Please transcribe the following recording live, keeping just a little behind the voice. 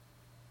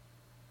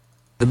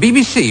The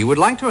BBC would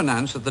like to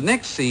announce that the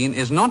next scene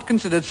is not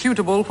considered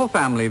suitable for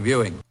family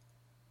viewing.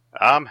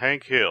 I'm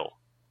Hank Hill,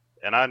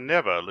 and I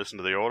never listen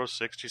to the Order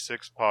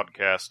 66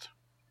 podcast.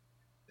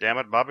 Damn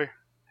it, Bobby.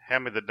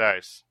 Hand me the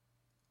dice.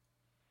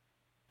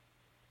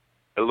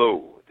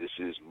 Hello, this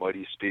is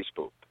Mighty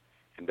Spaceboat,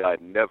 and I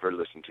never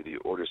listen to the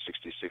Order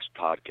 66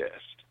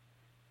 podcast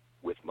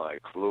with my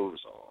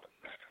clothes on.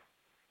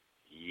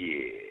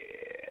 Yeah.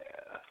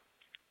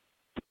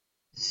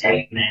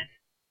 Statement.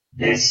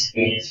 This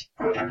is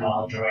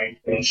Protocol Droid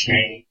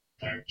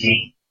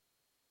HA-13.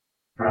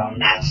 From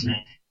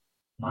announcement,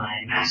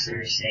 my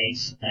master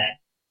states that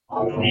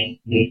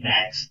only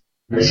meatbags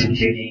listen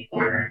to the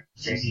Order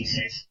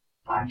 66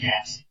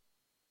 podcast.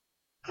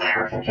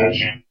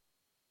 Clarification.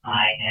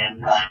 I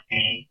am not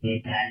a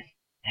meatbag,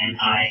 and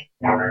I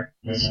never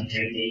listen to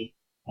the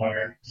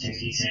Order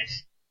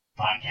 66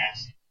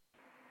 podcast.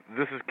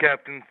 This is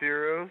Captain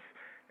Theros,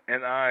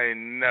 and I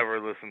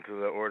never listen to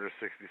the Order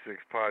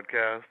 66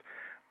 podcast.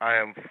 I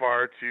am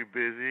far too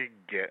busy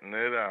getting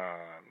it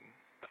on.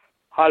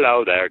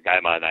 Hello there,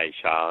 Gamer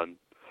Nation.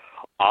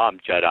 I'm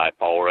Jedi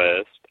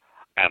Forrest,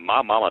 and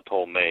my mama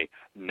told me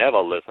never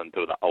listen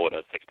to the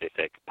Order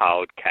 66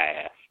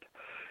 podcast.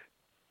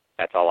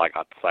 That's all I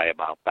got to say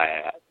about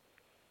that.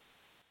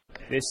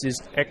 This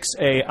is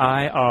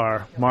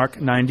XAIR, Mark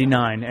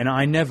 99, and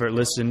I never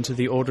listen to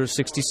the Order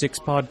 66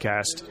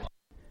 podcast.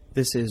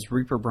 This is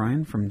Reaper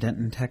Brian from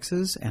Denton,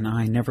 Texas, and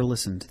I never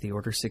listen to the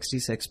Order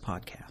 66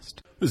 podcast.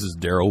 This is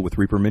Daryl with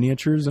Reaper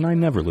Miniatures, and I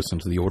never listen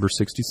to the Order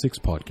 66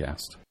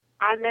 podcast.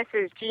 This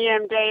is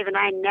GM Dave, and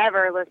I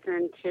never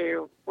listen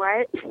to...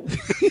 What?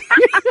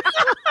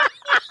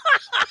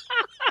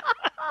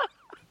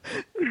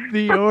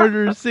 The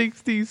Order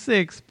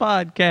 66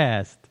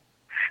 podcast.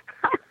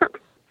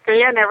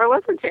 See, I never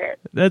listened to it.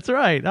 That's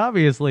right,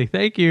 obviously.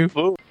 Thank you.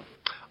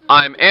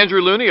 I'm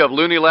Andrew Looney of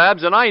Looney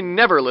Labs, and I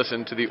never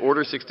listen to the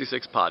Order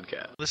 66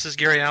 podcast. This is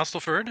Gary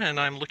Astleford, and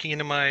I'm looking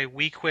into my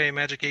Weequay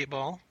Magic 8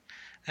 Ball,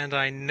 and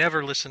I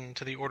never listen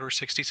to the Order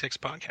 66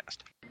 podcast.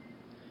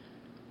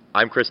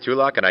 I'm Chris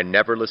Tulloch, and I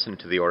never listen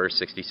to the Order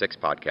 66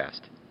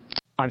 podcast.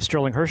 I'm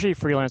Sterling Hershey,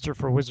 freelancer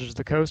for Wizards of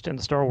the Coast and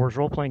the Star Wars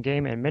role-playing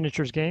game and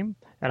miniatures game,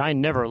 and I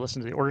never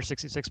listen to the Order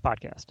 66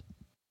 podcast.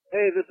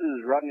 Hey, this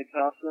is Rodney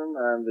Thompson.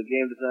 I'm the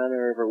game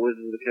designer for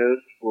Wizards of the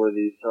Coast for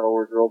the Star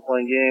Wars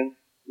role-playing game.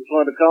 Just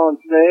wanted to call and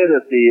say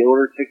that the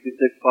Order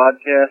 66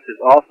 podcast is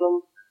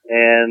awesome,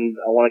 and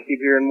I want to keep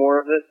hearing more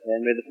of it,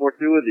 and may the Force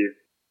be with you.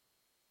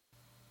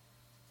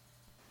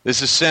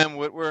 This is Sam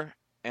Witwer,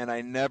 and I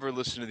never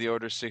listen to the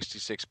Order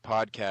 66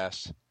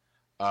 podcast.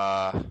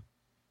 Your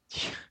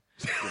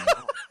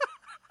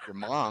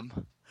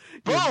mom.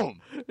 Boom!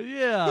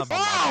 Yeah.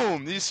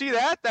 Boom! Do you see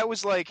that? That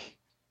was like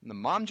the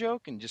mom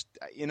joke, and just,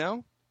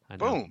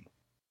 boom.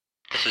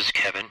 This is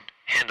Kevin,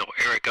 handle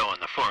Erico on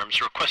the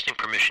forums, requesting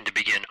permission to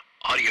begin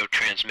audio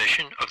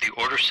transmission of the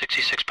Order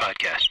 66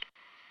 podcast.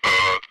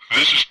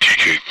 This is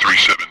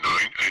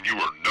TK379, and you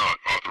are not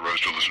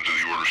authorized to listen to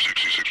the Order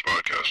 66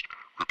 podcast.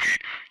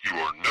 Repeat, you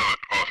are not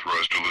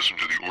authorized to listen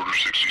to the Order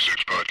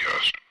 66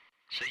 podcast.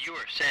 So you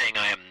are saying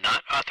I am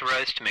not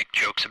authorized to make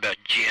jokes about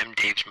GM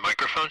Dave's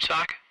microphone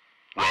sock?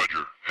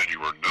 Roger, and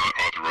you are not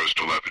authorized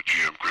to laugh at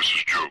GM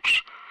Chris's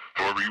jokes.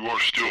 However, you are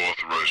still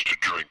authorized to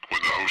drink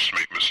when the hosts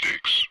make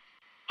mistakes.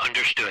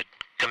 Understood.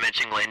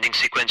 Commencing landing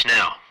sequence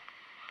now.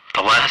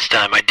 The last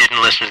time I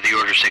didn't listen to the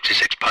Order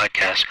 66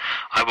 podcast,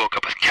 I woke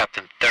up with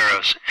Captain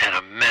Theros and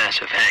a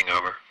massive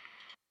hangover.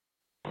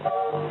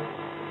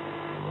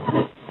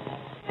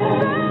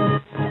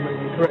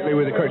 Correctly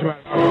with the correct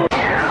amount.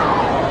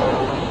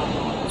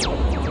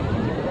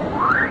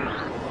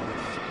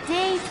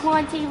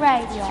 D20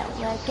 Radio,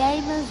 where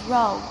gamers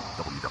roll.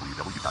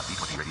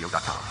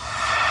 www.d20radio.com.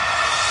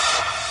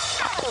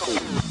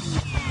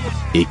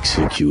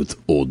 Execute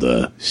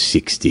Order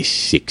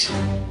 66.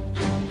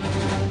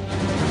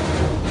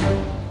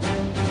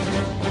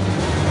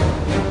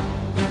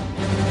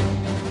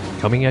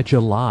 Coming at you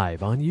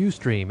live on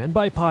Ustream and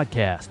by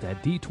podcast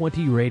at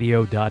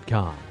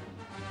d20radio.com.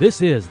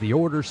 This is the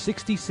Order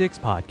 66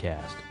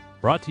 podcast,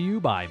 brought to you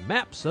by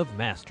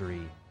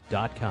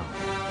mapsofmastery.com.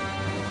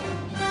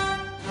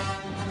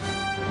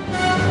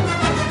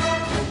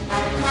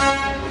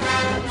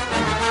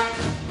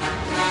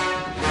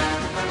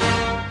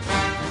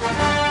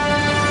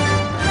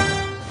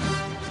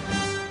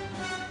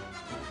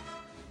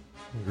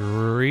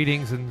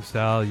 Greetings and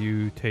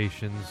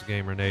salutations,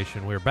 Gamer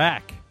Nation. We're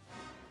back.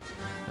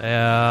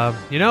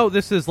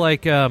 This is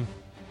like, I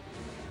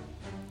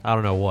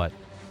don't know what.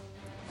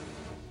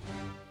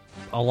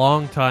 A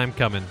long time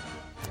coming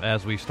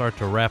as we start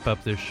to wrap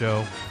up this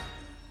show.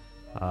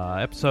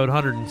 Episode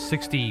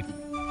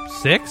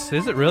 166?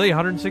 Is it really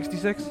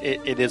 166?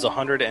 It is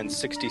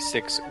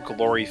 166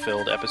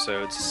 glory-filled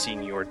episodes,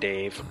 Senior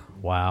Dave.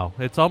 Wow.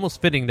 It's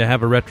almost fitting to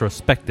have a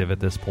retrospective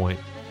at this point.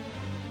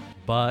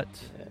 But,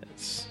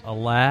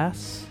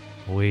 alas,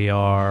 we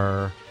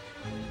are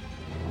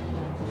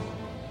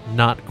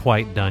not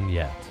quite done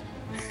yet.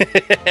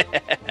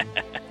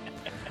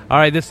 All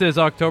right, this is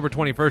October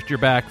 21st. You're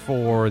back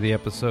for the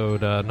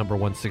episode number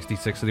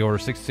 166 of the Order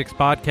 66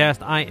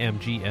 podcast. I am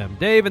GM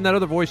Dave, and that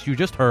other voice you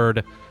just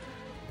heard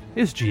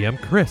is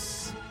GM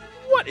Chris.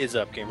 What is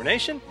up, Gamer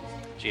Nation?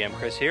 GM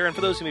Chris here, and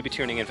for those who may be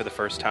tuning in for the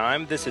first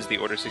time, this is the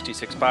Order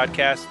 66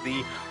 podcast,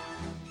 the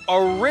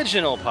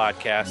original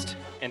podcast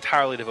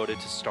entirely devoted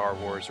to Star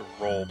Wars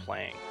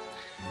role-playing.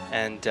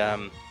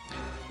 And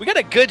we got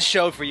a good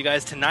show for you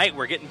guys tonight.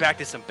 We're getting back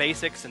to some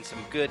basics and some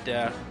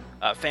good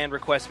fan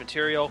request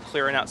material,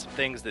 clearing out some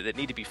things that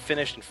need to be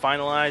finished and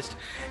finalized,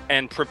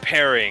 and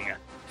preparing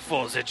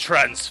for the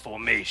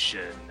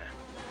transformation.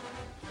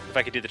 If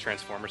I could do the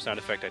Transformer sound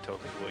effect, I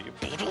totally will.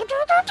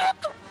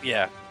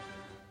 Yeah.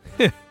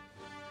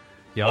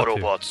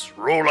 Autobots,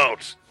 roll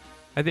out.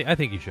 I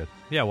think you should.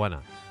 Yeah, why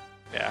not?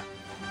 Yeah.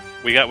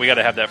 We got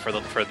to have that for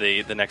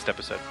the next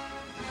episode.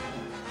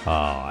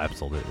 Oh,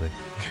 absolutely.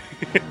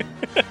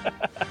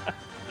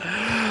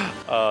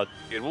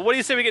 Dude. Well, what do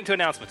you say we get into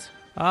announcements?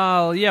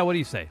 Yeah, what do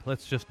you say?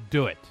 Let's just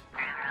do it.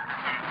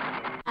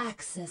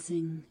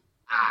 Accessing.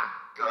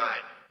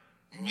 Good.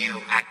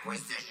 New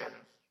acquisition.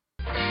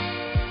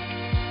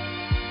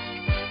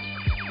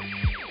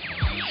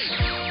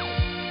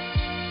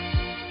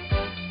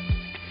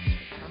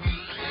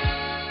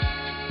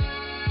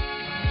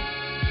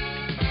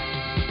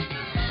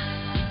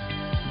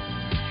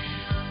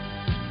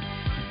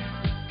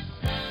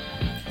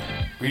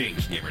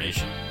 Greetings, Gamer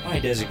Nation. My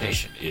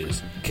designation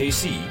is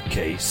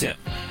KCK Sim,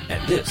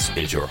 and this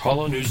is your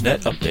Holo News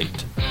Net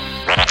update.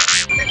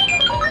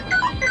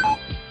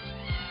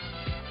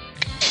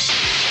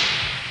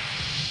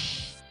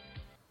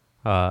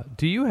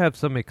 Do you have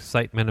some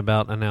excitement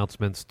about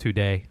announcements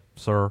today,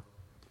 sir?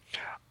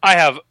 I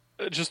have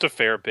just a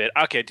fair bit.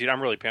 Okay, dude,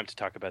 I'm really pumped to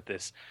talk about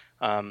this.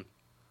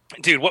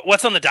 Dude,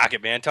 what's on the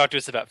docket, man? Talk to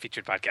us about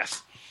featured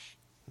podcasts.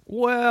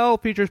 Well,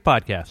 features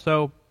podcast.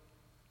 So,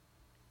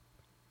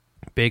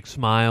 big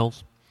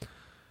smiles,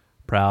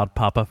 proud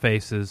papa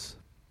faces,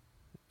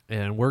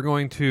 and we're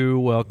going to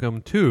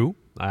welcome two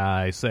new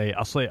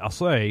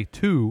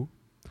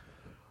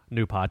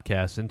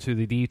podcasts into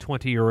the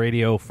D20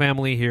 Radio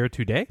family here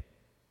today.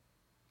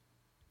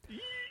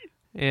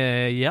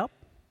 Yep.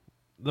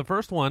 The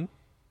first one,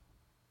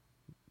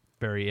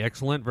 very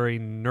excellent, very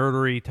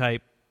nerdery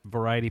type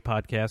variety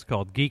podcast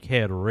called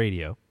Geekhead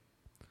Radio.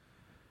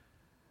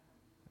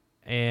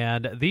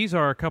 And these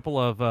are a couple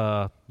of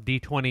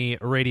D20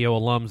 Radio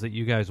alums that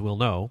you guys will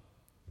know,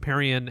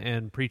 Parian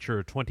and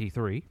Preacher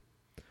 23.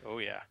 Oh,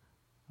 yeah.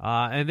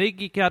 And they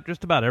geek out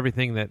just about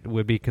everything that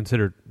would be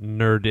considered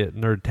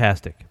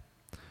nerdtastic.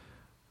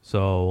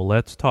 So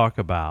let's talk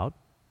about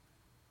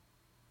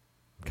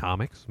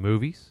comics,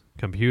 movies,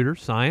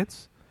 computers,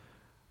 science.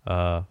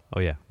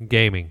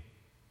 Gaming.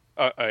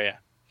 Oh, yeah.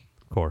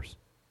 Of course.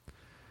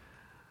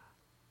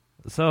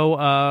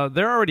 So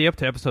they're already up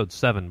to episode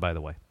 7, by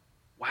the way.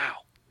 Wow.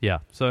 Yeah,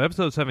 so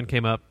episode 7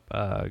 came up,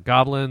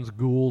 Goblins,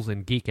 Ghouls,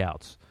 and Geek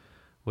Outs,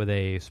 with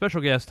a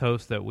special guest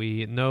host that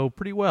we know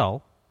pretty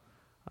well,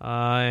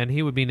 and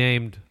he would be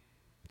named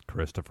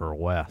Christopher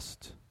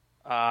West.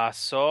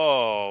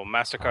 So,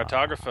 Master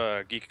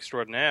Cartographer, Geek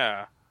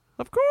Extraordinaire.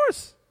 Of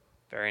course.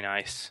 Very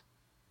nice.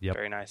 Yep.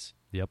 Very nice.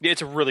 Yep. Yeah,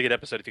 it's a really good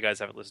episode if you guys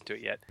haven't listened to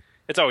it yet.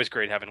 It's always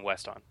great having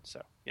West on,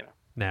 so, you know.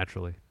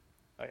 Naturally.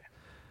 Oh, yeah.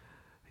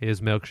 His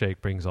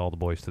milkshake brings all the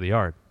boys to the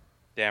yard.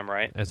 Damn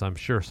right. As I'm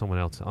sure someone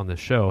else on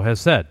this show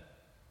has said.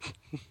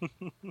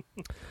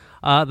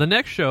 The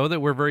next show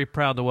that we're very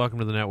proud to welcome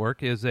to the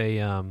network is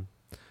a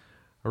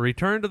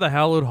return to the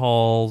hallowed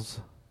halls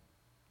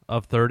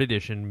of 3rd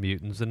edition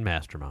Mutants and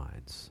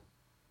Masterminds.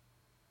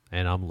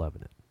 And I'm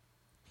loving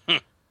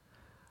it.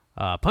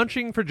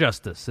 Punching for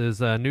Justice is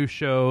a new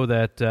show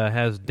that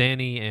has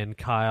Danny and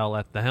Kyle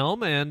at the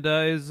helm and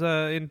is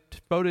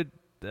devoted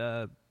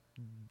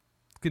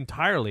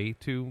entirely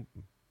to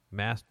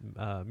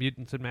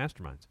Mutants and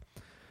Masterminds.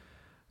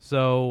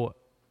 So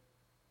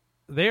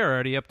they're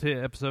already up to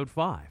episode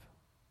 5.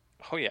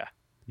 Oh, yeah.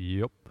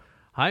 Yep.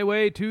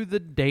 Highway to the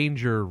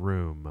Danger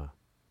Room.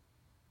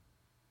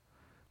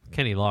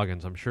 Kenny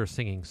Loggins, I'm sure,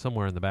 singing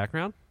somewhere in the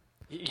background.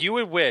 You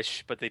would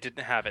wish, but they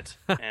didn't have it.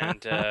 And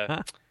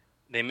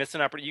they missed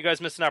an opportunity. You guys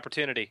missed an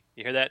opportunity.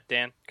 You hear that,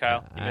 Dan,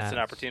 Kyle? You missed an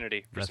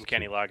opportunity for some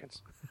Kenny Loggins.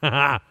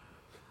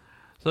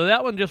 So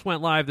that one just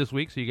went live this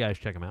week, so you guys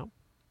check them out.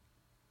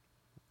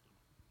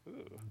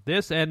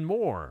 This and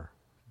more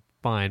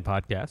fine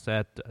podcasts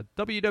at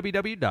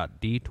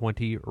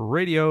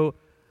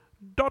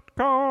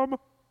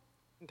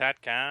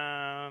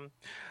www.d20radio.com.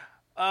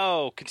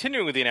 Oh,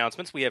 continuing with the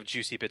announcements, we have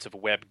juicy bits of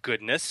web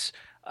goodness.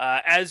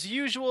 As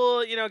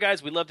usual, you know,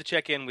 guys, we love to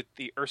check in with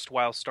the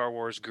erstwhile Star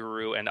Wars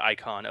guru and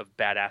icon of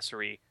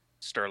badassery,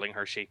 Sterling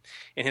Hershey.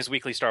 In his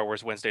weekly Star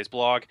Wars Wednesdays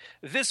blog,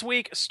 this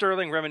week,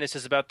 Sterling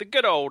reminisces about the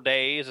good old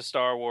days of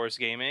Star Wars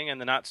gaming and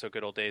the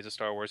not-so-good old days of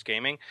Star Wars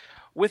gaming,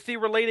 with the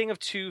relating of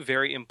two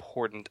very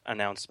important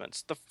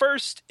announcements. The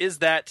first is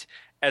that,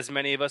 as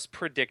many of us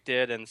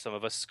predicted and some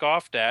of us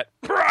scoffed at,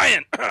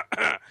 Brian!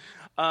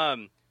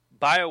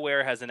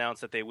 BioWare has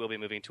announced that they will be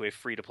moving to a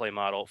free-to-play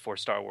model for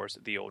Star Wars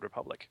The Old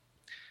Republic.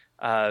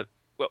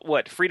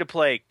 what free to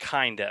play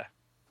kinda.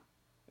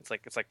 It's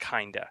like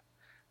kinda.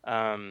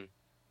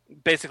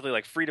 Basically,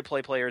 like free to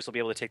play players will be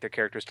able to take their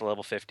characters to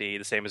level 50,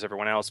 the same as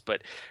everyone else,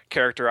 but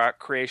character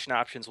creation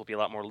options will be a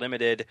lot more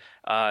limited.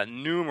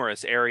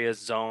 Numerous areas,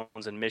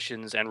 zones, and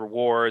missions and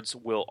rewards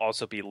will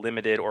also be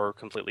limited or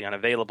completely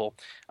unavailable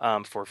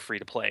for free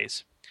to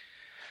plays.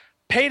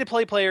 Pay to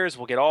play players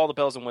will get all the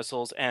bells and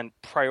whistles and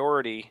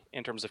priority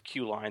in terms of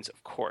queue lines,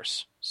 of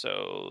course.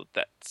 So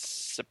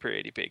that's a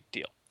pretty big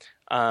deal.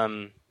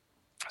 So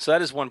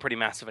that is one pretty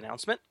massive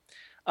announcement.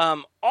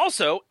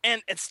 Also,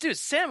 and Stu,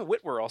 Sam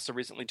Witwer also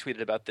recently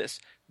tweeted about this.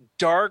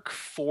 Dark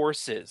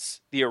Forces,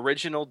 the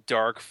original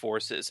Dark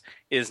Forces,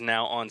 is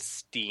now on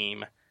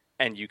Steam,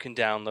 and you can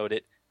download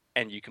it,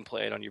 and you can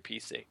play it on your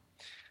PC.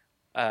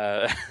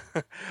 I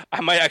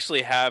might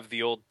actually have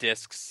the old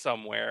discs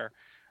somewhere,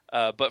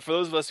 but for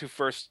those of us who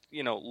first,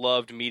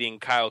 loved meeting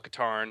Kyle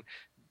Katarn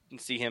and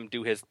see him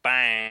do his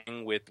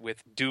bang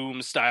with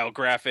Doom-style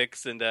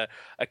graphics and a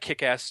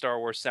kick-ass Star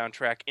Wars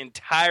soundtrack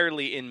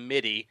entirely in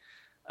MIDI.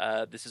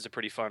 This is a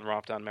pretty fun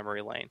romp down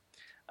memory lane.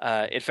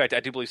 In fact, I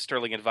do believe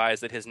Sterling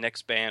advised that his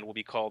next band will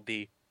be called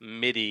the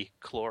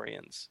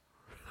Midi-Chlorians.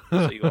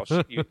 So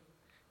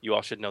you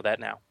all should know that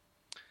now.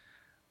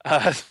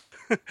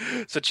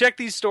 So check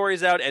these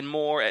stories out and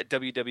more at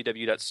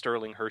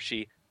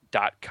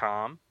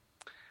www.sterlinghershey.com.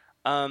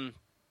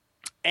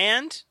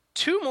 And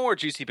 2 more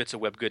juicy bits of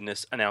web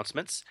goodness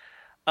announcements.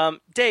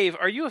 Dave,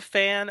 are you a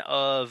fan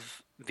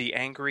of the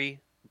Angry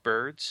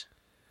Birds?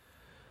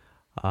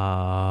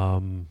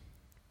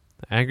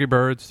 Angry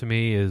Birds to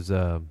me is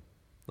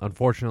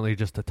unfortunately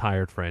just a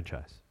tired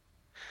franchise.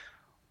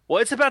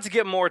 Well, it's about to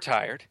get more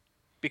tired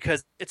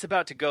because it's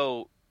about to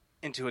go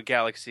into a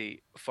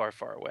galaxy far,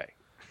 far away.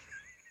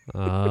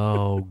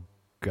 Oh,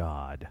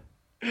 God.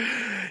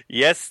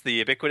 Yes, the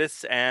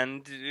ubiquitous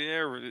and,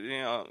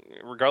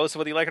 regardless of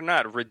whether you like it or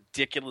not,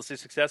 ridiculously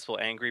successful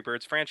Angry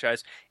Birds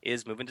franchise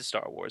is moving to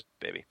Star Wars,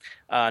 baby.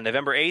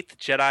 November 8th,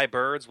 Jedi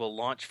Birds will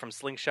launch from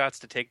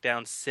slingshots to take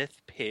down Sith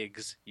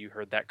pigs. You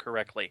heard that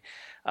correctly.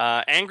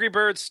 Angry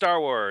Birds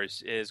Star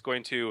Wars is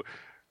going to,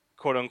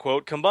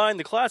 quote-unquote, combine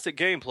the classic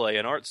gameplay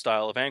and art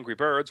style of Angry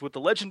Birds with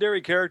the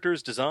legendary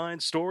characters,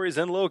 designs, stories,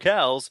 and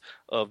locales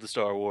of the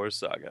Star Wars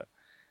saga.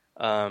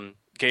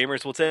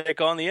 Gamers will take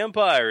on the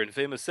Empire in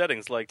famous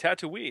settings like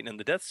Tatooine and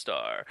the Death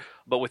Star,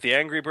 but with the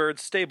Angry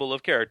Birds stable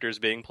of characters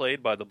being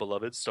played by the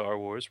beloved Star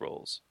Wars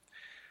roles.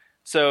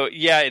 So,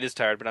 yeah, it is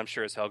tired, but I'm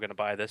sure as hell going to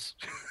buy this.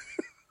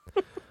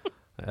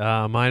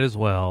 Might as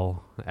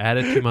well. Add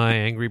it to my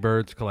Angry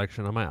Birds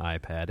collection on my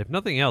iPad. If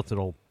nothing else,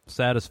 it'll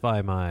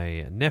satisfy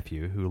my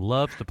nephew who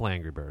loves to play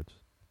Angry Birds.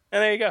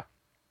 And there you go.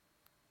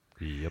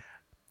 Yep.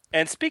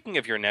 And speaking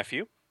of your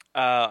nephew,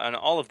 and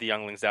all of the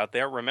younglings out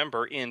there,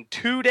 remember, in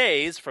 2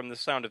 days from the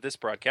sound of this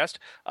broadcast,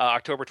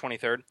 October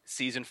 23rd,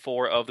 Season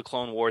 4 of The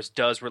Clone Wars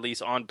does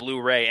release on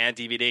Blu-ray and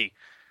DVD.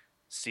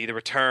 See the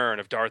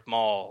return of Darth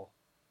Maul.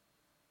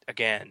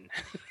 Again.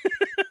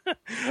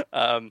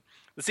 The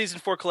Season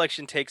 4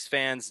 collection takes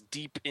fans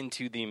deep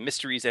into the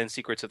mysteries and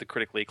secrets of the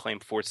critically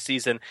acclaimed 4th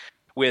season,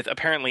 with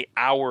apparently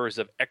hours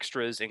of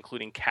extras,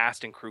 including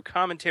cast and crew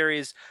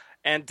commentaries,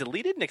 and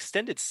deleted and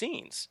extended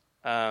scenes,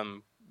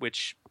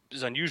 which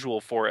is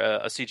unusual for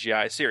a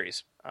CGI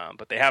series,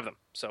 but they have them,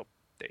 so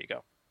there you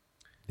go.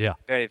 Yeah.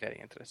 Very, very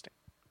interesting.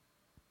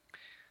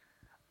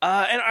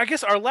 And I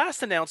guess our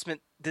last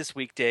announcement this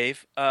week,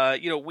 Dave,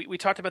 we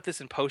talked about this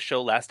in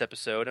post-show last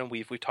episode, and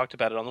we've talked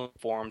about it on the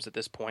forums at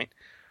this point.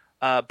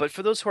 But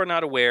for those who are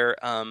not aware,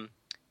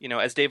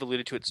 as Dave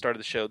alluded to at the start of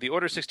the show, the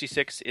Order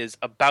 66 is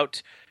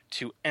about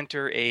to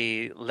enter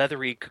a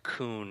leathery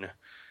cocoon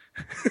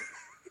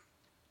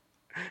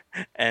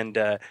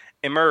and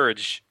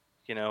emerge,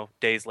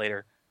 days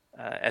later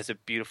as a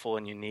beautiful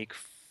and unique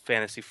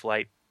Fantasy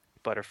Flight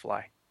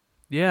butterfly.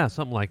 Yeah,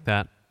 something like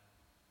that.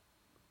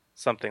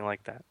 Something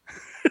like that.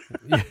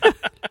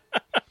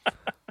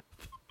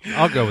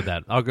 I'll go with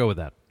that.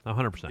 100%. I'll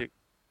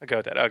go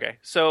with that. Okay.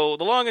 So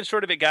the long and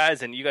short of it,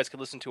 guys, and you guys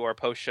can listen to our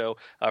post-show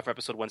from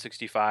episode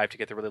 165 to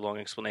get the really long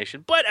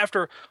explanation. But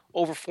after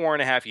over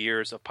 4.5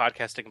 years of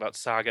podcasting about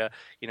Saga,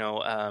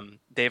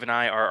 Dave and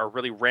I are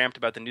really ramped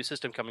about the new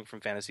system coming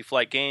from Fantasy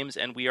Flight Games,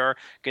 and we are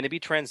going to be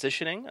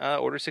transitioning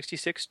Order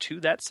 66 to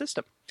that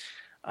system.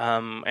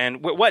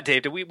 And what,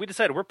 Dave? We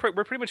decided we're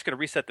pretty much going to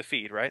reset the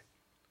feed, right?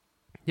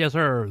 Yes,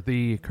 sir.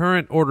 The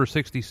current Order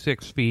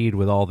 66 feed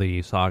with all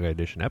the Saga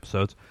Edition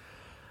episodes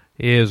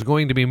is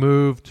going to be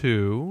moved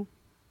to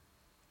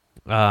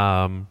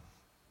an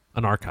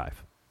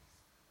archive.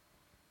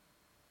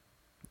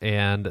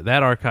 And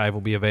that archive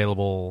will be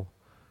available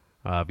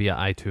via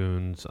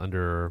iTunes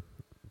under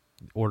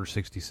Order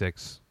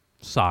 66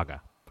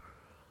 Saga.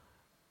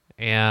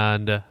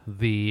 And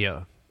the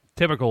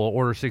typical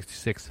Order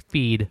 66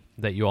 feed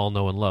that you all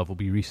know and love will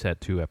be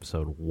reset to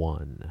episode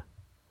 1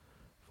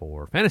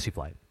 for Fantasy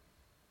Flight.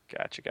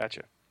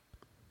 Gotcha.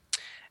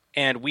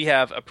 And we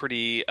have a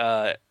pretty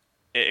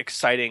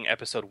exciting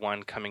episode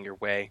 1 coming your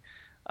way.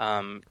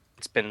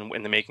 It's been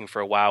in the making for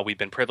a while. We've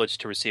been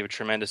privileged to receive a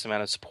tremendous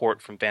amount of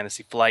support from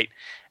Fantasy Flight,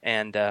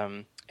 and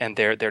and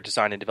their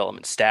design and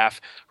development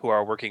staff who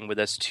are working with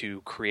us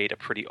to create a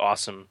pretty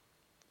awesome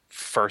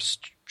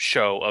first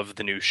show of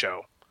the new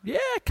show. Yeah,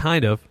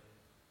 kind of.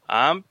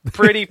 I'm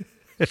pretty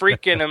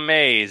freaking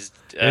amazed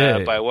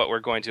by what we're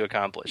going to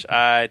accomplish.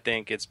 I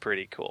think it's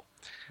pretty cool.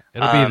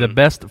 It'll be the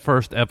best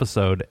first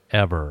episode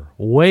ever.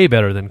 Way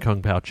better than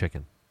Kung Pao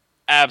Chicken.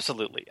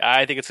 Absolutely.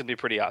 I think it's going to be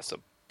pretty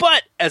awesome.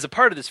 But as a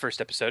part of this first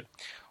episode,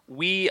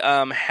 we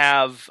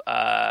have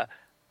a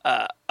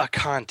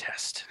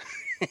contest.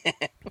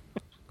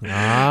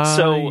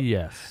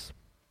 Yes.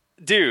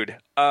 Dude,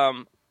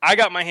 I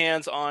got my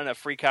hands on a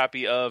free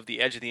copy of the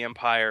Edge of the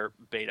Empire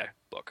beta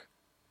book.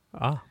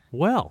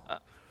 Well.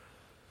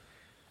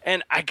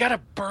 And I got a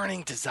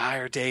burning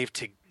desire, Dave,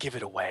 to give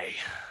it away.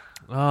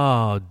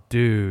 Oh,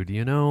 dude,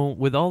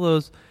 with all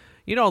those,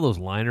 all those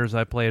liners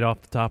I played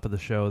off the top of the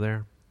show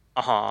there?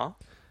 Uh-huh.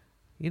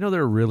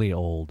 They're really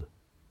old.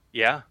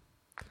 Yeah.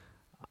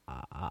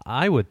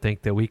 I would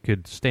think that we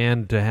could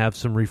stand to have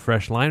some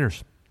refreshed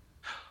liners.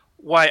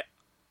 Why,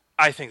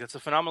 I think that's a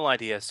phenomenal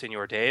idea,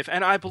 Senor Dave,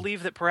 and I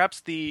believe that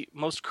perhaps the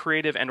most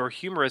creative and or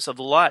humorous of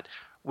the lot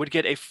would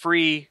get a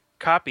free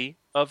copy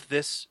of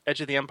this Edge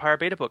of the Empire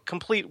beta book,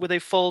 complete with a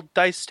full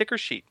dice sticker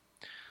sheet.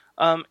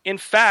 In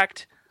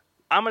fact,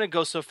 I'm going to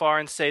go so far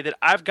and say that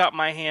I've got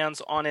my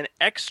hands on an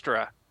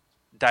extra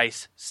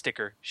dice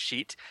sticker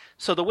sheet.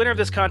 So the winner of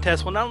this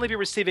contest will not only be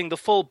receiving the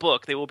full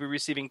book, they will be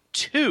receiving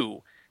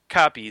 2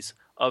 copies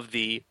of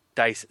the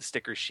dice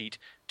sticker sheet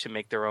to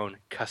make their own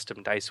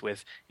custom dice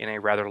with in a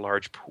rather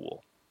large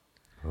pool.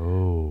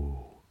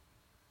 Oh.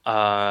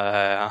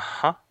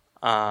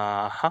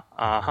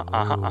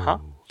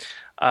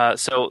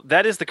 So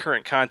that is the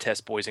current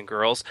contest, boys and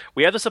girls.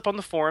 We have this up on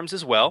the forums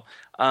as well.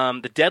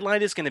 The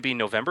deadline is going to be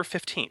November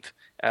 15th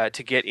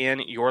to get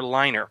in your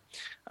liner.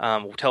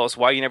 Tell us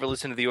why you never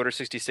listened to the Order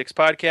 66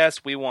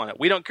 podcast. We want it.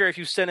 We don't care if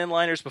you sent in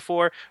liners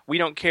before. We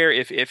don't care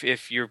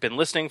if you've been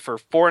listening for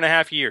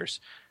 4.5 years.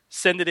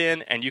 Send it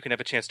in, and you can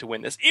have a chance to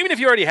win this. Even if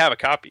you already have a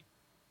copy,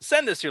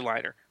 send us your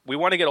liner. We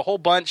want to get a whole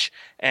bunch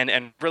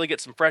and really get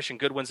some fresh and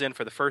good ones in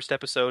for the first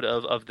episode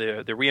of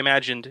the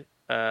reimagined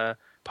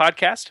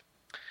podcast.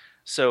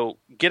 So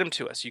get them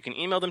to us. You can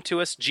email them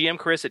to us,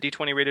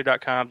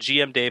 gmchris@d20radio.com,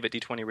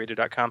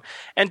 gmdave@d20radio.com.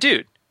 And,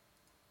 dude,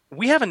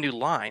 we have a new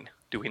line,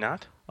 do we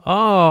not?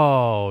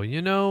 Oh,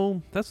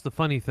 that's the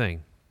funny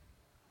thing.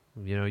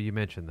 You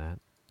mentioned that.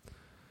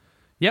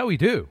 Yeah, we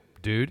do,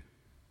 dude.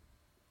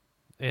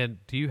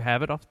 And do you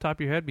have it off the top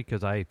of your head?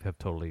 Because I have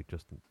totally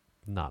just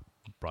not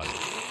brought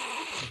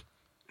it.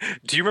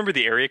 Do you remember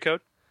the area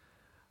code?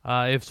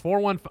 It's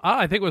 415.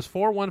 I think it was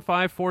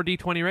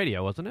 4154D20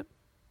 Radio, wasn't it?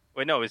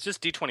 Wait, no, it's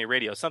just D20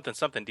 Radio. Something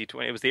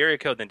D20. It was the area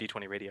code, then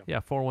D20 Radio. Yeah,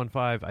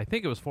 415. I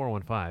think it was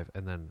 415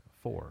 and then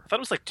 4. I thought it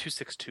was like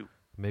 262.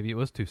 Maybe it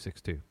was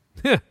 262.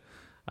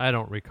 I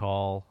don't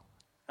recall.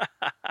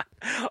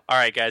 All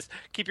right, guys,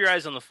 keep your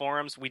eyes on the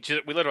forums. We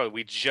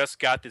just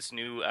got this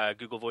new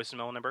Google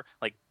voicemail number.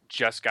 Like,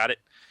 just got it.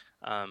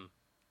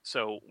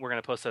 So we're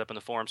going to post that up in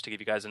the forums to give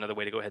you guys another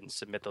way to go ahead and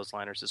submit those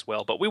liners as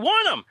well. But we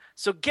want them!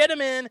 So get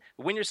them in.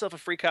 Win yourself a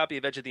free copy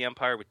of Edge of the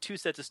Empire with 2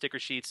 sets of sticker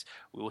sheets.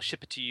 We will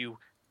ship it to you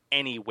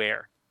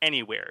anywhere.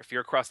 If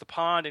you're across the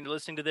pond and you're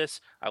listening to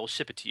this, I will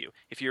ship it to you.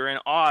 If you're in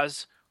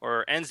Oz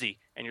or Enzi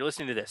and you're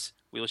listening to this,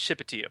 we will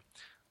ship it to you.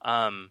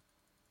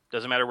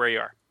 Doesn't matter where you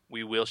are.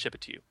 We will ship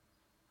it to you.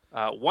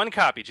 1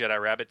 copy,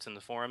 Jedi Rabbits, in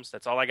the forums.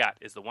 That's all I got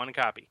is the 1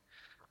 copy.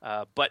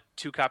 But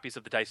 2 copies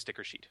of the dice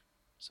sticker sheet.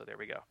 So there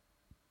we go.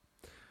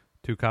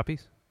 2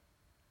 copies?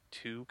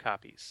 2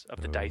 copies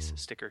of the dice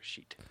sticker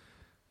sheet.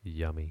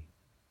 Yummy.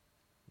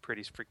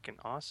 Pretty freaking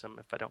awesome,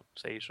 if I don't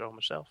say so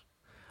myself.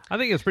 I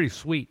think it's pretty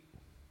sweet.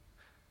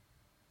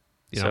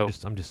 So,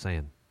 I'm just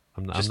saying.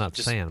 I'm not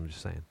saying. I'm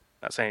just saying.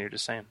 Not saying. You're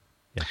just saying.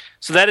 Yeah.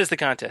 So that is the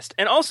contest,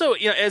 and also,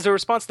 as a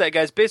response to that,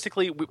 guys,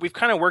 basically we've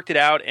kind of worked it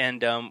out,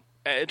 and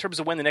in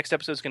terms of when the next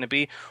episode is going to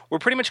be, we're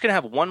pretty much going to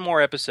have 1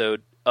 more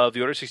episode of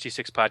the Order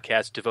 66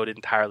 podcast devoted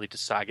entirely to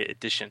Saga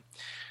Edition.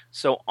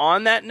 So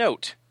on that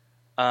note,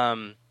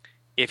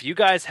 if you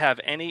guys have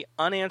any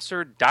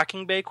unanswered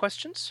Docking Bay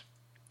questions,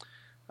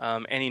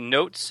 any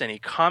notes, any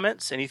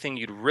comments, anything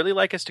you'd really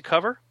like us to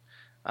cover,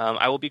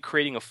 I will be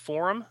creating a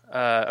forum,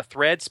 a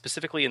thread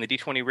specifically in the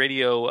D20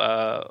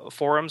 Radio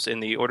forums in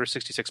the Order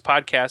 66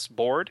 podcast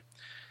board,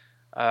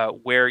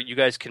 where you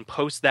guys can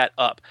post that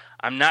up.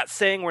 I'm not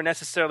saying we're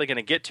necessarily going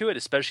to get to it,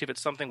 especially if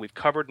it's something we've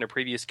covered in a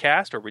previous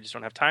cast or we just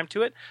don't have time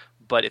to it.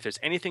 But if there's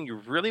anything you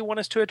really want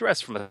us to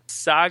address from a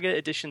Saga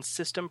Edition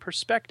system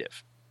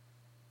perspective,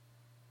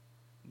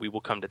 we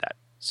will come to that.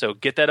 So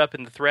get that up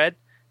in the thread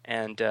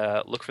and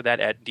look for that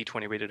at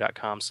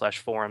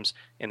d20radio.com/forums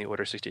in the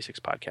Order 66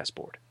 podcast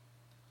board.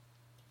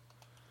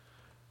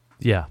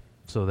 Yeah,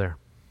 so there.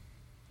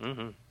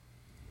 Mm-hmm.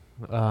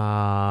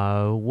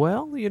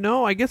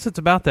 Well, I guess it's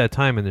about that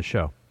time in the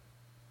show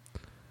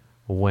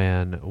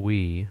when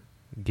we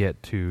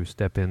get to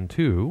step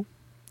into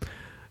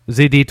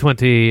the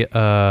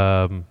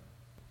D20,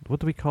 what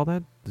do we call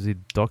that? The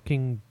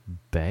Docking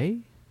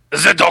Bay?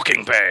 The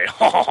Docking Bay!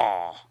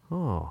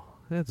 Oh,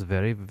 that's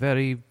very,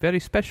 very, very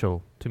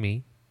special to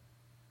me.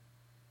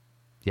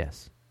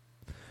 Yes.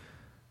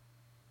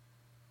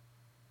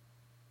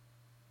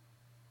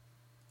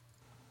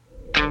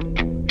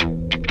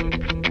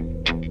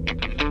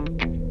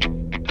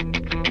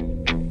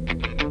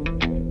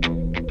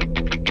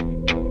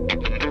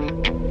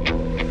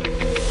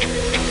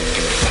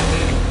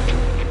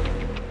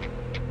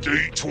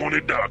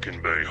 D20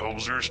 docking bay,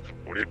 hosers.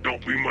 When it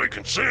don't be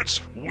making sense,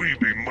 we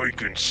be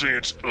making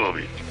sense of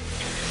it.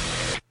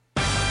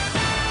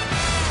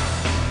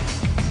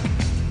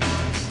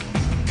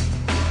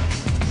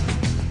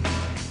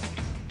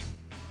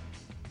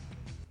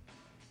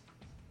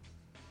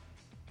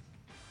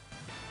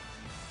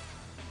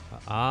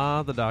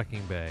 The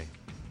docking bay.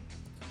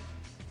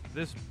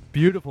 This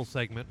beautiful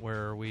segment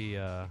where we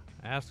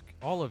ask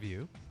all of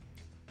you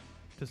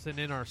to send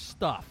in our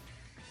stuff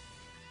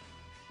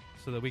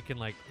so that we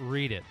can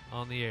read it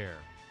on the air.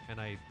 And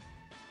I'm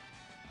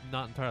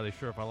not entirely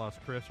sure if I lost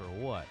Chris or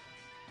what.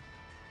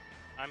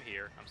 I'm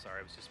here. I'm sorry,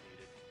 I was just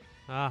muted.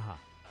 Aha.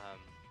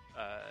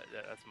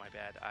 That's my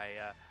bad.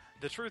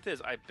 The truth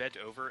is, I bent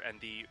over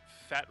and the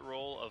fat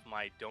roll of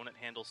my donut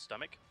handle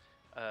stomach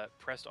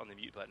pressed on the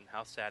mute button.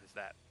 How sad is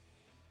that?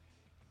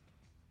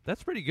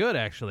 That's pretty good,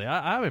 actually.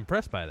 I'm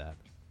impressed by that.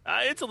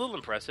 It's a little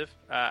impressive,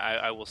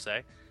 I will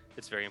say.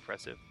 It's very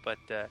impressive. But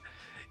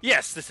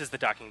yes, this is the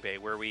docking bay,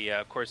 where we,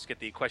 of course, get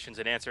the questions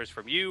and answers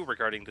from you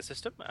regarding the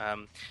system.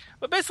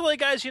 But basically,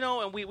 guys,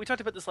 and we talked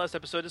about this last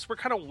episode, is we're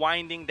kind of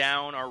winding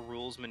down our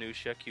rules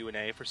minutia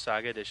Q&A for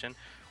Saga Edition.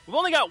 We've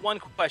only got one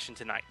question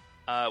tonight,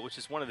 which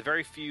is one of the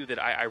very few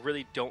that I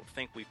really don't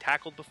think we've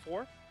tackled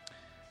before.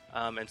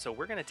 And so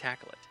we're going to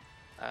tackle it.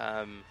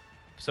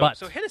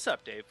 So hit us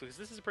up, Dave, because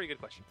this is a pretty good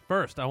question.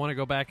 First, I want to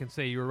go back and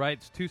say you were right.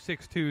 It's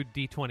 262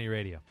 D20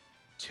 Radio.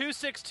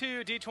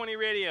 262 D20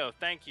 Radio.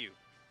 Thank you.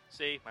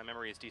 See, my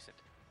memory is decent.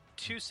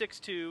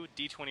 262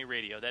 D20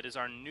 Radio. That is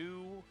our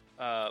new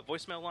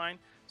voicemail line,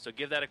 so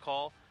give that a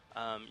call.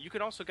 You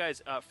can also,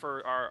 guys,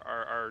 for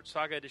our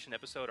Saga Edition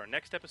episode, our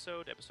next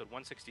episode, episode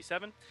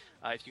 167,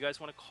 if you guys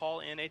want to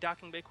call in a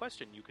Docking Bay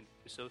question, you can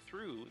do so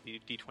through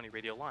the D20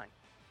 Radio line.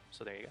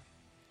 So there you go.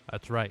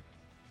 That's right.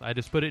 I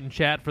just put it in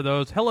chat for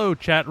those. Hello,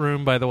 chat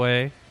room, by the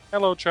way.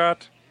 Hello,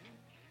 chat.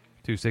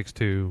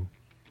 262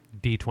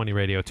 D20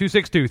 Radio.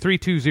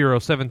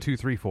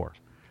 262-320-7234.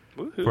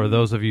 Woohoo. For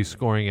those of you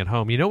scoring at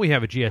home. We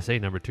have a GSA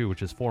number, too,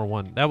 which is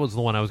 41. That was the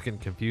one I was getting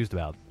confused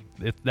about.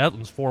 That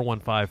one's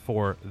 4154,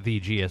 for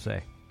the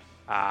GSA.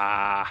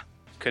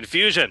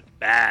 Confusion.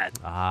 Bad.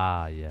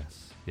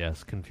 Yes.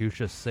 Yes,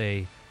 Confucius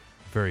say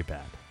very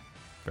bad.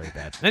 Very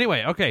bad.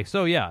 Anyway, okay,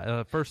 so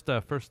yeah, first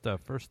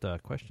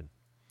question.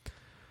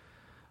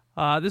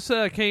 This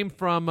came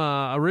from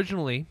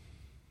originally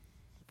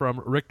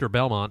from Richter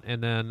Belmont,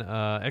 and then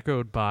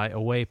echoed by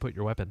Away Put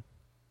Your Weapon.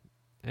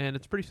 And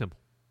it's pretty simple.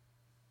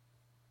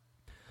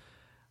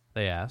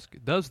 They ask,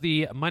 does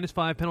the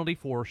 -5 penalty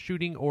for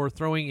shooting or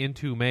throwing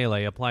into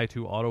melee apply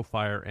to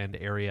auto-fire and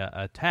area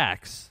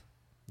attacks?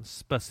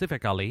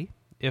 Specifically,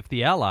 if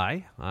the ally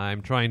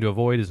I'm trying to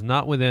avoid is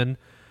not within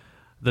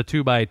the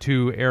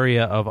 2x2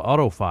 area of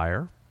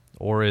auto-fire,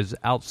 or is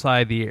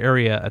outside the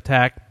area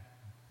attack,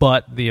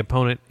 but the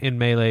opponent in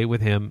melee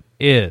with him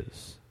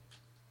is.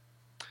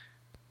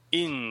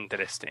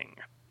 Interesting.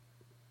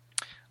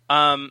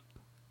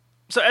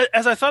 So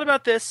as I thought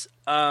about this,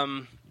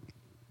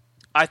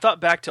 I thought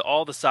back to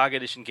all the Saga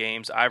Edition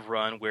games I've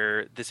run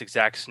where this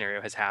exact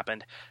scenario has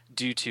happened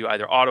due to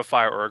either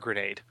auto-fire or a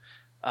grenade.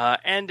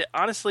 And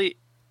honestly,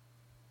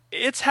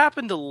 it's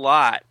happened a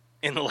lot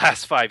in the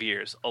last 5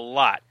 years. A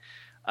lot.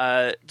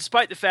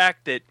 Despite the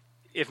fact that,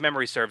 if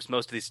memory serves,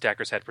 most of these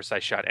attackers had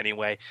precise shot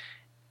anyway.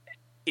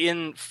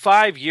 In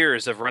 5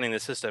 years of running the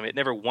system, it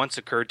never once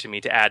occurred to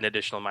me to add an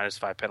additional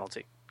 -5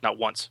 penalty. Not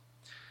once.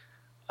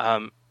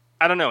 I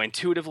don't know.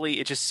 Intuitively,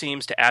 it just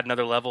seems to add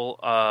another level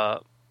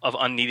of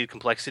unneeded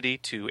complexity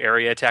to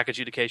area attack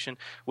adjudication,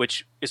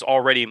 which is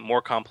already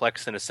more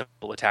complex than a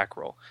simple attack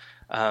roll.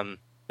 Now,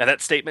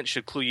 that statement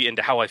should clue you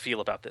into how I feel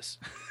about this.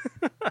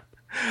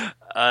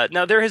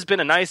 Now, there has been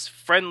a nice,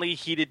 friendly,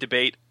 heated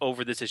debate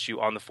over this issue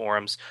on the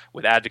forums,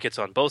 with advocates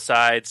on both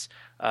sides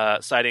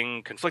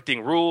citing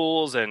conflicting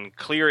rules and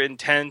clear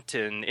intent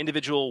and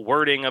individual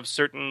wording of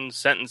certain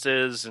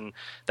sentences, and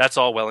that's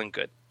all well and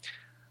good.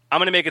 I'm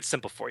going to make it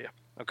simple for you,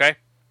 okay?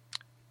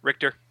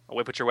 Richter,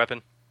 Away Put Your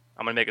Weapon.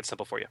 I'm going to make it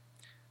simple for you.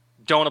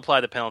 Don't apply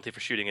the penalty for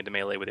shooting into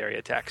melee with area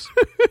attacks.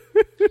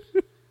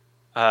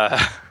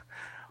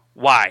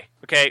 Why?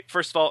 Okay,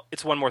 first of all,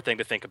 it's one more thing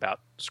to think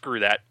about. Screw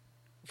that.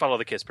 Follow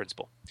the KISS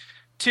principle.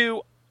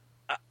 2,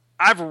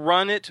 I've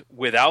run it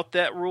without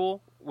that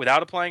rule,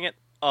 without applying it,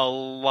 a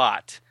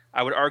lot.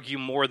 I would argue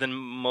more than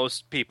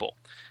most people.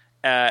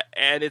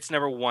 And it's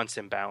never once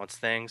imbalanced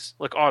things.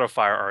 Look,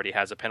 auto-fire already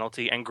has a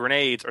penalty, and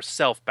grenades are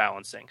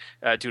self-balancing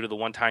due to the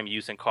one-time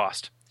use and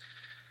cost.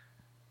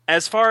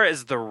 As far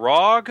as the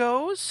raw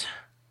goes,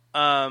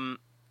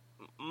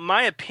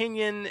 my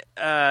opinion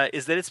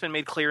is that it's been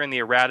made clear in the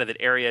errata that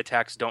area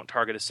attacks don't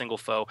target a single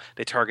foe.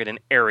 They target an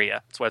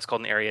area. That's why it's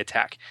called an area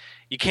attack.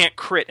 You can't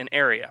crit an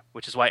area,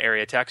 which is why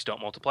area attacks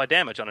don't multiply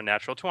damage on a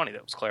natural 20.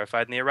 That was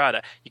clarified in the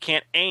errata. You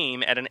can't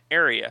aim at an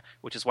area,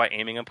 which is why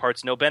aiming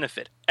imparts no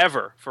benefit,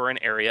 ever, for an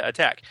area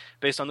attack.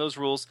 Based on those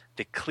rules,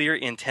 the clear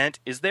intent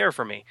is there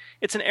for me.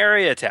 It's an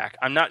area attack.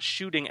 I'm not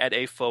shooting at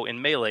a foe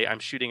in melee. I'm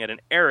shooting at an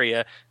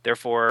area.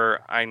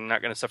 Therefore, I'm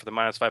not going to suffer the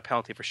 -5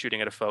 penalty for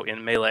shooting at a foe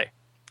in melee.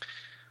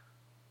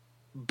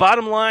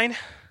 Bottom line,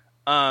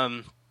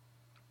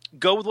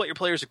 go with what your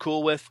players are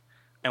cool with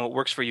and what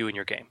works for you in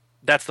your game.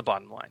 That's the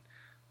bottom line.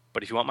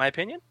 But if you want my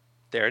opinion,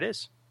 there it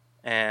is.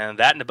 And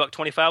that and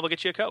 $1.25 will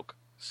get you a Coke.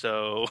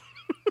 So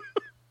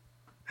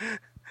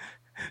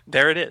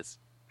there it is.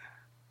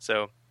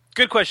 So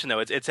good question though.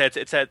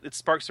 It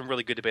sparked some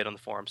really good debate on the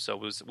forum. So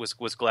was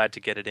glad to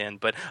get it in.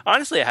 But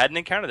honestly, I hadn't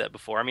encountered that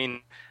before. I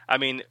mean,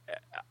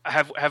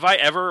 have I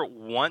ever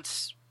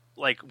once,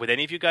 like with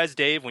any of you guys,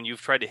 Dave, when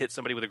you've tried to hit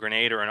somebody with a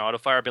grenade or an auto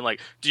fire, been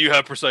like, "Do you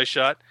have precise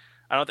shot?"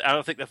 I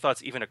don't think the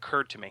thoughts even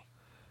occurred to me.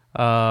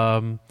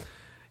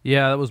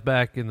 Yeah, that was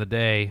back in the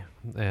day,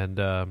 and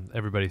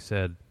everybody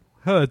said,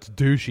 "Oh, it's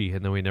douchey,"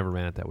 and then we never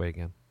ran it that way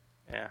again.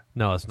 Yeah.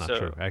 No, that's not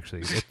true.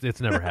 Actually, it's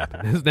never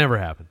happened. It's never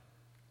happened.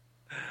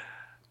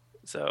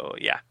 So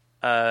yeah,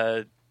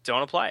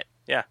 don't apply it.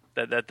 Yeah,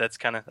 that's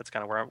kind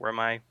of where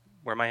my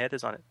head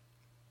is on it.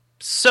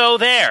 So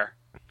there.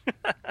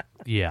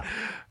 Yeah.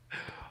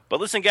 But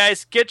listen,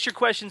 guys, get your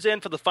questions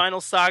in for the final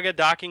saga,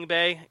 Docking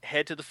Bay.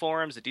 Head to the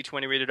forums at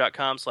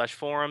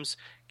d20radio.com/forums.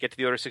 Get to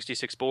the Order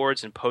 66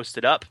 boards and post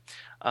it up.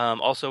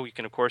 Also, you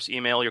can, of course,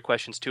 email your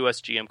questions to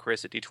us,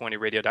 gmchris at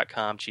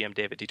d20radio.com,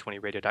 gmdave at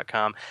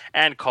d20radio.com,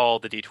 and call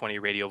the D20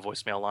 Radio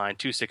voicemail line,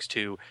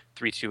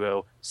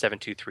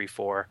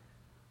 262-320-7234.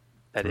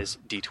 That is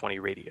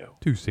D20 Radio.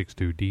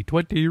 262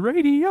 D20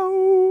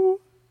 Radio.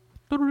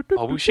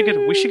 Oh, we should get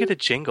a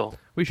jingle.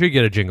 We should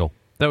get a jingle.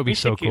 That would be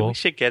so cool. We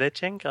should get a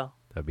jingle.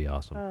 That'd be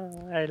awesome.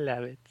 Oh, I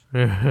love it.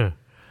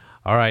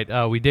 All right,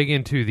 we dig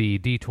into the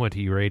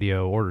D20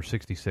 Radio Order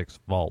 66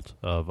 vault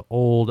of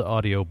old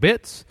audio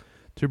bits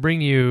to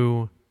bring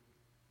you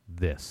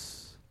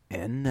this.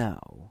 And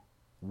now,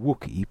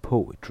 Wookiee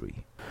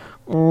poetry.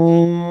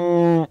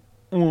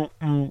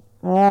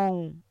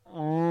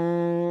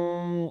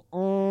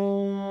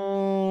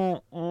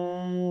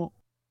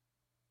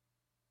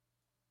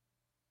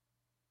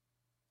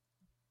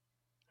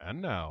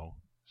 And now,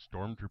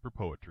 Stormtrooper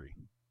poetry.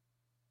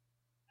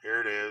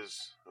 Here it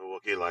is, a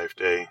Wookiee Life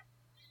Day.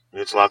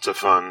 It's lots of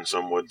fun,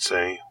 some would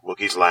say.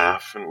 Wookiees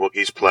laugh and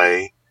Wookiees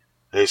play.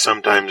 They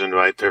sometimes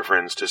invite their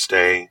friends to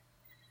stay.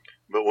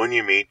 But when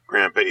you meet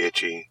Grandpa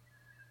Itchy,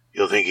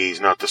 you'll think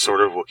he's not the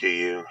sort of Wookiee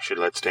you should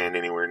let stand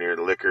anywhere near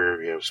the liquor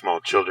if you have small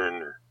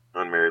children or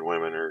unmarried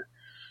women, or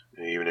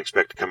even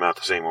expect to come out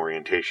the same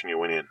orientation you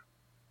went in.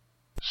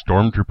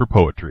 Stormtrooper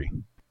poetry.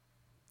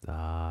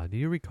 Do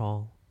you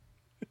recall?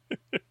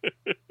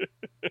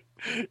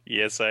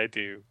 Yes, I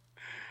do.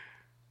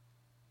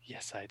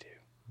 Yes, I do.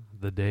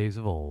 The days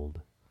of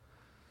old.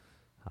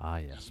 Ah,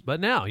 yes. But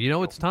now,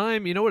 it's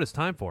time. You know what it's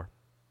time for?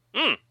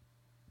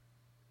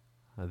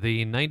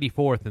 The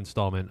 94th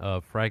installment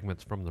of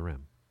Fragments from the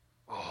Rim.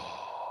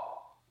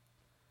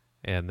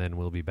 And then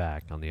we'll be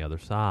back on the other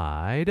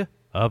side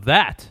of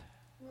that.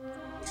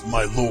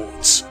 My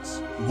lords,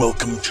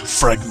 welcome to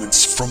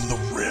Fragments from the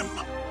Rim.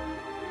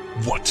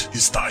 What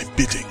is thy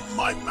bidding,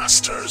 my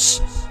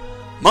masters?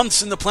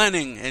 Months in the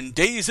planning and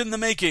days in the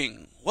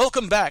making.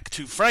 Welcome back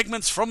to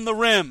Fragments from the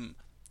Rim.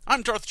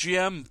 I'm Darth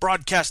GM,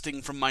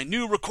 broadcasting from my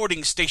new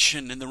recording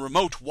station in the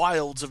remote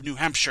wilds of New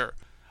Hampshire.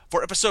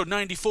 For episode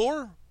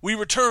 94, we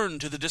return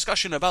to the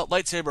discussion about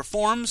lightsaber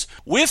forms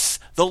with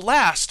the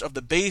last of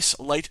the base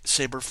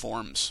lightsaber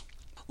forms.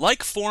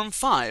 Like Form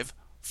 5,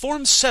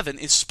 Form 7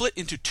 is split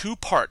into two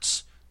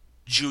parts,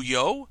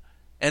 Juyo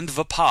and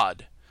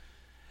Vapad.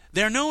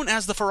 They are known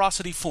as the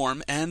Ferocity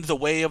form and the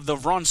Way of the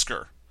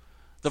Vronsker.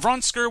 The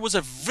Vronsker was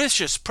a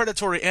vicious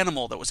predatory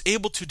animal that was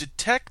able to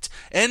detect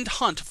and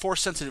hunt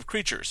Force-sensitive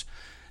creatures.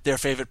 Their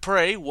favorite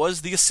prey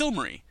was the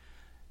Asilmari,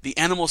 the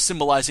animal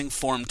symbolizing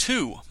Form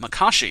 2,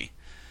 Makashi.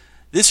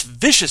 This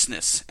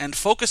viciousness and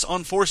focus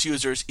on Force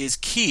users is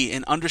key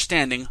in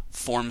understanding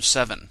Form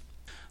 7.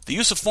 The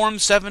use of Form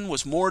 7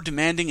 was more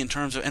demanding in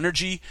terms of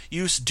energy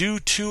use due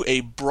to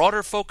a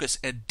broader focus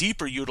and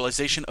deeper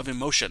utilization of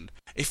emotion.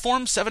 A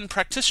Form 7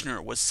 practitioner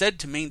was said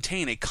to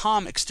maintain a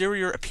calm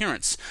exterior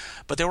appearance,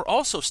 but they were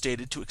also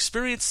stated to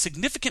experience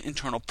significant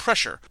internal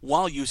pressure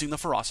while using the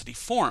Ferocity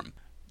form.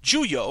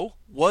 Juyo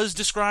was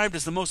described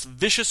as the most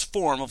vicious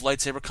form of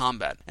lightsaber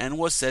combat, and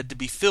was said to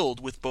be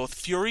filled with both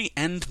fury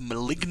and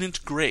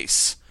malignant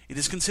grace. It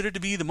is considered to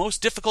be the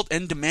most difficult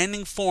and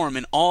demanding form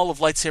in all of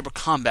lightsaber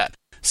combat.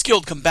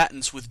 Skilled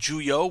combatants with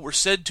Juyo were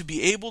said to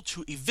be able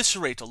to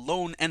eviscerate a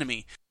lone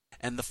enemy,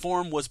 and the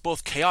form was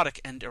both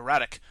chaotic and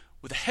erratic,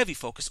 with a heavy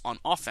focus on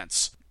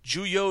offense.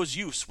 Juyo's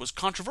use was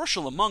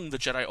controversial among the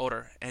Jedi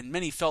Order, and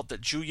many felt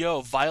that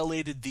Juyo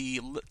violated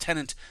the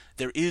tenet,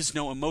 "There is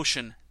no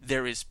emotion,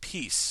 there is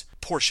peace."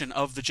 portion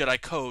of the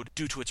Jedi Code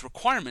due to its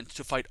requirement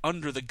to fight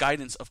under the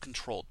guidance of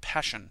controlled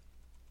passion.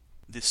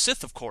 The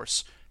Sith, of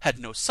course, had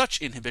no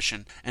such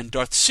inhibition, and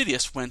Darth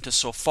Sidious went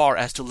so far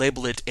as to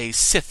label it a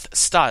Sith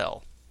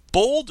style.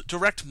 Bold,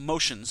 direct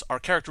motions are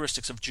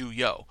characteristics of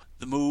Ju-Yo.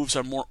 The moves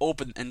are more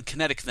open and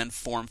kinetic than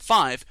Form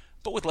 5,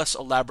 but with less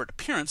elaborate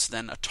appearance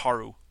than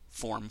Ataru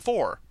Form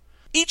 4.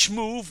 Each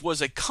move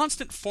was a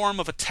constant form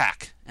of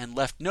attack, and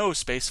left no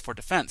space for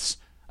defense.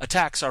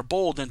 Attacks are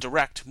bold and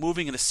direct,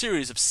 moving in a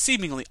series of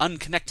seemingly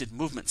unconnected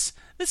movements.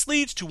 This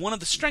leads to one of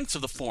the strengths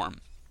of the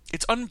form,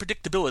 its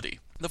unpredictability.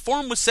 The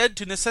form was said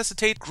to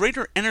necessitate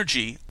greater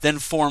energy than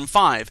Form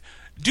 5,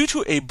 due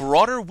to a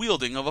broader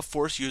wielding of a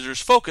Force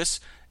user's focus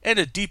and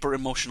a deeper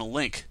emotional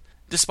link.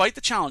 Despite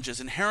the challenges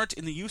inherent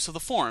in the use of the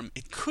form,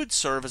 it could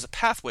serve as a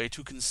pathway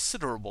to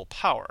considerable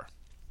power.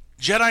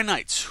 Jedi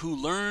Knights who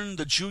learn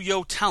the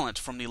Ju-Yo talent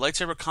from the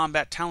lightsaber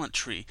combat talent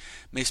tree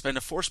may spend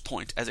a force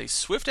point as a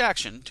swift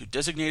action to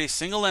designate a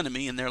single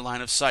enemy in their line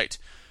of sight.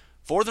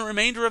 For the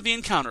remainder of the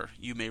encounter,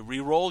 you may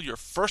re-roll your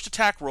first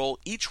attack roll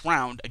each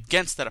round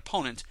against that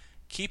opponent,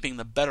 keeping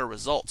the better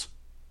result.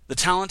 The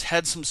talent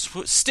had some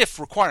stiff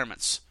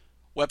requirements: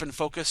 weapon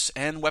focus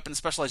and weapon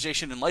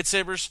specialization in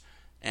lightsabers,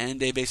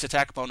 and a base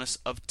attack bonus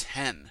of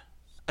 10.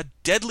 A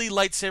deadly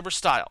lightsaber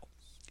style.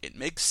 It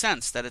makes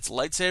sense that its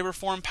lightsaber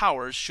form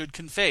powers should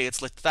convey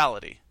its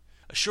lethality.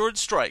 Assured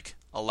Strike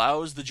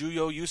allows the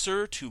Ju-Yo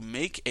user to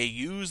make a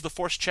use the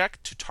force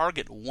check to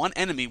target one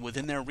enemy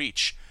within their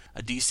reach.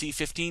 A DC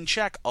 15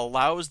 check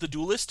allows the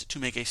duelist to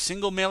make a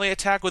single melee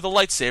attack with a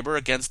lightsaber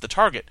against the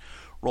target,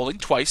 rolling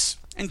twice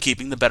and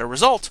keeping the better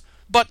result,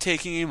 but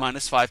taking a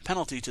 -5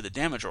 penalty to the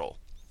damage roll.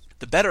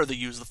 The better the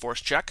use the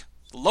force check,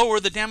 the lower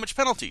the damage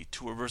penalty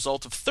to a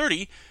result of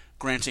 30,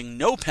 granting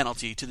no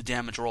penalty to the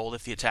damage roll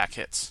if the attack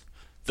hits.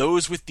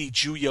 Those with the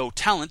Ju-Yo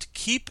talent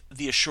keep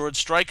the Assured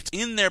Strike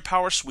in their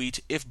power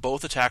suite if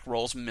both attack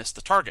rolls miss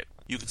the target.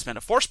 You can spend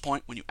a force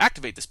point when you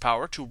activate this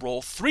power to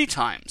roll 3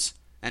 times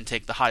and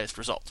take the highest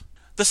result.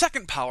 The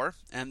second power,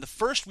 and the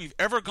first we've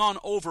ever gone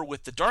over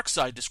with the dark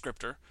side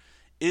descriptor,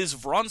 is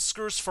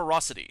Vronsker's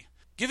Ferocity.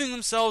 Giving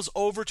themselves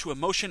over to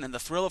emotion and the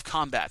thrill of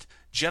combat,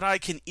 Jedi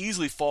can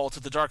easily fall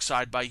to the dark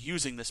side by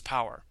using this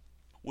power.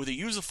 With a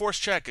use of force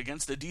check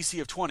against a DC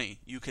of 20,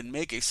 you can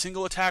make a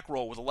single attack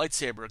roll with a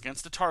lightsaber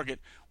against a target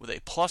with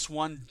a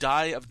 +1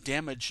 die of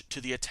damage to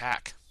the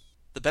attack.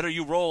 The better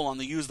you roll on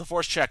the use the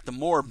force check, the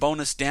more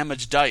bonus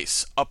damage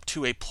dice, up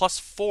to a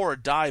 +4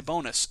 die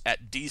bonus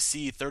at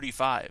DC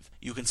 35.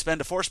 You can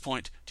spend a force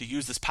point to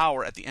use this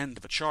power at the end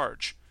of a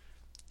charge.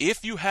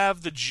 If you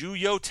have the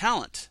Ju-Yo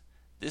talent,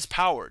 this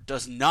power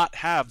does not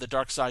have the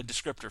dark side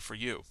descriptor for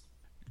you.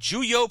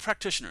 Ju-Yo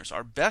practitioners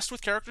are best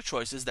with character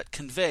choices that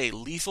convey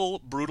lethal,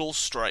 brutal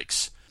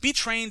strikes. Be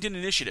trained in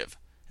initiative,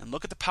 and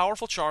look at the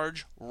powerful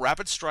charge,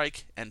 rapid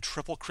strike, and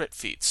triple crit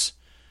feats.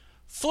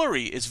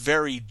 Flurry is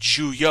very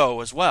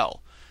Ju-Yo as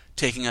well,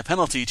 taking a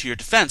penalty to your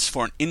defense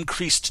for an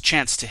increased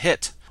chance to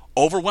hit.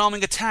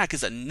 Overwhelming attack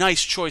is a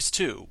nice choice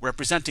too,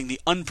 representing the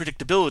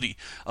unpredictability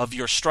of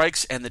your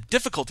strikes and the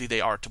difficulty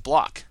they are to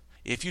block.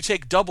 If you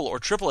take double or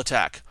triple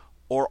attack,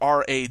 or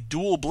are a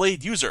dual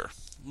blade user,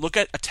 look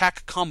at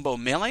Attack Combo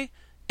Melee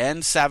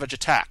and Savage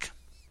Attack.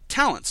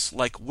 Talents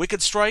like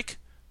Wicked Strike,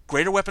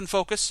 Greater Weapon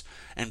Focus,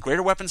 and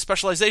Greater Weapon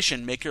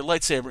Specialization make your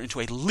lightsaber into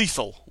a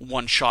lethal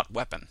one-shot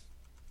weapon.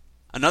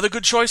 Another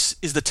good choice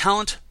is the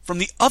talent from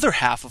the other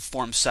half of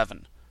Form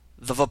 7,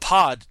 the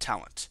Vapad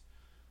talent.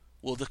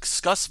 We'll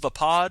discuss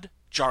Vapad,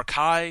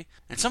 Jar-Kai,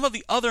 and some of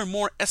the other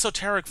more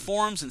esoteric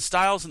forms and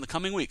styles in the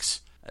coming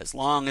weeks, as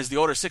long as the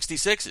Order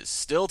 66 is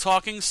still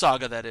talking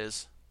saga, that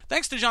is.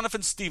 Thanks to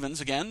Jonathan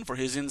Stevens again for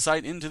his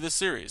insight into this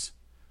series.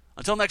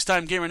 Until next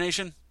time, Gamer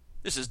Nation,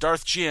 this is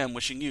Darth GM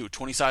wishing you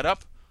 20 side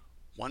up,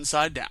 1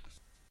 side down.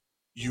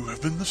 You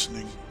have been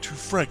listening to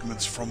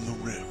Fragments from the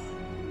Rim.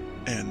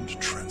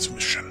 End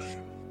transmission.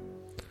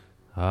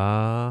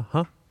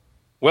 Uh-huh.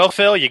 Well,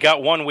 Phil, you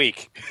got 1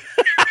 week.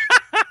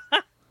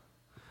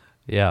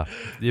 Yeah,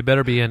 you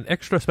better be an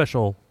extra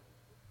special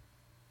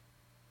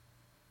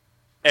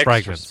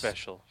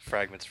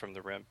fragments from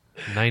the Rim.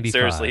 95.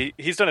 Seriously,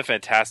 he's done a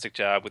fantastic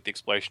job with the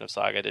exploration of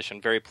Saga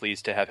Edition. Very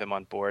pleased to have him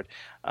on board.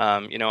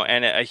 And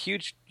a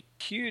huge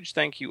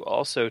thank you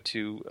also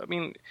to,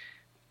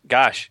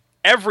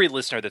 every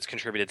listener that's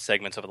contributed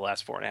segments over the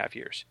last 4.5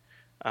 years,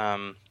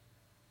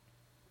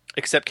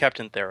 except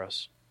Captain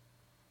Theros.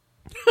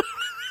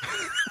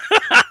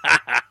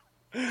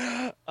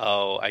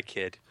 Oh, I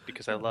kid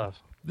because I love.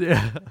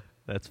 Yeah,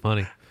 that's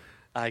funny.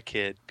 I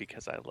kid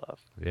because I love.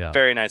 Yeah.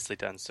 Very nicely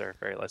done, sir.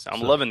 Very nicely.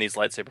 I'm loving these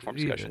lightsaber form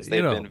discussions.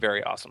 They've been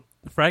very awesome.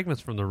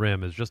 Fragments from the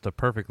Rim is just a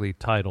perfectly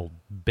titled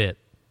bit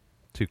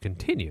to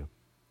continue.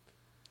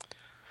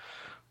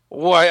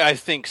 Why, I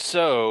think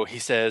so, he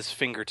says,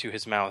 finger to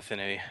his mouth in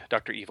a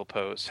Dr. Evil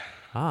pose.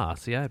 Ah,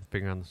 see, I had a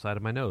finger on the side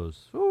of my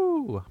nose.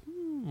 Ooh,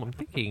 I'm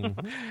thinking.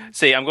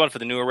 See, I'm going for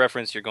the newer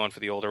reference, you're going for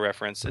the older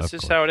reference. It's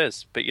just how it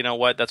is. But you know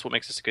what? That's what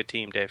makes us a good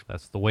team, Dave.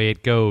 That's the way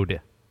it goed.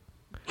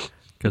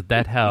 Because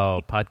that's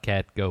how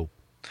podcast go.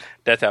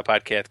 That's how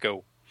podcast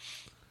go.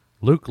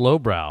 Luke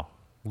Lowbrow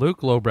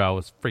Luke Lowbrow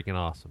was freaking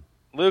awesome.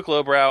 Luke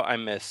Lowbrow, I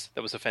miss.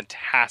 That was a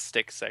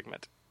fantastic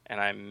segment, and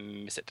I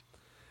miss it.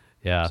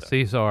 Yeah,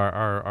 so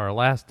our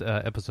last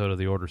episode of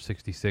the Order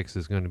 66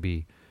 is going to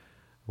be,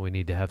 we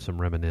need to have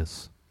some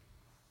reminisce.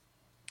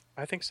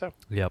 I think so.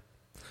 Yep.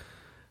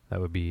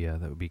 That would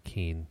be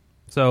keen.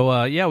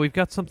 So, we've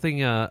got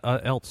something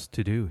else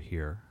to do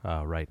here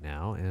right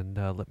now, and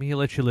let me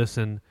let you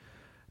listen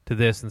to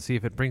this and see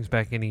if it brings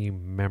back any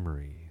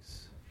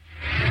memories.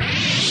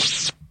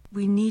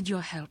 We need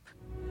your help.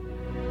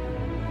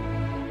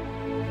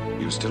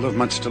 You still have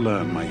much to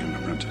learn, my young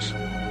apprentice.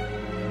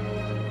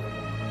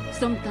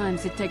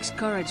 Sometimes it takes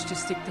courage to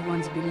stick to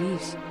one's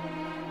beliefs.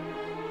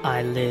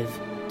 I live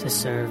to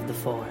serve the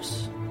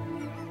Force.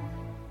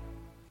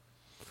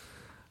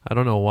 I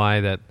don't know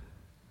why that.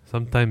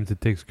 Sometimes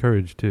it takes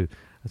courage to.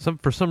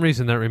 For some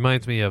reason, that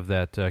reminds me of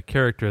that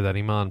character that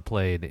Iman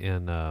played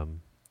in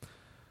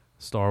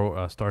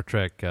Star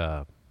Trek.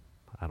 I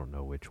don't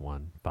know which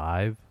one.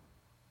 5,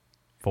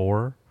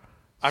 4.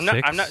 I'm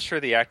 6? not sure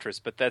the actress,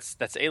 but that's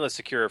Ayla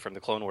Secura from the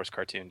Clone Wars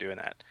cartoon doing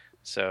that.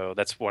 So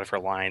that's one of her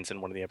lines in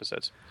one of the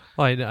episodes.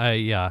 Well,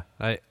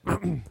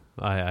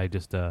 I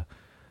just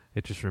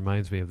it just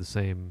reminds me of the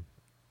same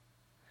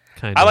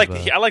kind. I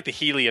like the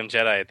helium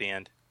Jedi at the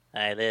end.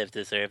 I live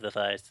to serve the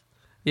Force.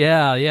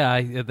 Yeah.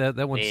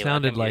 That one We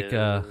sounded like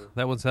welcome you.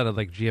 that one sounded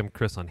like GM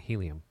Chris on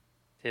helium.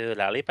 To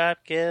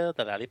Lollipop Guild,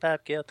 the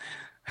Lollipop Guild.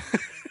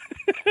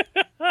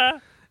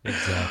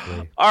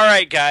 Exactly. All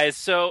right, guys.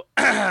 So,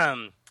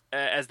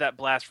 as that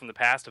blast from the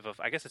past of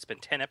I guess it's been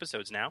 10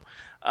 episodes now,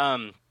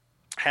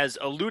 has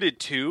alluded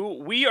to,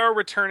 we are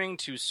returning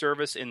to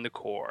service in the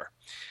Corps.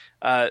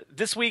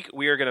 This week,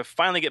 we are going to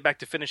finally get back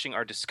to finishing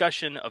our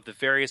discussion of the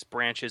various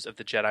branches of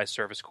the Jedi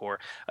Service Corps,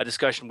 a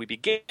discussion we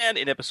began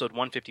in episode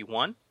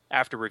 151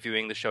 after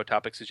reviewing the show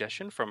topic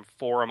suggestion from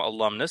forum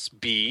alumnus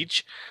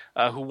Beej,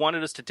 who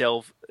wanted us to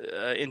delve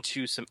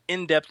into some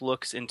in-depth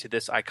looks into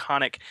this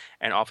iconic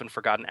and often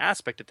forgotten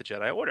aspect of the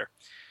Jedi Order.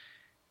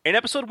 In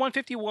episode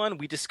 151,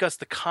 we discussed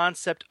the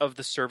concept of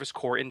the Service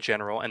Corps in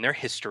general and their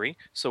history,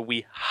 so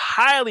we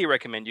highly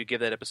recommend you give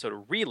that episode a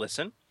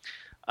re-listen.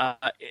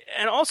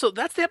 And also,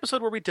 that's the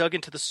episode where we dug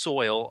into the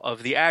soil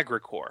of the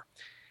Agri-Corps.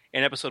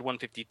 In episode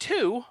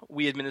 152,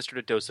 we administered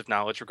a dose of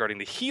knowledge regarding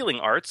the healing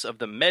arts of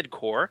the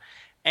Med-Corps,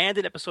 and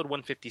in episode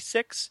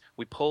 156,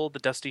 we pulled the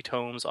dusty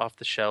tomes off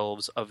the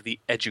shelves of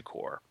the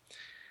Edu-Corps.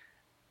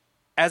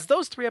 As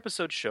those 3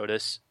 episodes showed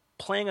us,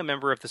 playing a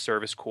member of the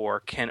Service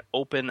Corps can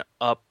open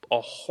up a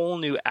whole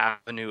new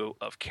avenue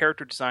of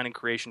character design and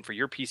creation for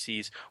your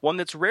PCs, one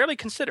that's rarely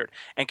considered,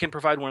 and can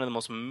provide one of the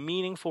most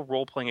meaningful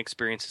role-playing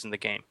experiences in the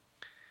game.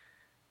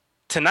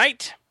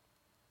 Tonight,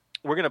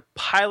 we're going to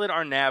pilot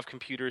our nav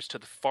computers to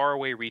the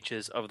faraway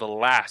reaches of the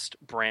last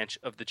branch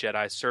of the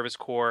Jedi Service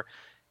Corps,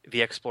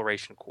 the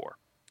Exploration Corps.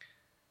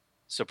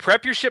 So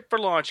prep your ship for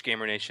launch,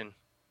 Gamer Nation.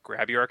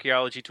 Grab your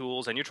archaeology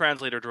tools and your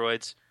translator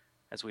droids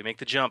as we make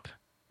the jump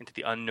into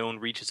the unknown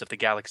reaches of the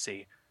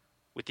galaxy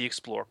with the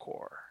Explore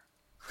Corps.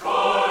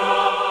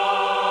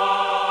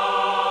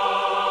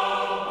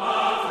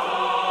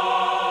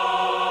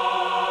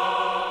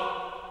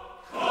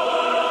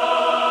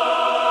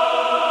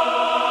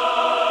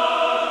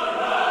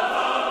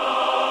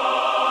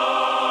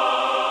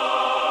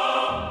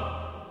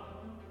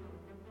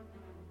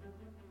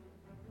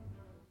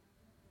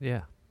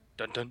 Yeah.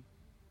 Dun dun.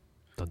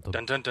 Dun dun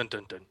Dun dun dun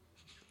dun dun.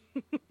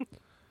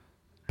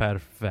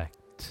 Perfect.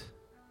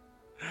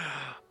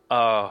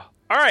 All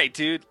right,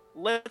 dude.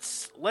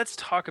 Let's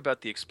talk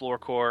about the Explore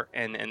Corps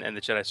and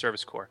the Jedi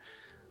Service Corps.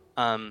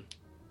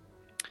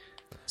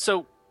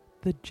 So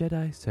the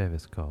Jedi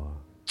Service Corps.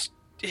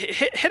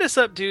 Hit us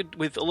up, dude,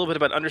 with a little bit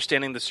about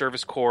understanding the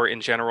Service Corps in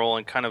general,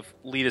 and kind of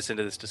lead us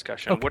into this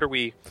discussion.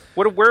 Okay.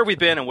 Where have we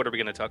been, and what are we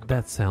going to talk about?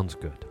 That sounds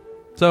good.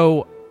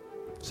 So,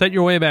 set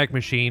your Wayback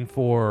Machine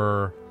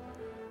for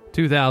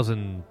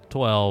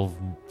 2012,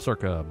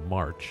 circa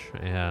March,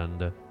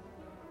 and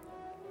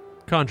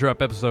conjure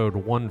up episode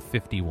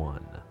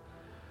 151,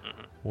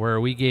 where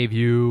we gave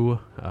you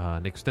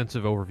an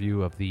extensive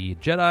overview of the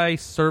Jedi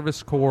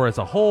Service Corps as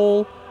a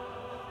whole,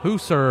 who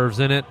serves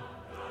in it,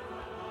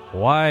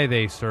 why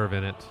they serve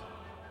in it,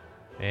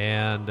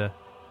 and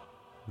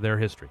their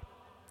history.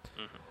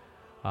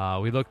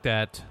 We looked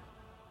at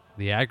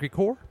the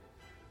Agri-Corps,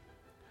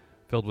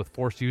 filled with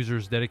Force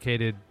users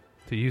dedicated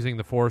to using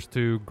the Force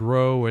to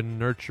grow and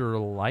nurture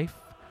life.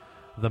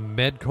 The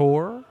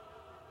Med-Corps,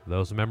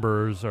 those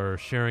members are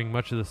sharing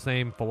much of the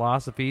same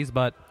philosophies,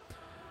 but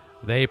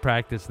they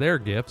practice their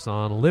gifts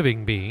on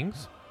living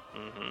beings.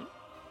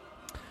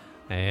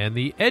 And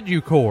the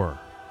Edu-Corps,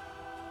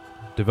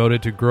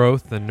 devoted to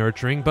growth and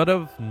nurturing, but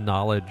of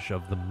knowledge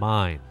of the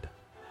mind.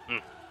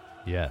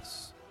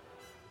 Yes.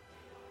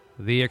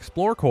 The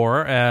Explore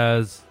Corps,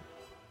 as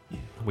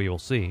we will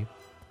see,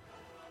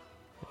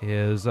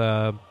 is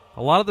a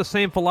lot of the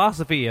same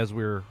philosophy as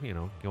we're,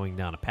 going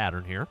down a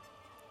pattern here.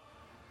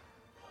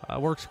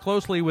 Works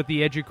closely with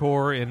the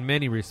Edu-Corps in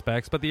many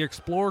respects, but the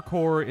Explore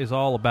Corps is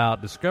all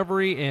about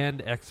discovery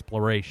and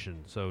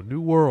exploration. So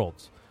new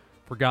worlds,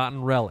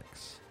 forgotten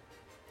relics,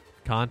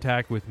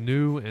 contact with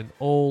new and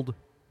old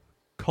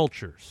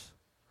cultures.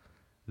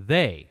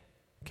 They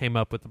came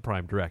up with the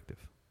Prime Directive.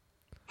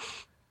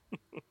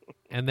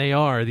 And they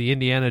are the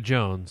Indiana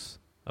Jones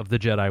of the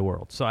Jedi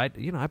world. So I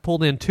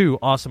pulled in 2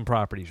 awesome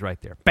properties right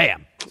there.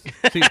 Bam!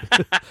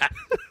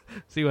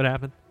 See what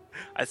happened?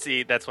 I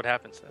see. That's what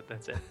happens.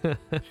 That's it.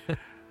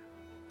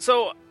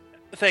 So,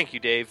 thank you,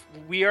 Dave.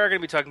 We are going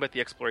to be talking about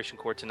the Exploration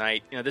Corps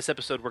tonight. This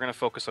episode we're going to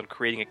focus on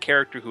creating a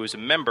character who is a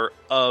member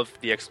of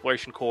the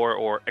Exploration Corps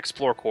or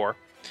Explore Corps.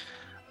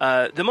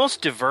 The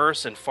most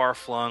diverse and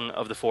far-flung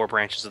of the 4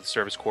 branches of the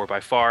Service Corps by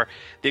far,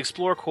 the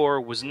Explorer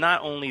Corps was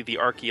not only the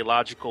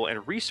archaeological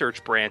and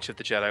research branch of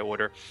the Jedi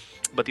Order,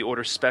 but the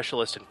Order's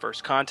specialist in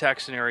first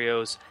contact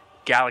scenarios,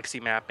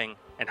 galaxy mapping,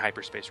 and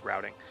hyperspace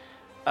routing.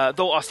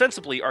 Though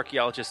ostensibly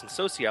archaeologists and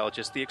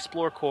sociologists, the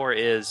Explorer Corps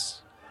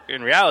is,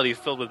 in reality,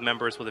 filled with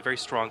members with a very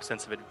strong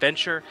sense of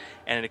adventure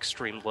and an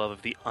extreme love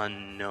of the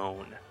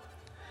unknown.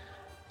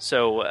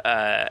 So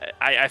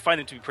I find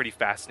them to be pretty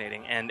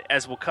fascinating, and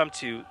as we'll come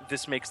to,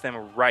 this makes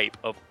them ripe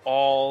of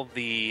all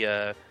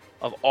the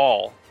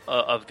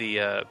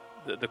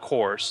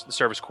corps, the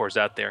service corps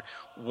out there,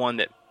 one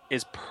that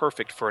is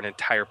perfect for an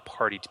entire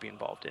party to be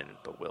involved in.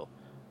 But we'll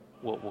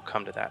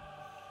come to that.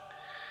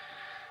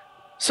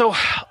 So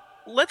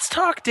let's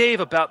talk, Dave,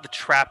 about the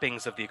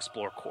trappings of the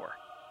Explorer Corps.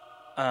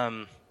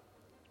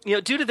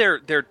 Due to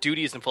their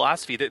duties and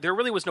philosophy, there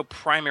really was no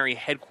primary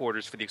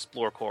headquarters for the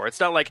Explorer Corps.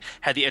 It's not like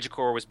how the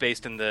Edgecorps was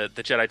based in the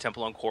Jedi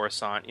Temple on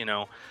Coruscant,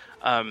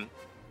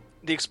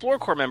 The Explorer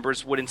Corps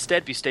members would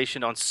instead be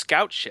stationed on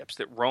scout ships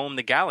that roam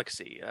the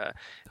galaxy.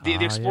 The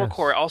Explorer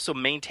Corps also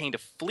maintained a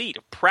fleet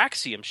of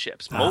Praxium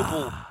ships,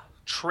 mobile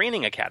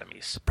training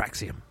academies.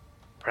 Praxium.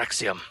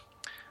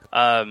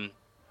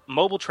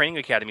 Mobile training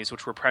academies,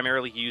 which were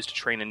primarily used to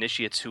train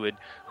initiates who had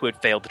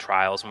failed the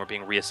trials and were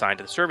being reassigned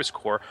to the Service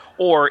Corps,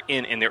 or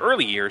in their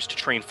early years to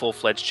train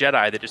full-fledged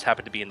Jedi that just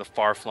happened to be in the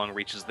far-flung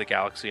reaches of the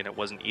galaxy, and it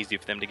wasn't easy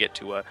for them to get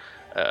to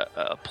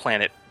a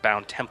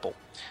planet-bound temple.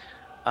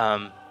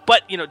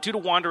 But, due to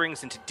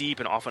wanderings into deep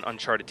and often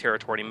uncharted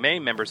territory, many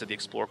members of the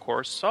Explorer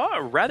Corps saw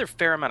a rather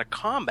fair amount of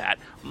combat,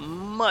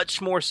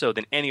 much more so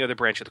than any other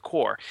branch of the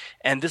Corps.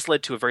 And this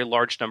led to a very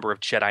large number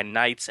of Jedi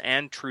Knights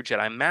and true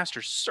Jedi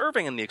Masters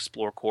serving in the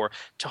Explorer Corps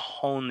to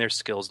hone their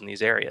skills in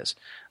these areas.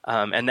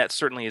 And that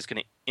certainly is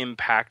going to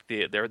impact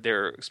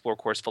their Explorer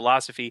Corps'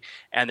 philosophy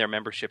and their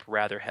membership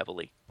rather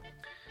heavily.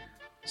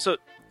 So,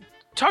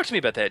 talk to me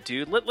about that,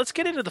 dude. Let's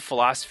get into the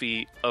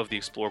philosophy of the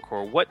Explorer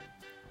Corps. What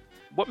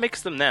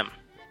makes them them?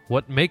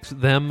 What makes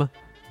them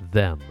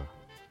them?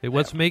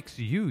 What makes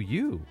you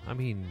you? I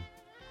mean,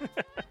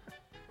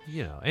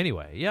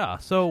 anyway, yeah.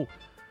 So,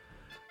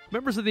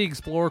 members of the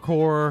Explorer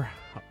Corps,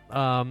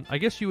 I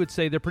guess you would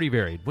say they're pretty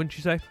varied, wouldn't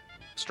you say?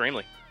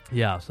 Extremely.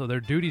 Yeah, so their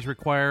duties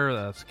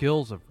require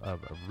skills of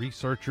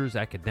researchers,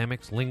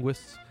 academics,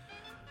 linguists,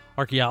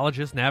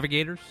 archaeologists,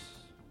 navigators,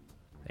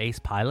 ace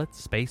pilots,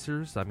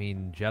 spacers,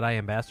 Jedi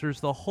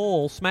ambassadors, the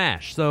whole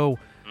smash. So,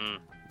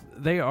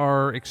 they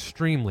are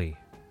extremely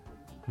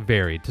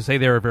varied. To say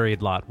they're a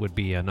varied lot would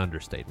be an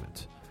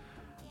understatement.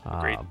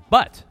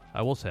 But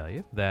I will tell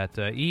you that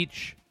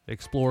each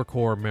Explorer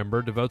Corps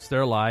member devotes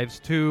their lives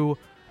to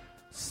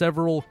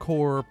several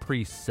core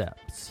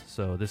precepts.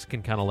 So this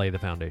can kind of lay the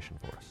foundation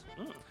for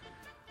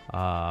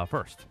us.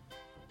 First,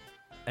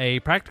 a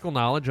practical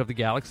knowledge of the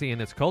galaxy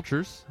and its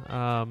cultures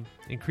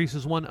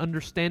increases one's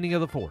understanding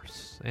of the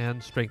Force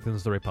and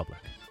strengthens the Republic.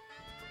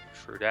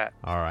 True that.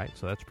 All right,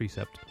 so that's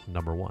precept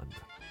number 1.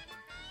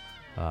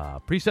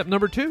 Precept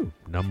number 2.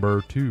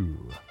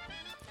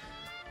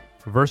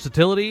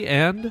 Versatility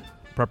and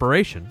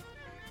preparation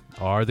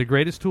are the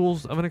greatest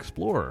tools of an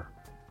explorer.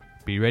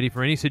 Be ready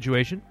for any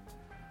situation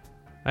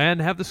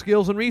and have the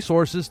skills and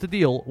resources to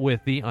deal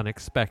with the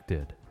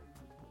unexpected.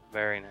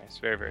 Very nice.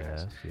 Very, very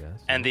nice. Yes.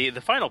 And the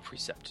final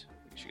precept,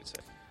 I guess you could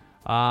say.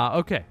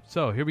 Okay,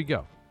 so here we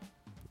go.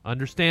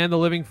 Understand the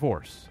living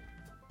force.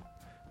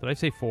 Did I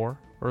say 4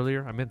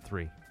 earlier? I meant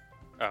 3.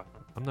 Oh.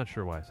 I'm not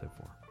sure why I said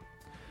 4.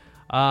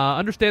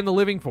 Understand the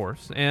living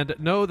force and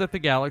know that the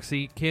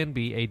galaxy can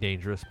be a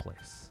dangerous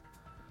place.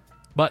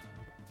 But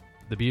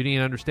the beauty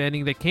and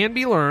understanding that can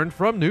be learned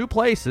from new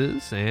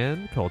places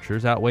and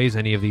cultures outweighs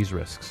any of these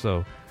risks.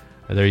 So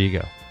there you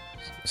go.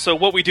 So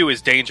what we do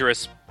is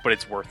dangerous, but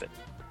it's worth it.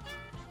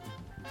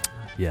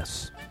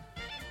 Yes.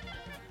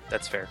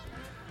 That's fair.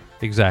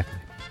 Exactly.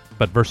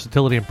 But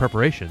versatility and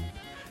preparation,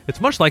 it's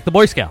much like the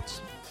Boy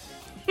Scouts.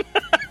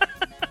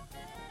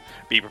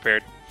 Be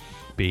prepared.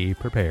 Be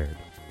prepared.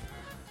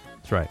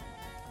 That's right.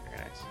 Very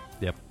nice.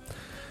 Yep.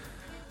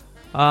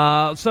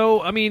 So,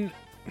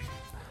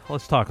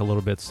 let's talk a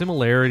little bit.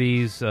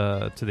 Similarities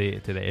to the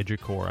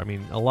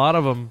Edgecorps. A lot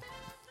of them,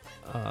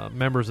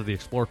 members of the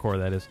Explorer Corps,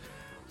 that is,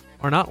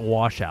 are not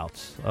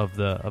washouts of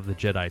the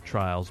Jedi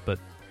trials, but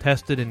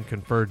tested and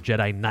conferred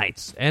Jedi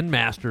Knights and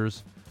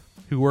Masters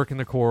who work in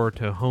the Corps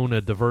to hone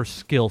a diverse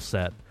skill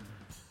set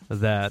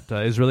that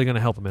is really going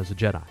to help them as a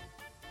Jedi.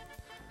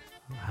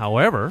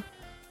 However,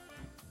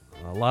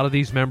 a lot of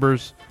these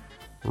members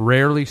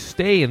rarely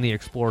stay in the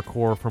Explorer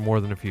Corps for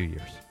more than a few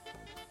years.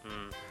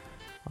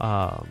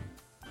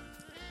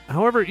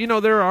 However,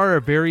 there are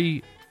a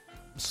very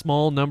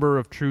small number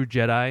of true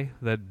Jedi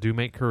that do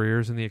make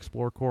careers in the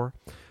Explorer Corps,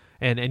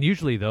 and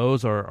usually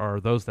those are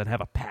those that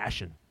have a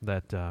passion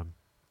that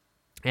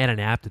and an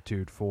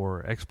aptitude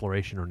for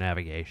exploration or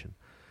navigation.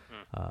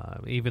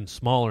 Even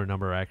smaller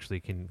number actually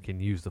can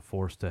use the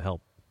Force to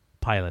help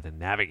pilot and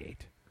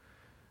navigate.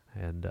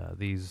 And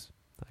these,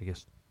 I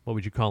guess, what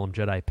would you call them?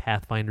 Jedi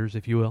Pathfinders,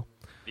 if you will.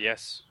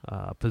 Yes.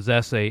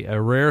 Possess a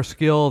rare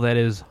skill that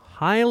is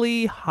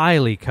highly,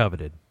 highly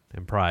coveted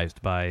and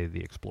prized by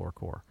the Explorer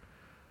Corps.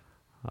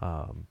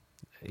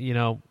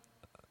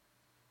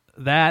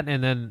 That,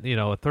 and then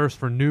a thirst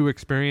for new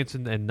experience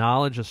and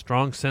knowledge, a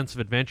strong sense of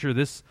adventure.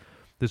 This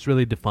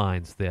really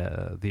defines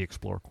the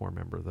Explorer Corps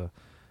member.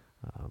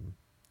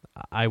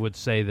 I would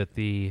say that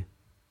the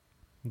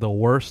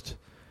worst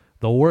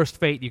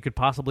fate you could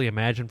possibly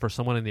imagine for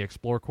someone in the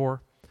Explorer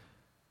Corps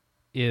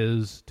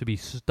is to be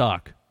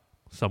stuck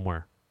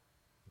somewhere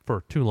for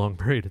a too long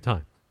period of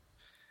time.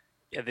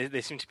 Yeah,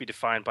 they seem to be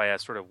defined by a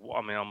sort of,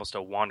 almost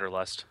a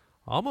wanderlust.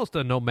 Almost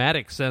a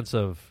nomadic sense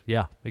of,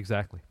 yeah,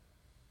 exactly.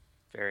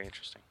 Very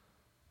interesting.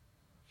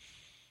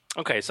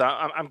 Okay, so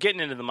I'm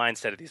getting into the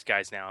mindset of these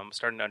guys now. I'm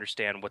starting to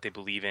understand what they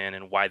believe in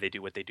and why they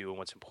do what they do and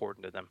what's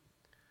important to them.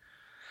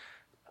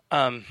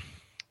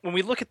 When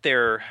we look at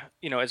their,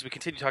 as we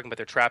continue talking about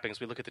their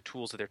trappings, we look at the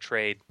tools of their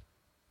trade.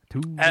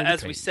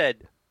 As we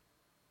said,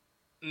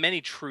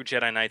 many true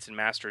Jedi Knights and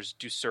Masters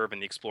do serve in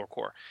the Explorer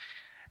Corps.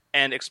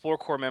 And Explorer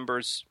Corps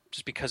members,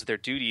 just because of their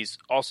duties,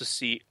 also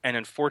see an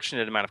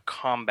unfortunate amount of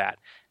combat,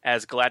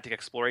 as galactic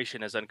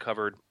exploration has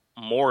uncovered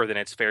more than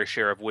its fair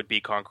share of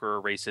would-be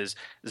conqueror races,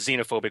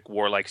 xenophobic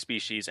warlike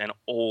species, and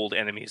old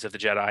enemies of the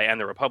Jedi and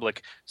the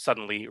Republic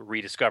suddenly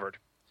rediscovered.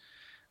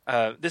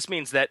 This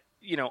means that,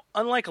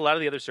 unlike a lot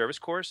of the other service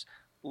corps,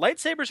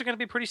 lightsabers are going to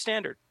be pretty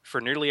standard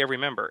for nearly every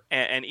member,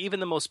 and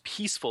even the most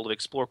peaceful of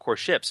Explorer Corps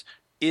ships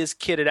is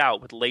kitted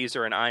out with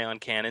laser and ion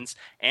cannons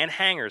and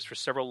hangars for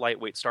several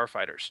lightweight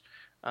starfighters.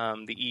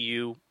 The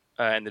EU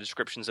and the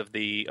descriptions of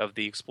the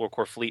Explorer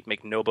Corps fleet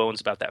make no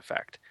bones about that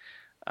fact.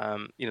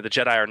 The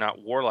Jedi are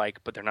not warlike,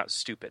 but they're not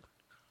stupid.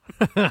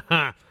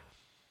 Come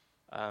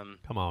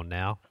on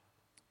now.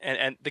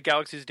 And the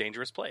galaxy is a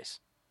dangerous place.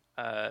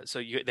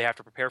 So they have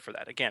to prepare for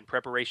that. Again,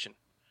 preparation.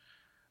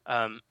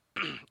 The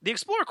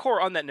Explorer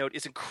Corps, on that note,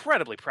 is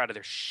incredibly proud of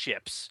their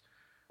ships.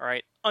 All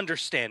right,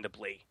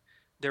 understandably.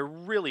 They're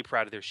really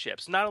proud of their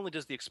ships. Not only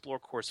does the Explorer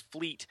Corps'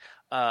 fleet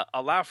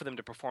allow for them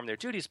to perform their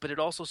duties, but it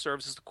also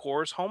serves as the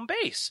Corps' home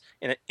base,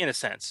 in a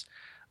sense.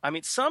 I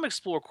mean, some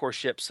Explorer Corps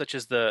ships, such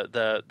as I've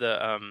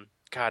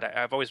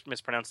always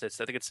mispronounced it.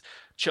 I think it's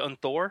Ch'un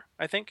Thor,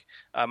 I think.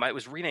 It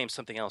was renamed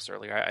something else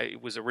earlier.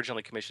 It was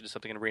originally commissioned as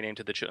something and renamed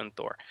to the Ch'un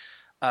Thor.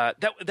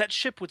 That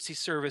ship would see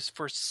service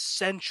for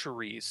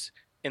centuries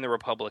in the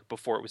Republic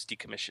before it was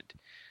decommissioned.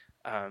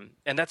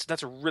 And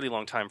that's a really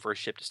long time for a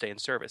ship to stay in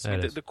service. I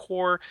mean, the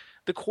Corps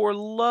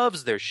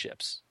loves their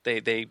ships.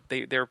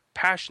 They're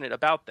passionate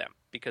about them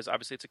because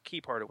obviously it's a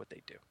key part of what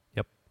they do.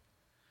 Yep,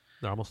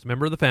 they're almost a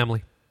member of the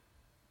family.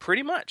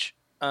 Pretty much.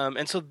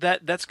 And so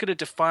that's going to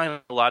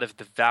define a lot of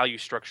the value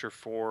structure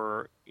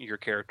for your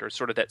character,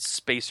 sort of that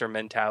spacer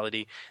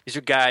mentality. These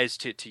are guys,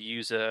 to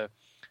use a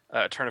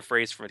turn of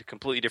phrase from a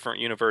completely different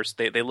universe,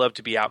 they love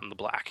to be out in the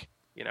black,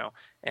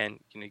 and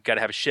you got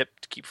to have a ship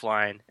to keep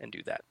flying and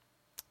do that.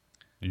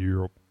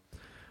 Yep.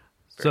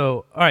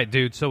 So, all right,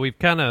 dude, so we've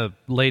kind of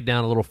laid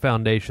down a little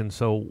foundation.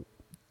 So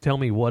tell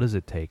me, what does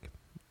it take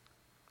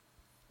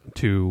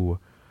to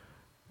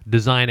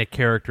design a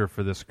character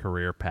for this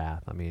career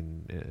path? I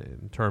mean,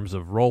 in terms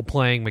of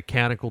role-playing,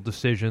 mechanical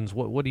decisions,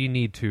 what do you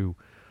need to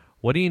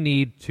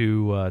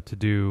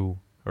do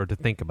or to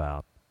think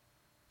about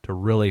to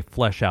really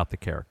flesh out the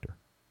character?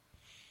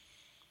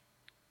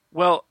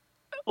 Well,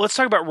 let's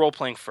talk about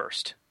role-playing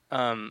first.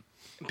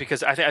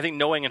 Because I think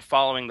knowing and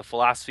following the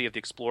philosophy of the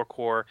Explorer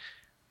Corps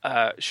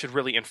should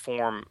really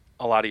inform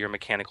a lot of your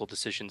mechanical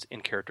decisions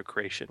in character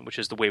creation, which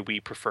is the way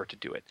we prefer to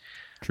do it.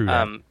 True.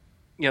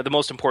 The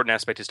most important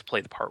aspect is to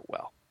play the part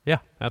well. Yeah,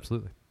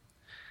 absolutely.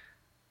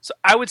 So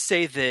I would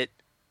say that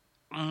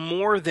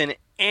more than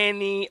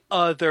any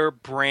other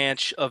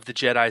branch of the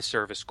Jedi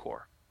Service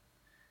Corps,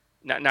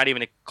 not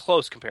even a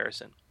close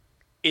comparison,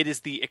 it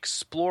is the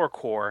Explorer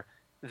Corps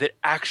that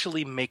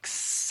actually makes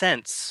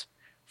sense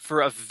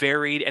for a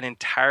varied and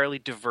entirely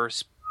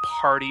diverse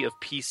party of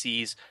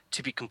PCs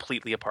to be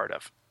completely a part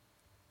of.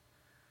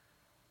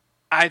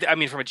 I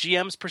mean, from a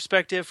GM's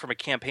perspective, from a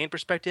campaign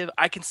perspective,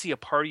 I can see a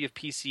party of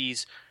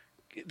PCs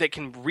that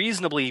can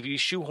reasonably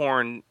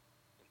shoehorn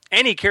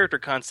any character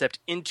concept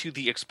into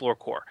the Explorer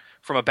Corps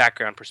from a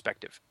background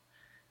perspective.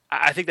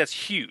 I think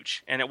that's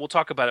huge, and we'll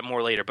talk about it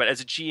more later. But as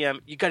a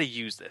GM, you got to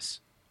use this.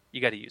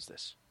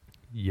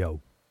 Yo.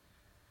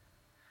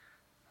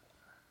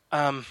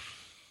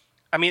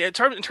 I mean, in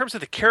terms of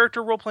the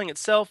character role-playing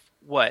itself,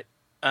 what?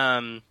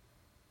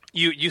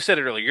 You said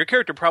it earlier. Your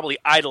character probably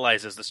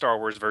idolizes the Star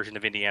Wars version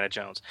of Indiana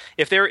Jones.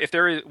 If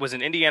there was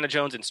an Indiana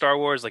Jones in Star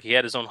Wars, like he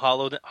had his own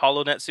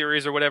HoloNet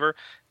series or whatever,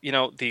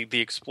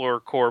 the Explorer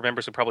Corps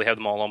members would probably have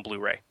them all on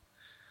Blu-ray.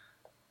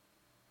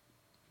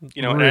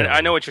 You know, Really? and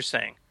I know what you're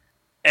saying.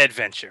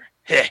 Adventure.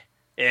 Heh.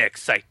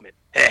 Excitement.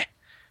 Heh.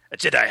 A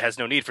Jedi has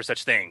no need for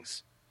such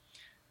things.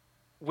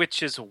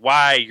 Which is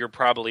why you're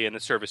probably in the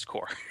service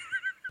corps.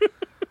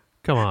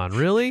 Come on,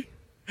 really?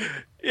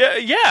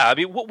 Yeah. I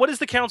mean, what does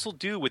the council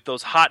do with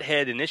those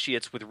hothead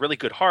initiates with really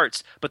good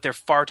hearts, but they're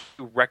far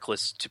too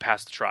reckless to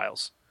pass the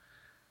trials?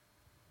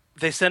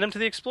 They send them to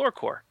the Explorer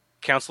Corps.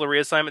 Council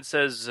reassignment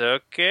says,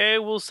 okay,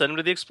 we'll send them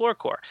to the Explorer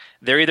Corps.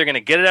 They're either going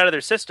to get it out of their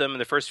system in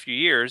the first few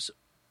years,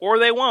 or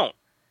they won't.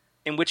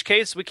 In which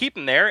case, we keep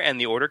them there, and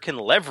the Order can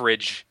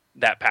leverage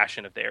that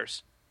passion of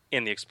theirs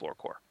in the Explorer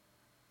Corps.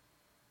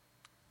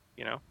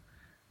 You know?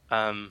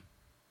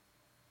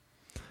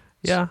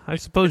 Yeah, I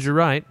suppose you're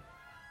right.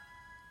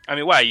 I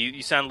mean, why?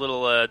 You sound a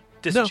little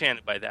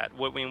disenchanted by that.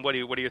 What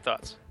are your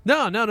thoughts?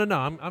 No.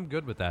 I'm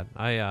good with that.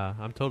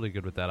 I'm totally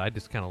good with that. I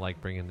just kind of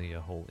like bringing the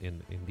whole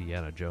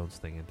Indiana Jones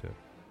thing into it.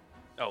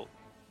 Oh,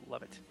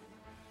 love it.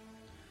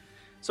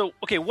 So,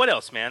 okay, what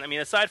else, man? I mean,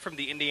 aside from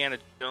the Indiana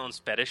Jones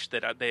fetish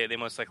that they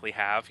most likely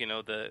have, you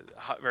know, the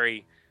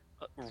very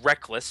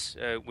reckless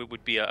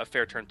would be a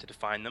fair term to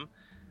define them.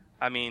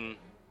 I mean,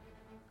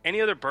 any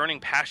other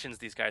burning passions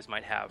these guys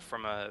might have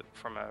from a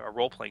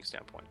role-playing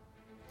standpoint?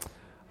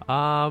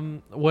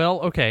 Well,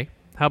 okay.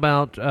 How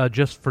about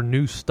just for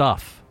new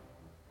stuff?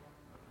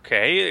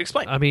 Okay,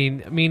 explain. I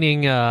mean,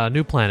 meaning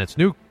new planets,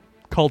 new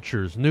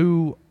cultures,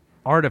 new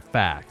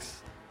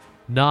artifacts,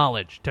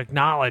 knowledge,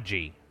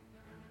 technology.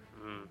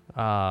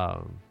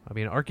 I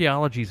mean,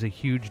 archaeology is a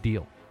huge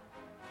deal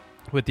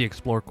with the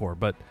Explorer Corps,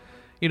 but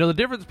you know the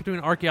difference between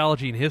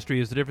archaeology and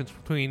history is the difference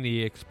between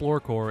the Explorer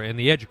Corps and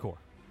the EduCorps,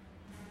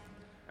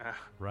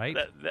 right?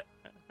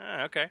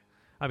 Okay.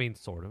 I mean,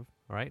 sort of,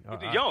 right?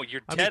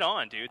 You're dead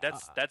on, dude.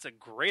 That's a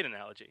great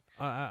analogy.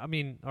 I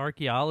mean,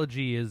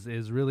 archaeology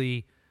is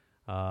really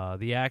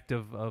the act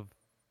of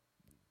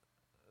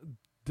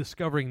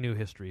discovering new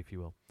history, if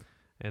you will,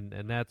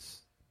 and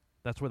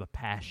that's where the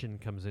passion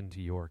comes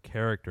into your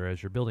character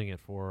as you're building it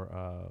for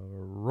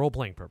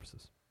role-playing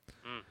purposes.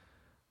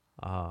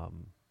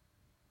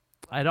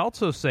 I'd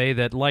also say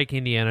that, like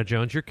Indiana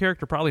Jones, your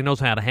character probably knows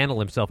how to handle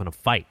himself in a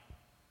fight.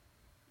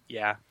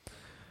 Yeah.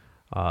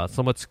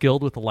 Somewhat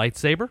skilled with the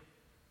lightsaber.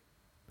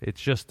 It's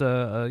just,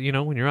 you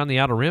know, when you're on the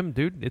Outer Rim,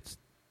 dude, it's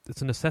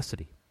a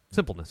necessity.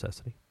 Simple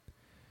necessity.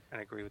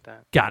 I agree with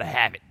that. Gotta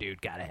have it,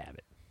 dude. Gotta have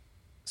it.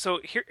 So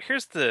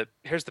here's the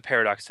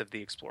paradox of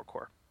the Explorer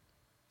Corps.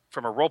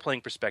 From a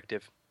role-playing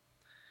perspective,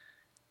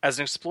 as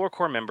an Explorer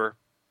Corps member,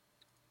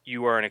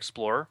 you are an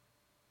explorer,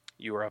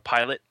 you are a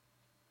pilot,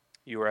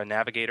 you are a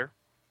navigator,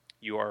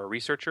 you are a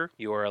researcher,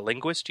 you are a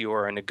linguist, you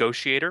are a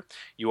negotiator,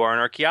 you are an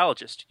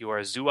archaeologist, you are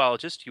a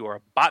zoologist, you are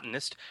a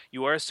botanist,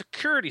 you are a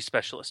security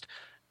specialist.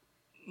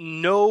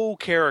 No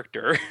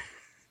character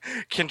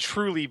can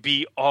truly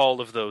be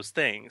all of those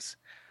things.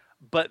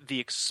 But the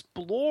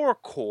Explorer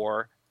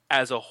Corps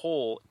as a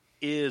whole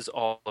is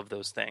all of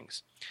those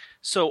things.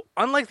 So,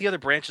 unlike the other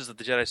branches of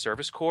the Jedi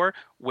Service Corps,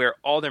 where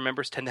all their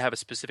members tend to have a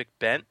specific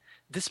bent,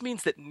 this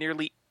means that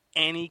nearly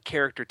any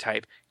character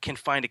type can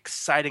find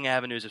exciting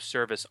avenues of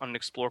service on an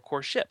Explorer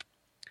Corps ship.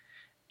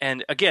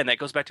 And again, that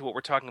goes back to what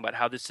we're talking about,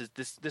 how this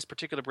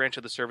particular branch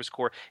of the Service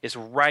Corps is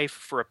rife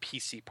for a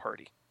PC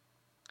party.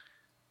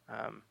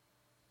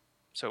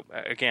 So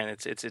again,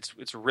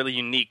 it's really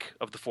unique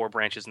of the four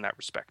branches in that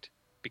respect,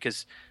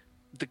 because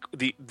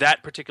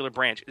that particular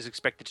branch is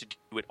expected to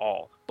do it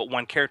all, but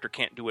one character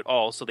can't do it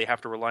all, so they have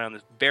to rely on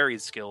the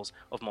varied skills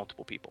of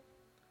multiple people,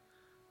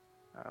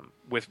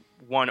 with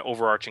one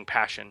overarching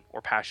passion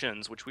or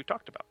passions, which we've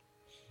talked about.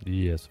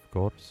 Yes, of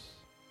course.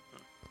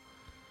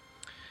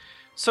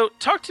 So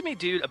talk to me,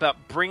 dude,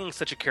 about bringing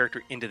such a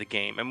character into the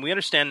game. And we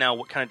understand now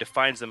what kind of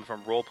defines them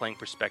from a role-playing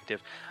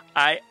perspective.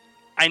 I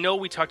know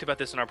we talked about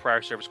this in our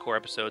prior Service Corps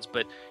episodes,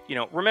 but you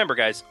know, remember,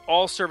 guys,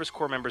 all Service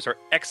Corps members are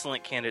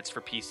excellent candidates for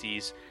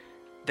PCs.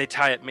 They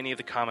tie up many of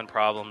the common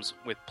problems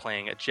with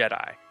playing a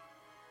Jedi,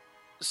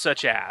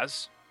 such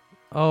as...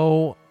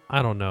 Oh,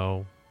 I don't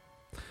know.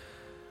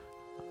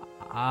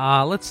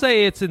 Let's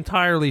say it's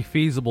entirely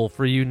feasible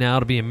for you now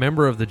to be a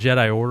member of the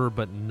Jedi Order,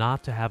 but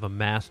not to have a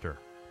master.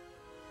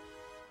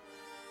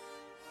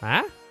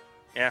 Huh?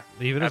 Yeah.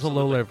 Even as a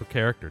low-level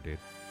character, dude.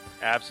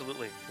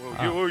 Absolutely.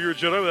 Well, you're a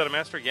Jedi without a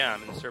master? Yeah,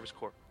 I'm in the Service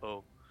Corps.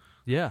 Oh.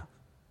 Yeah.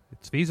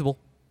 It's feasible.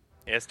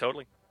 Yes,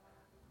 totally.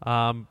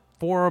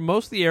 For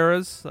most of the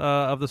eras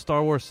of the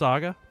Star Wars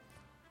saga,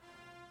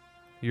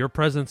 your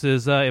presence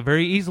is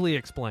very easily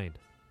explained.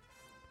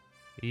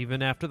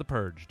 Even after the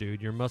Purge,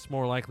 dude, you're much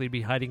more likely to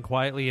be hiding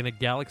quietly in a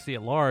galaxy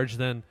at large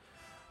than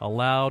a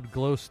loud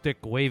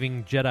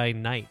glow-stick-waving Jedi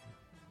Knight.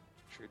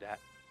 True that.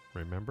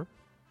 Remember?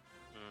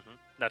 Mm-hmm.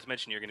 Not to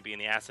mention you're going to be in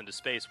the ass into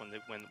space when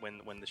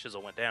the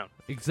shizzle went down.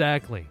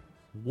 Exactly.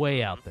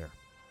 Way out there.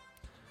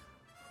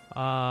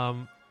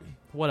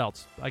 What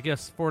else? I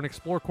guess for an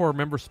Explorer Corps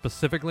member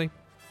specifically,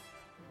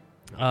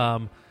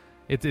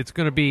 it's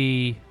going to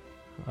be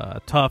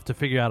tough to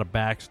figure out a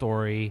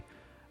backstory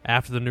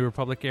after the New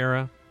Republic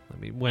era. I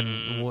mean,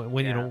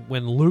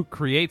 when Luke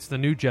creates the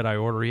new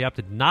Jedi Order, he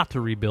opted not to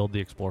rebuild the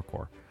Explorer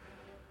Corps.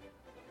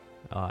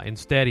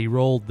 Instead, he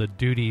rolled the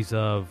duties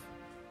of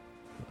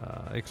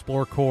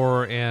Explorer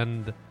Corps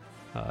and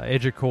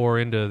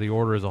Educorps into the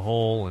Order as a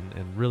whole,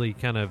 and really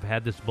kind of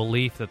had this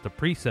belief that the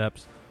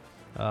precepts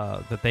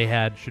that they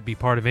had should be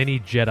part of any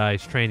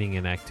Jedi's training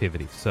and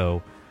activity.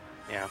 So,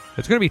 yeah,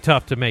 it's going to be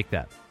tough to make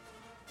that.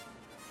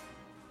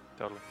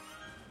 Totally.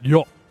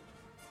 Yup.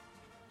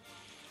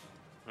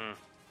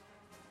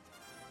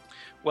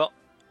 Well,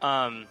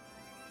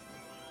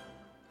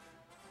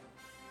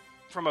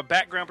 from a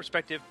background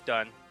perspective,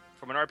 done.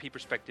 From an RP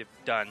perspective,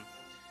 done.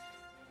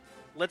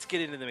 Let's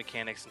get into the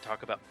mechanics and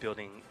talk about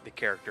building the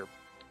character.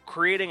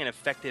 Creating an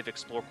effective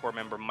Explorer Corps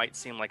member might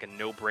seem like a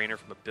no-brainer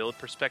from a build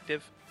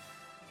perspective.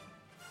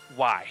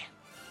 Why?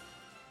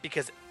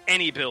 Because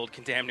any build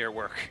can damn near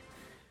work.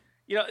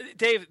 You know,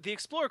 Dave, the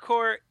Explorer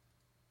Corps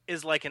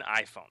is like an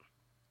iPhone.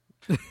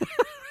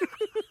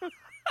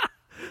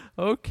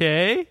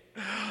 Okay.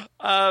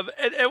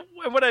 And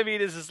what I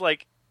mean is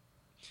like,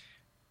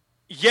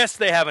 yes,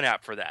 they have an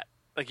app for that.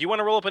 Like, you want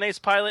to roll up an ace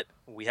pilot?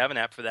 We have an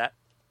app for that.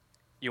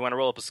 You want to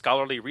roll up a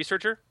scholarly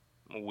researcher?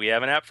 We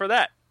have an app for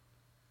that.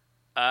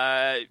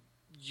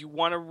 You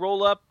want to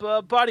roll up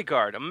a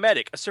bodyguard, a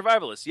medic, a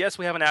survivalist? Yes,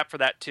 we have an app for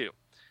that too.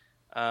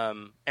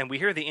 And we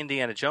hear the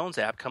Indiana Jones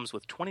app comes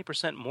with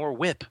 20% more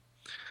whip,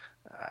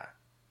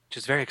 which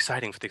is very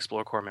exciting for the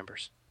Explorer Corps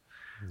members.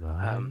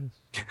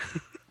 Nice.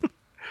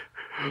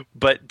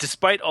 But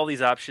despite all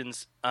these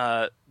options,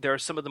 there are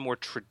some of the more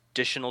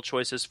traditional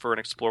choices for an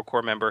Explorer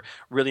Corps member,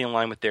 really in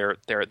line with their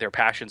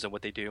passions and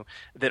what they do,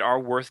 that are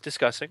worth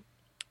discussing,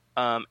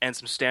 and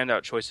some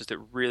standout choices that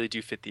really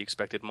do fit the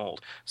expected mold.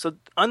 So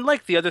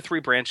unlike the other three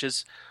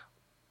branches,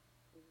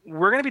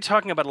 we're going to be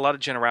talking about a lot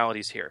of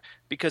generalities here,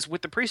 because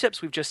with the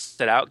precepts we've just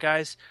set out,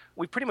 guys,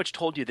 we've pretty much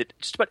told you that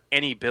just about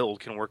any build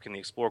can work in the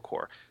Explorer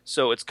Corps.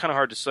 So it's kind of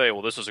hard to say,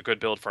 well, this is a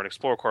good build for an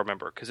Explorer Corps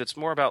member, because it's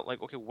more about,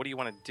 like, okay, what do you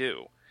want to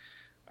do?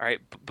 All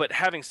right, but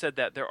having said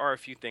that, there are a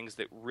few things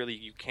that really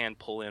you can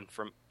pull in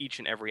from each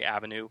and every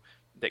avenue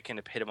that can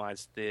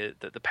epitomize the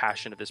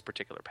passion of this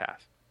particular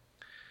path.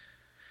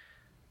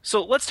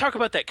 So let's talk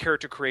about that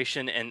character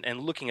creation and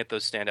looking at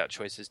those standout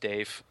choices,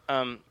 Dave.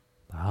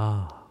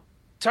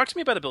 Talk to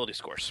me about ability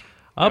scores.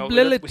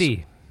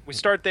 Ability. We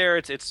start there.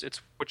 It's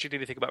what you need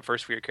to think about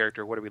first for your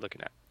character. What are we looking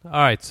at? All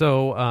right,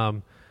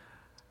 so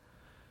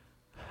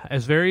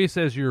as various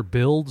as your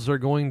builds are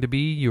going to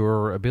be,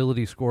 your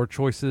ability score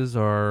choices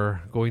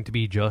are going to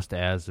be just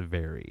as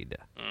varied.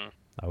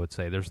 I would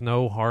say there's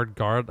no hard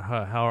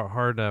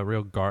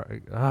real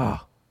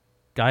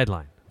guide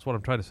line. That's what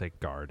I'm trying to say.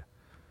 Guard.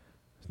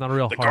 It's not a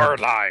real guard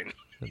line.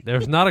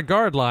 There's not a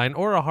guard line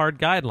or a hard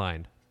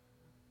guideline.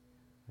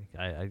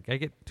 I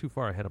get too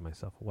far ahead of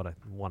myself with what I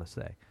want to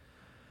say.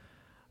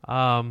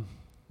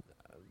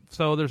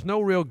 So there's no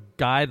real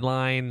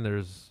guideline.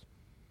 There's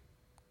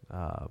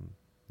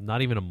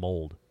not even a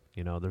mold.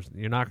 You know,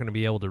 you're not going to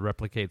be able to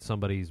replicate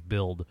somebody's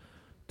build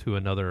to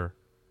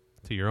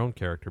your own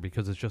character,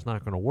 because it's just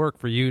not going to work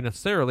for you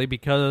necessarily,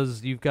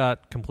 because you've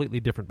got completely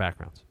different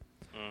backgrounds.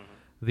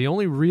 Mm-hmm. The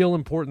only real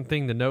important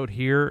thing to note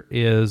here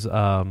is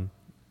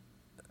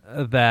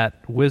that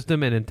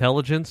wisdom and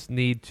intelligence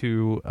need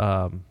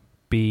to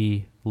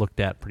be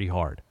looked at pretty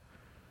hard.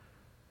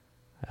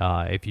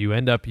 If you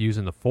end up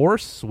using the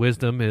Force,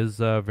 wisdom is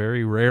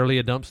very rarely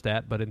a dump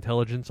stat, but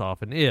intelligence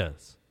often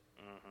is.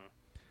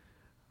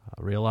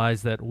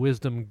 Realize that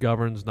wisdom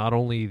governs not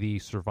only the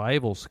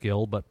survival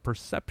skill, but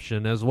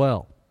perception as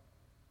well.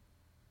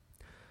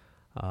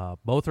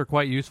 Both are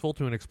quite useful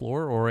to an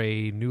explorer or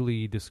a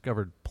newly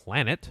discovered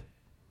planet.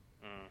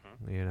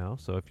 Mm-hmm. You know,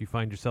 so if you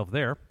find yourself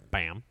there,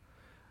 bam.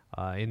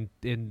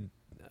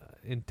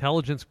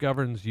 Intelligence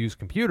governs use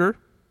computer.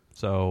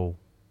 So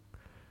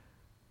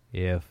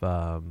if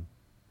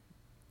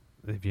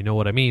you know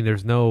what I mean,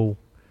 there's nothing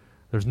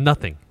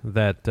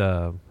that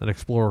an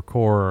Explorer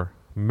Corps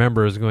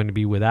member is going to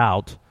be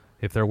without,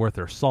 if they're worth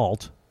their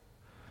salt,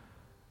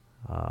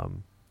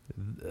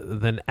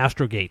 than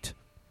Astrogate.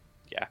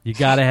 Yeah. You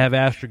got to have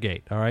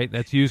Astrogate, all right?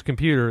 That's use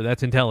computer,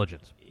 that's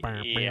intelligence.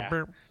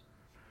 Yeah.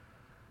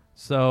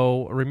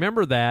 So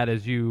remember that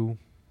as you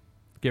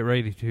get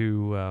ready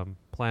to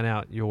plan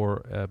out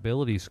your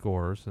ability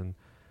scores. And,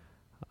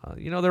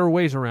 there are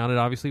ways around it,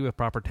 obviously, with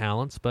proper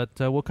talents, but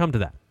we'll come to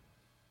that.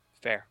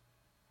 Fair.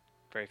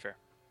 Very fair.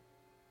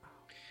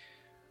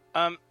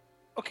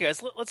 Okay,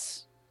 guys,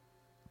 let's...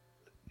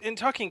 In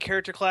talking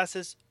character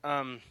classes,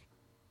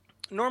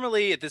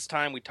 normally at this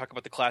time we talk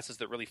about the classes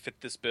that really fit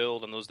this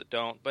build and those that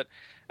don't. But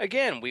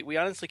again, we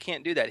honestly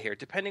can't do that here.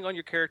 Depending on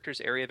your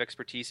character's area of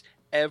expertise,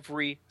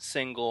 every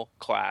single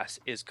class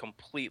is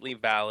completely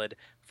valid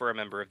for a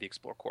member of the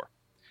Explorer Corps.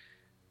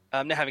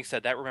 Now, having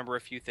said that, remember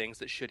a few things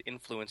that should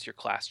influence your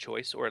class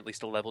choice, or at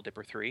least a level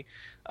dipper 3.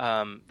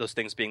 Those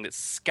things being that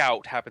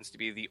Scout happens to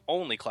be the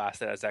only class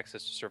that has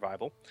access to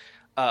survival.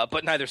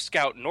 But neither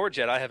Scout nor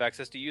Jedi have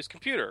access to use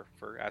computer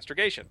for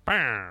astrogation.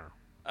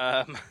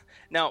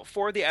 Now,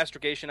 for the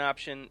astrogation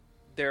option,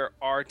 there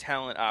are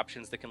talent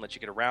options that can let you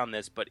get around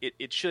this, but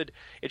it should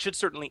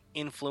certainly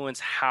influence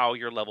how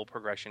your level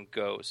progression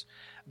goes.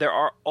 There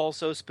are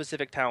also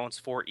specific talents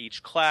for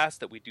each class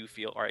that we do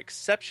feel are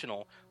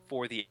exceptional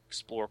for the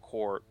Explore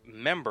Corps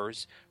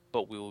members,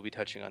 but we will be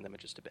touching on them in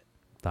just a bit.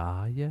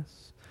 Ah,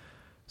 yes.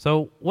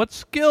 So, what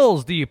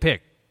skills do you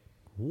pick?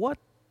 What?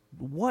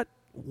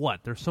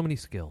 There's so many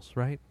skills,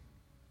 right?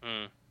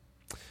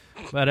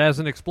 But as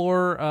an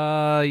explorer,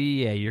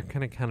 yeah, you're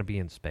kind of be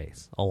in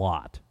space a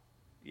lot.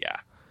 Yeah.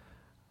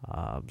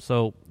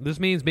 So this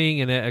means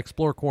being an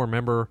Explore Corps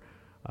member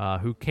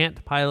who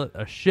can't pilot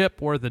a ship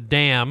or the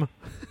dam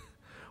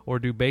or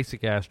do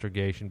basic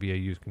astrogation via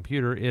used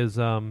computer is,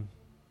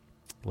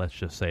 let's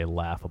just say,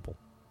 laughable.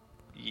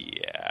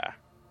 Yeah.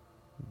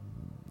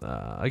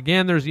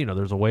 Again, there's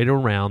a way to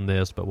around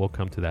this, but we'll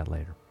come to that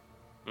later.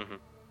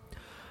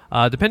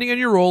 Mm-hmm. Depending on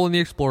your role in the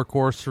Explore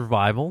Corps,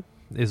 survival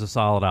is a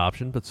solid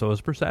option, but so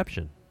is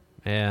perception.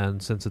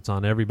 And since it's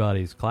on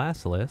everybody's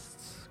class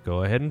lists,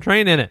 go ahead and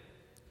train in it.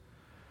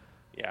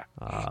 Yeah.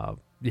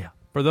 Yeah.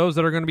 For those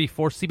that are going to be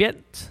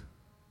force-bent,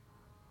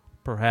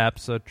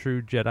 perhaps a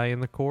true Jedi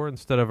in the Corps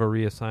instead of a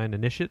reassigned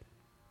initiate.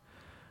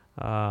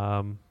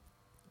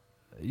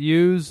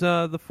 Use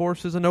the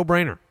Force as a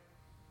no-brainer.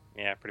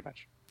 Yeah, pretty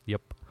much.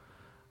 Yep.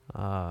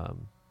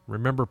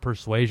 Remember,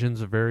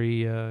 persuasion's a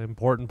very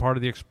important part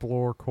of the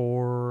Explore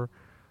Corps,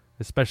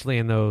 especially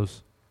in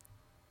those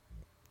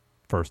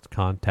first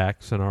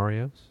contact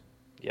scenarios.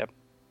 Yep.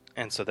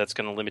 And so that's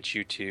going to limit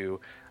you to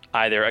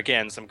either,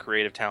 again, some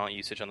creative talent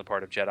usage on the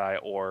part of Jedi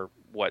or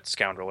what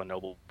Scoundrel and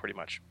Noble, pretty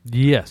much.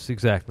 Yes,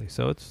 exactly.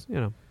 So it's,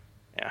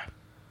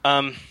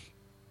 Yeah.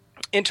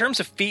 In terms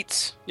of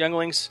feats,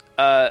 younglings,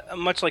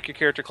 much like your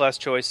character class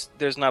choice,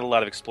 there's not a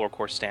lot of Explore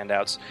Corps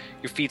standouts.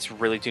 Your feats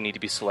really do need to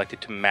be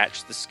selected to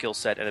match the skill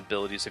set and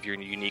abilities of your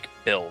unique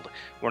build.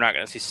 We're not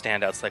going to see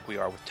standouts like we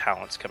are with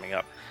talents coming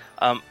up.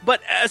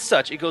 But as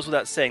such, it goes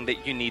without saying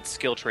that you need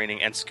skill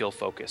training and skill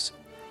focus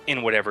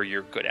in whatever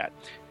you're good at.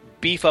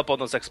 Beef up on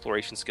those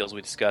exploration skills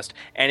we discussed,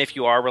 and if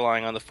you are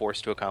relying on the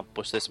Force to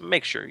accomplish this,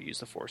 make sure you use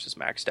the Force as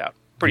maxed out.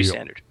 Pretty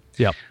standard.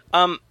 Yep.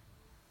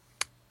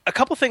 A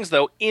couple things,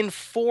 though.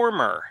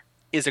 Informer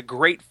is a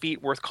great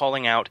feat worth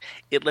calling out.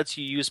 It lets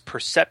you use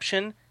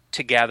perception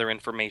to gather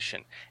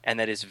information, and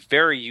that is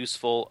very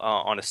useful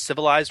on a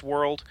civilized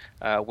world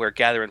where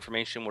gather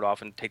information would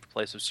often take the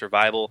place of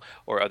survival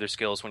or other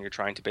skills when you're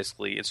trying to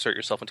basically insert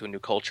yourself into a new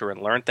culture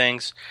and learn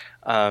things.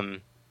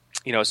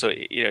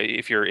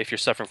 If you're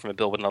suffering from a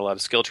build with not a lot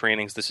of skill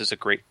trainings, this is a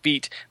great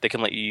feat that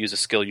can let you use a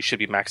skill you should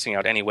be maxing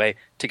out anyway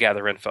to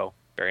gather info.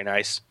 Very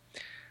nice.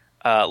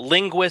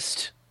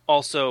 Linguist,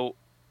 also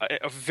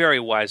a very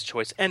wise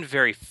choice and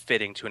very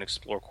fitting to an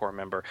Explore Corps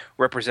member,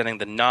 representing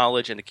the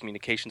knowledge and the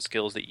communication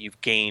skills that you've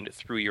gained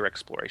through your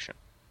exploration.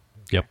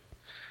 Yep.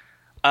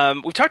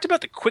 We've talked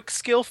about the quick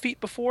skill feat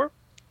before,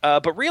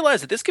 but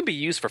realize that this can be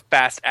used for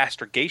fast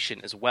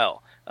astrogation as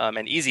well,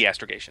 and easy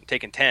astrogation.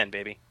 Taking 10,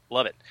 baby.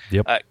 Love it.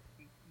 Yep.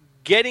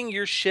 Getting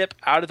your ship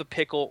out of the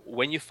pickle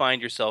when you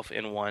find yourself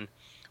in one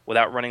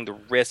without running the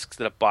risks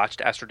that a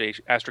botched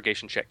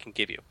astrogation check can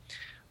give you.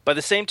 By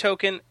the same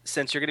token,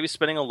 since you're going to be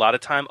spending a lot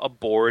of time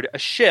aboard a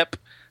ship,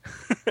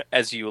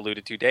 as you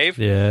alluded to, Dave.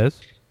 Yes.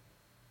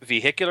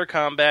 Vehicular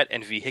combat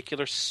and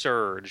vehicular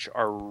surge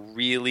are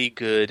really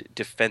good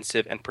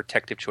defensive and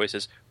protective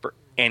choices for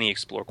any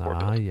Explore Corps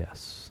build. Ah,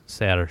 yes.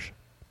 Serge.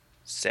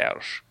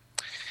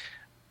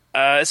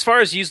 As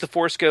far as use the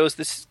Force goes,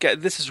 this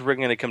is really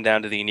going to come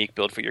down to the unique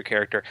build for your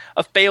character.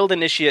 A failed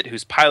initiate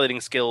whose piloting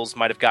skills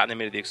might have gotten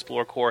him into the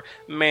Explore Corps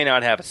may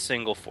not have a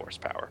single Force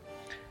power.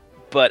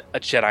 But a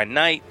Jedi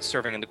Knight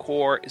serving in the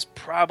Corps is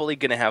probably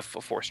going to have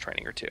a Force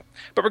training or two.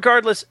 But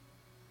regardless,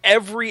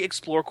 every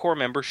Explore Corps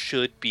member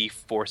should be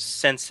Force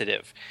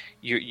sensitive.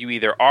 You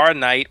either are a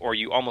Knight or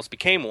you almost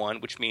became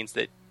one, which means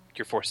that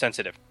you're Force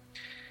sensitive.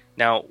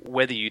 Now,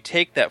 whether you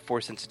take that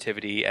Force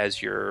sensitivity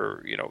as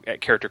your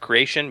at character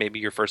creation, maybe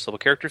your first level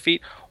character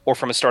feat, or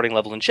from a starting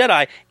level in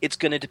Jedi, it's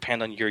going to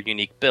depend on your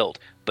unique build.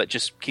 But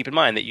just keep in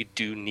mind that you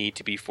do need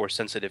to be Force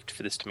sensitive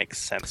for this to make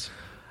sense.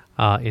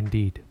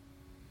 Indeed.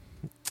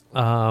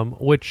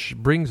 Which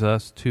brings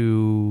us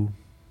to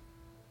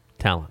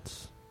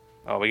talents.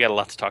 Oh, we got a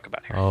lot to talk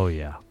about here. Oh,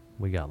 yeah.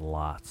 We got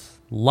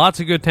lots. Lots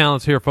of good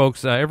talents here,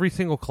 folks. Every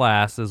single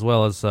class, as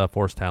well as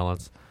Force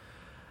talents.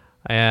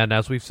 And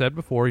as we've said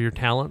before, your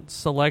talent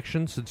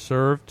selection should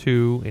serve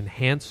to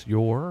enhance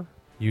your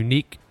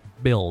unique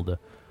build.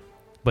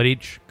 But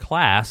each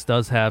class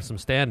does have some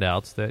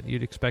standouts that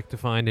you'd expect to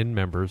find in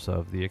members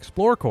of the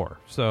Explore Corps.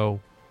 So,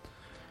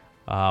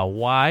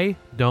 why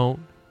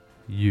don't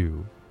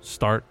you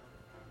start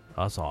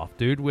us off,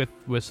 dude, with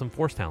some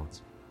Force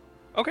talents?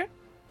 Okay.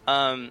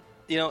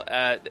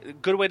 A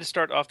good way to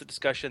start off the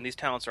discussion. These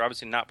talents are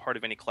obviously not part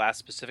of any class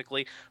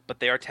specifically, but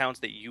they are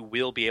talents that you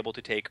will be able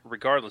to take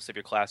regardless of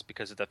your class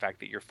because of the fact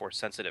that you're Force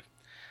sensitive.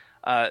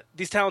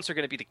 These talents are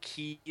going to be the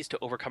keys to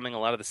overcoming a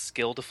lot of the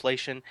skill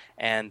deflation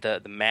and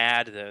the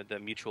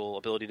mutual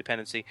ability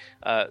dependency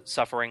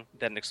suffering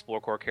that an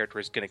Explore Corps character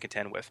is going to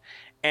contend with.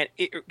 And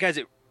guys,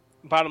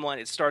 bottom line,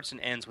 it starts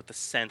and ends with the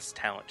Sense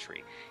talent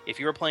tree. If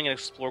you're playing an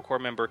Explore Corps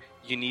member,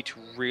 you need to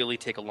really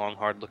take a long,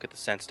 hard look at the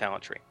Sense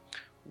talent tree.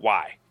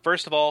 Why?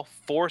 First of all,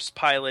 Force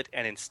Pilot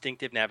and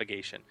Instinctive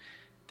Navigation.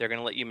 They're going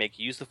to let you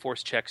use the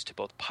Force checks to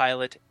both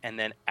pilot and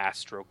then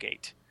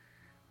astrogate.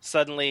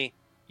 Suddenly,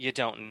 you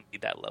don't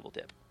need that level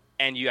dip.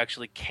 And you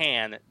actually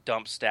can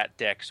dump stat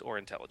dex or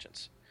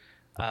intelligence.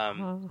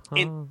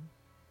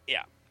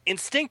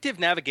 Instinctive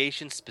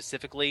Navigation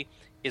specifically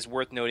is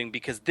worth noting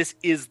because this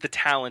is the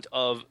talent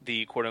of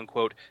the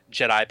quote-unquote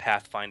Jedi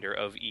Pathfinder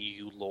of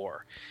EU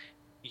lore.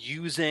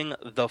 Using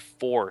the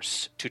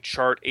Force to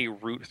chart a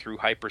route through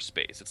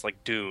hyperspace. It's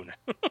like Dune.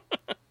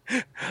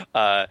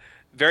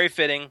 Very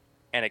fitting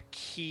and a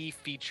key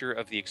feature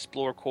of the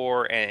Explore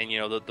Corps. And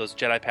those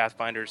Jedi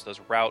Pathfinders,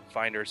 those route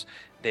finders,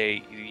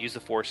 they use the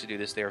Force to do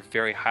this. They are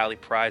very highly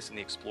prized in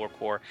the Explore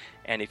Corps.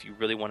 And if you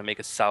really want to make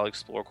a solid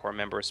Explore Corps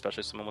member,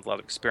 especially someone with a lot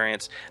of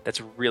experience, that's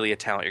really a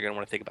talent you're going to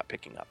want to think about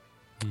picking up.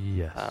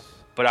 Yes.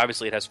 But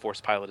obviously it has Force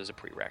Pilot as a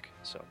prereq.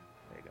 So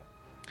there you go.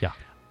 Yeah.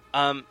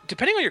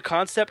 Depending on your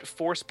concept,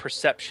 Force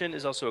Perception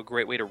is also a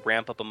great way to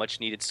ramp up a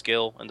much-needed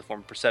skill in the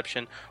form of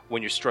Perception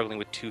when you're struggling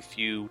with too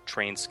few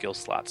trained skill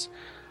slots.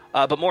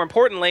 But more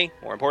importantly,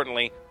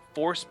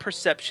 Force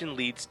Perception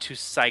leads to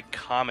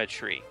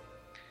Psychometry.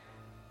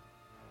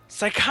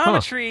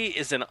 Psychometry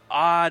is an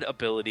odd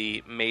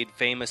ability made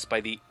famous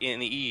in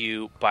the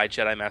EU by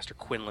Jedi Master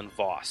Quinlan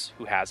Vos,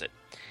 who has it.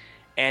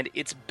 And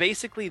it's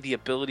basically the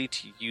ability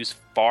to use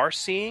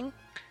far-seeing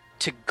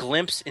to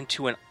glimpse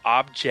into an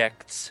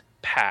object's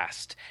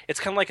past. It's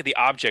kind of like the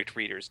object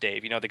readers,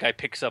 Dave. The guy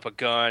picks up a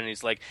gun and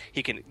he's like,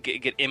 he can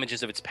get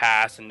images of its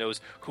past and knows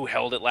who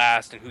held it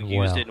last and who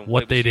used it and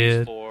what it was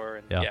used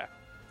for.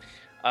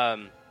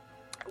 And,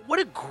 what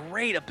a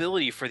great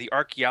ability for the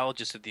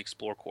archaeologist of the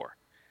Explore Corps.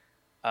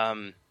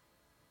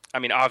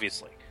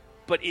 Obviously,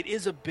 but it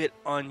is a bit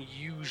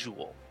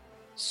unusual.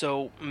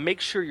 So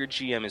make sure your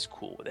GM is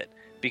cool with it.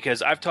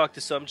 Because I've talked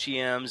to some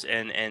GMs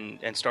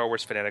and Star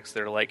Wars fanatics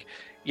that are like,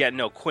 yeah,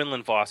 no,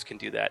 Quinlan Vos can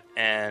do that,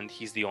 and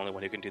he's the only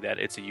one who can do that.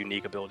 It's a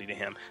unique ability to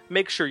him.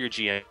 Make sure your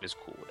GM is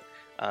cool with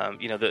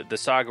it. The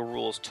Saga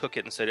rules took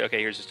it and said, okay,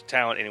 here's just a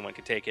talent, anyone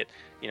can take it.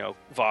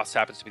 Vos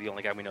happens to be the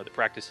only guy we know that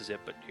practices it,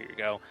 but here you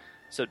go.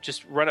 So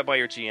just run it by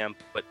your GM,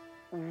 but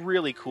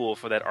really cool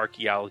for that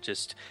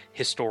archaeologist,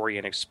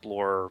 historian,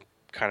 explorer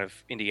kind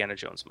of Indiana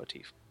Jones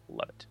motif.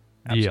 Love it.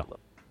 Absolutely.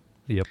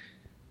 Yeah. Yep.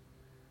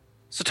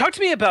 So talk to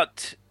me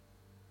about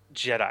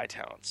Jedi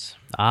talents.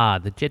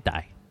 The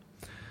Jedi.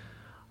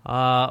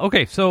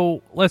 Okay,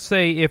 so let's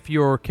say if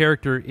your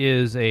character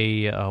is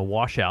a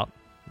washout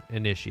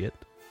initiate,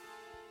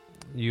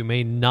 you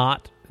may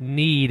not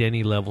need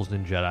any levels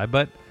in Jedi,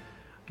 but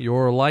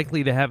you're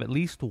likely to have at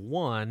least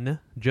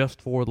one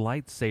just for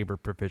lightsaber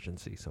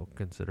proficiency, so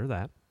consider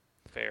that.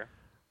 Fair.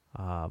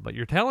 But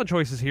your talent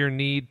choices here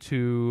need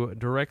to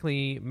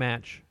directly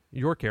match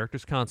your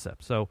character's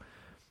concept. So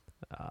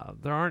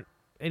there aren't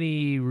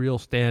any real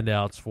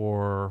standouts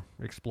for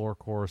Explore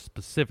Corps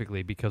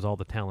specifically because all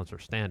the talents are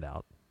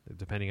standout,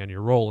 depending on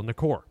your role in the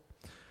Corps.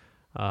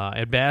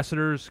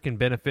 Ambassadors can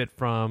benefit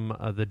from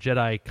the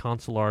Jedi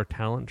Consular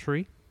talent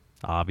tree,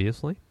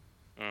 obviously.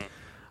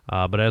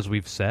 But as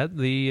we've said,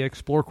 the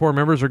Explore Corps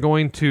members are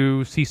going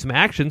to see some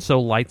action,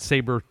 so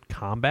lightsaber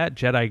combat,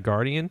 Jedi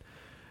Guardian,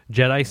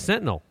 Jedi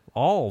Sentinel,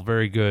 all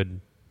very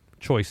good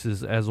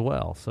choices as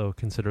well, so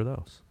consider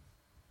those.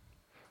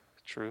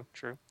 True.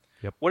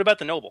 Yep. What about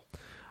the Noble?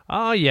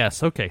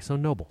 Yes. Okay, so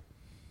Noble.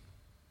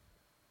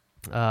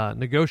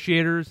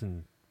 Negotiators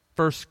and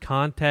first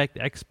contact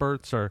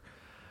experts are,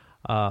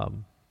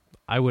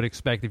 I would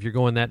expect if you're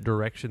going that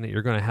direction that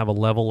you're going to have a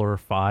level or a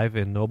 5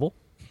 in Noble.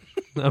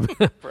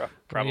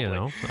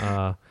 Probably.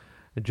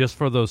 Just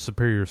for those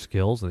superior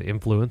skills, the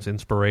influence,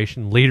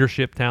 inspiration,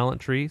 leadership talent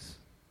trees,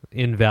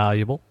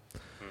 invaluable.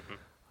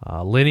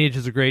 Lineage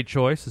is a great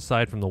choice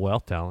aside from the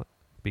wealth talent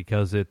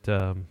because it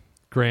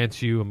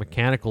grants you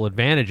mechanical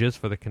advantages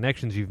for the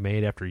connections you've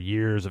made after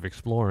years of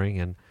exploring,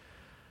 and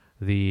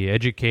the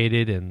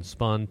educated and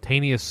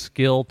spontaneous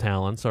skill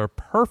talents are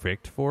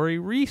perfect for a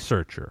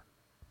researcher.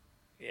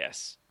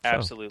 Yes,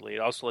 absolutely. It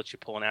also lets you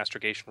pull an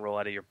astrogation roll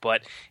out of your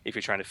butt if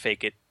you're trying to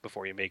fake it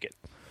before you make it.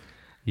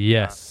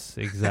 Yes,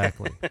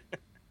 exactly.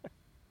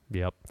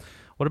 Yep.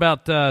 What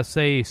about,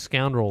 say,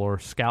 Scoundrel or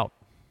Scout?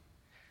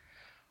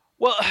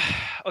 Well,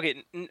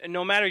 okay,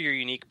 no matter your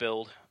unique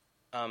build,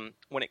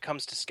 when it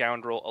comes to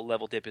Scoundrel, a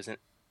level dip is an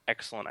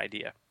excellent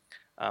idea.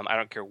 I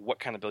don't care what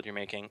kind of build you're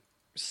making.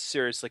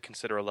 Seriously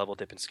consider a level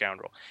dip in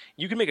Scoundrel.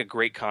 You can make a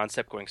great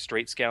concept going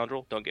straight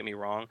Scoundrel, don't get me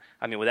wrong.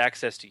 I mean, with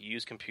access to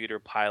use computer,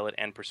 pilot,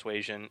 and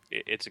persuasion,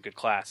 it's a good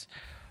class.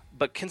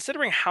 But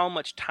considering how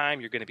much time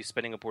you're going to be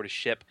spending aboard a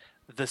ship,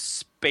 the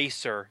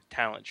Spacer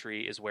talent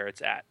tree is where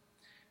it's at.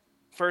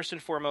 First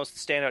and foremost, the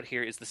standout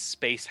here is the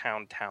Space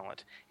Hound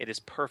talent. It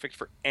is perfect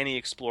for any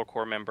Explore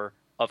Corps member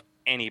of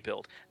any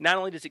build. Not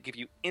only does it give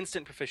you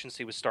instant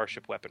proficiency with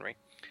starship weaponry,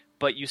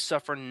 but you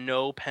suffer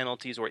no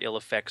penalties or ill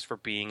effects for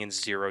being in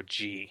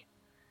 0G.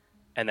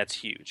 And that's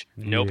huge.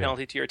 No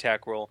penalty to your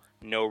attack roll,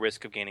 no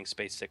risk of gaining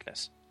space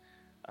sickness.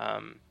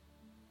 And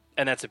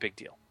that's a big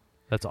deal.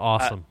 That's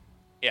awesome.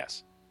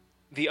 Yes.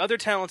 The other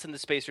talents in the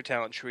Spacer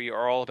talent tree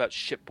are all about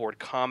shipboard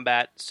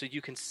combat, so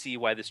you can see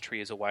why this tree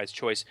is a wise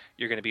choice.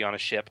 You're going to be on a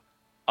ship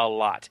a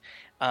lot.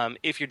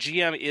 If your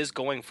GM is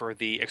going for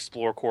the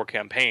Explore Corps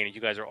campaign, you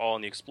guys are all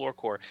in the Explore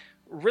Corps,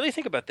 really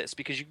think about this,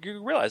 because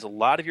you realize a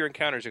lot of your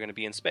encounters are going to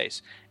be in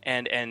space.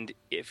 And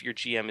if your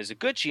GM is a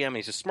good GM,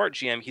 he's a smart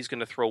GM, he's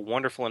going to throw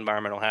wonderful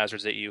environmental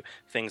hazards at you,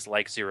 things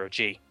like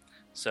zero-G.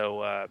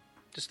 So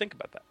just think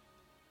about that.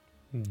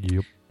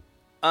 Yep.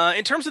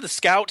 In terms of the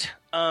Scout,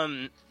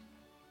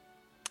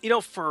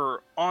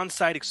 for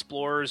on-site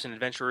explorers and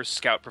adventurers,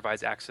 Scout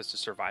provides access to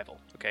survival.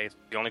 Okay, it's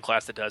the only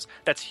class that does.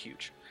 That's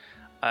huge.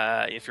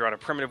 If you're on a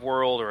primitive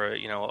world or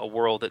a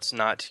world that's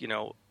not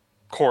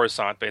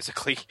Coruscant,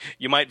 basically,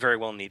 you might very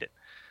well need it.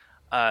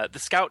 The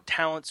Scout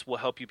talents will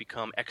help you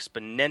become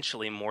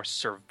exponentially more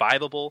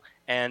survivable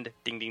and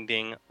ding ding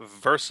ding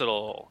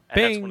versatile.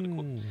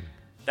 And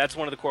that's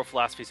one of the core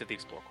philosophies of the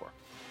Explore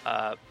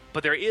Corps.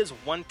 But there is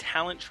one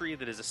talent tree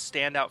that is a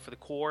standout for the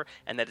Corps,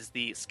 and that is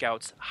the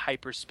Scout's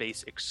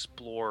Hyperspace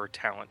Explorer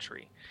talent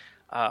tree.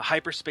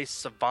 Hyperspace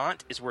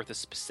Savant is worth a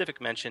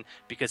specific mention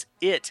because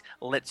it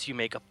lets you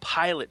make a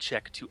pilot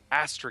check to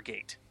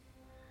astrogate.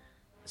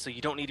 So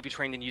you don't need to be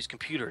trained in use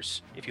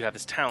computers if you have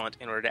this talent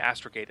in order to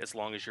astrogate, as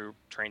long as you're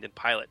trained in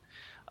pilot.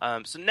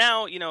 So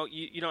now, you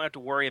don't have to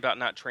worry about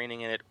not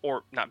training in it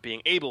or not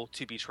being able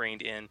to be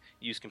trained in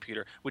use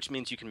computer, which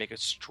means you can make a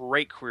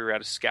straight career out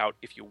of Scout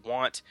if you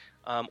want,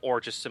 or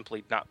just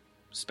simply not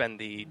spend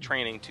the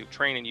training to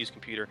train and use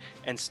computer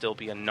and still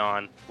be a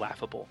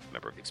non-laughable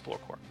member of the Explore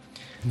Corps.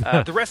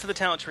 The rest of the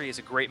talent tree is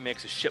a great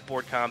mix of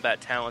shipboard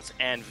combat talents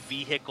and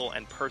vehicle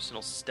and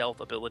personal stealth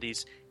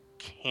abilities.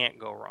 Can't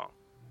go wrong.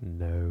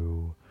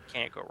 No.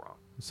 Can't go wrong.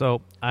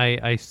 So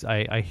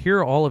I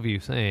hear all of you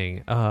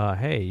saying,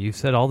 hey, you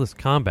said all this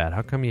combat.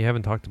 How come you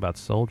haven't talked about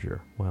Soldier?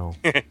 Well,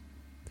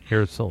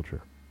 here's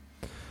Soldier.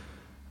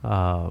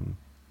 When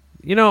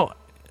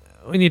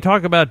you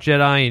talk about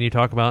Jedi and you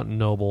talk about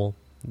Noble,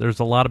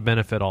 there's a lot of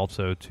benefit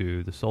also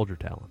to the Soldier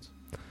talents.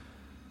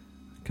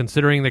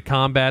 Considering the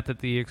combat that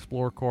the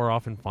Explorer Corps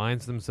often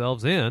finds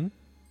themselves in,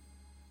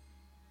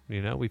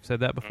 we've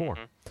said that before.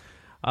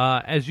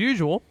 As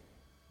usual,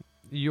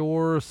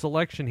 your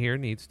selection here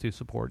needs to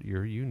support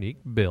your unique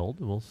build.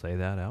 We'll say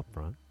that out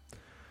front.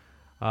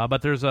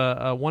 But there's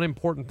one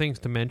important thing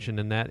to mention,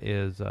 and that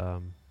is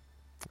a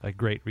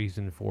great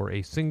reason for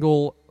a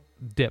single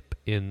dip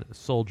in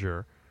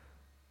Soldier.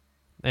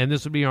 And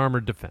this would be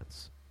Armored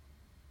Defense.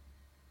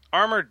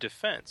 Armored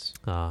Defense?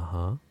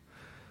 Uh-huh.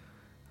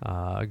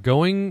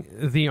 Going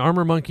the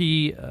Armor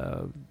Monkey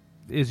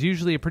is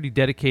usually a pretty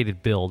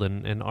dedicated build,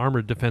 and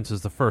Armored Defense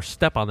is the first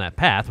step on that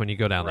path when you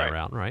go down that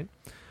route, right?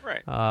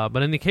 Right.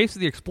 But in the case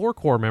of the Explore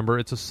Corps member,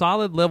 it's a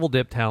solid level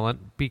dip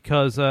talent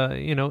because,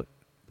 for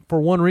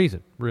one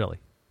reason, really.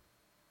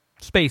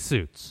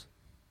 Spacesuits.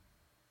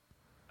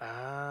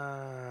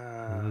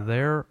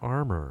 They're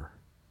armor.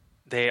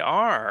 They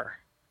are.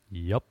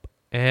 Yep.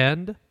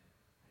 And,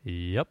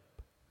 yep,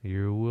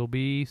 you will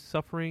be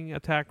suffering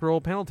attack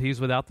roll penalties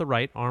without the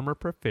right armor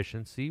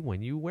proficiency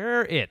when you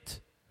wear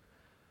it.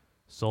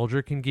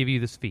 Soldier can give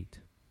you this feat.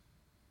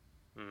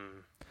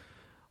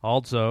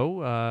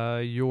 Also,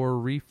 your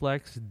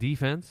reflex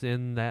defense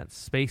in that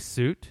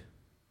spacesuit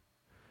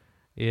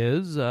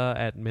is,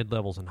 at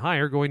mid-levels and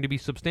higher, going to be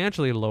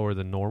substantially lower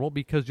than normal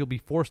because you'll be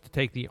forced to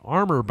take the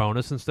armor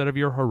bonus instead of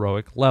your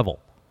heroic level.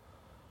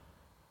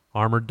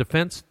 Armored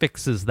Defense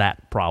fixes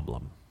that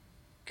problem.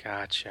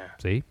 Gotcha.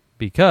 See?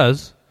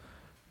 Because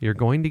you're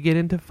going to get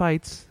into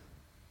fights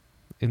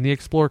in the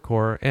Explore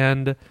Corps,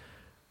 and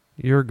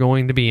you're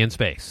going to be in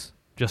space.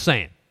 Just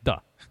saying. Duh.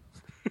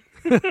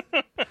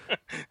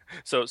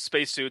 So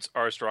spacesuits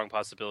are a strong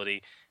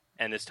possibility,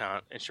 and this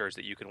talent ensures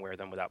that you can wear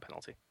them without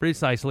penalty.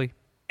 Precisely.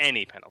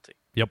 Any penalty.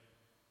 Yep.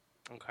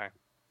 Okay.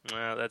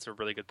 Well, that's a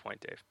really good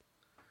point, Dave.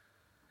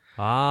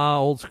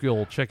 Old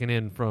school checking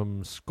in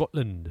from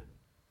Scotland.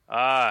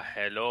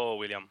 Hello,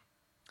 William.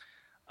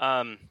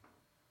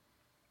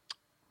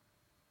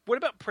 What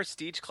about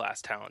prestige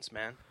class talents,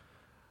 man?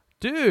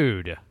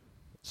 Dude.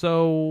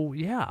 So,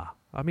 yeah.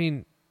 I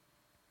mean,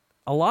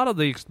 a lot of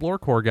the Explore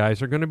Corps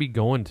guys are going to be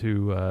going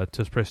to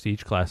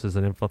prestige classes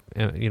that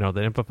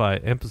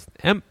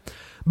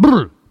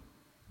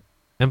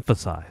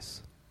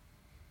emphasize.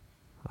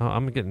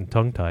 I'm getting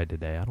tongue-tied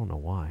today. I don't know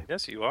why.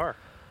 Yes, you are.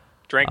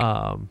 Drink.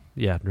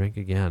 Yeah, drink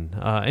again.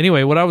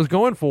 Anyway, what I was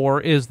going for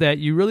is that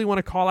you really want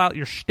to call out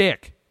your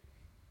shtick.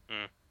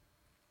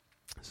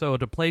 So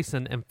to place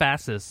an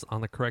emphasis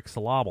on the correct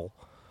syllable,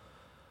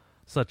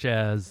 such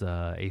as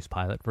Ace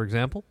Pilot, for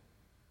example,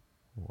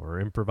 or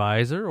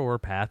Improviser, or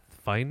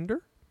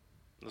Pathfinder.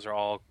 Those are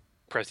all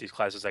prestige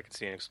classes I can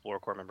see an Explorer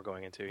Corps member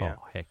going into, yeah.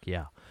 Oh, heck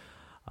yeah.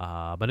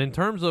 But in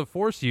terms of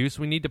force use,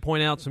 we need to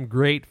point out some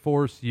great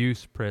force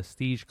use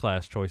prestige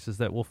class choices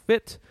that will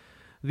fit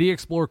the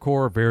Explorer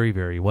Corps very,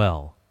 very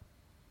well.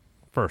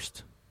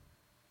 First,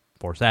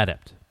 Force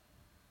Adept.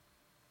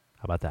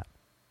 How about that?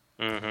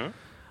 Mm-hmm.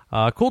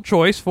 Cool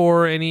choice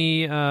for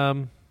any,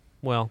 one,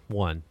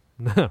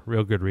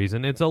 real good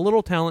reason. It's a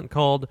little talent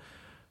called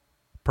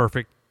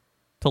perfect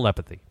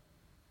telepathy.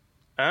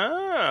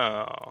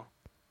 Oh.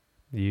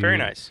 Very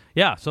nice.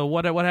 Yeah, so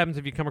what happens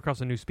if you come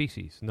across a new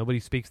species? Nobody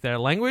speaks their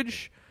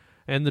language,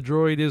 and the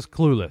droid is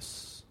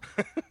clueless.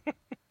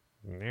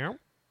 Yeah.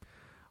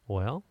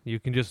 Well, you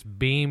can just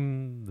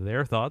beam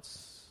your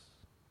thoughts,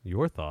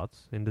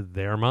 into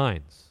their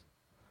minds.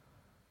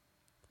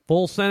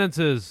 Full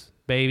sentences,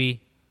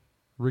 baby,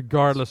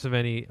 regardless of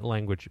any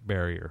language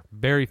barrier.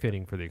 Very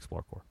fitting for the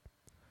Explorer Corps.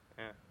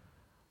 Yeah.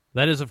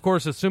 That is, of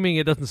course, assuming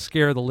it doesn't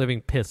scare the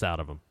living piss out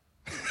of them.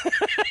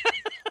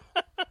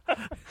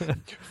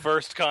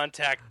 First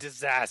contact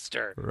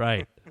disaster.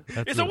 Right.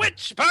 It's a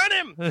witch! Burn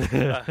him!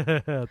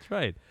 That's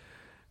right.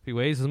 If he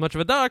weighs as much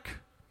of a duck.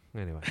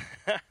 Anyway.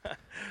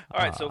 All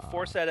right, so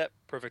force that up.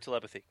 Perfect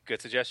telepathy.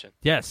 Good suggestion.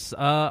 Yes.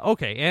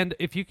 Okay, and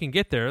if you can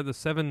get there, the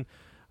 7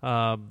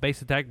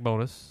 base attack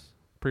bonus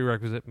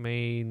prerequisite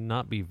may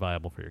not be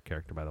viable for your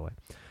character, by the way.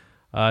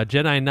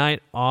 Jedi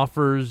Knight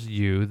offers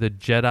you the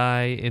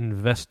Jedi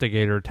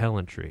Investigator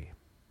talent tree.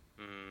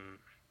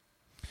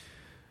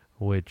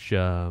 Which,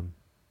 to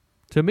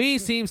me,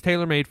 seems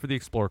tailor-made for the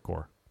Explorer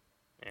Corps.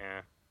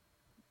 Yeah.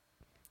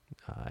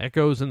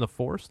 Echoes in the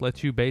Force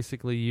lets you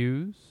basically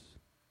use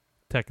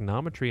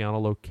technometry on a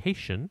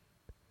location.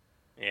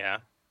 Yeah.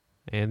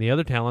 And the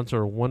other talents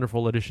are a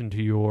wonderful addition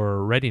to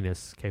your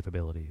readiness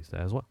capabilities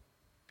as well.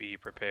 Be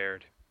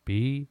prepared.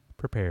 Be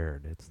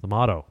prepared. It's the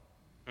motto.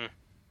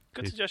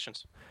 Good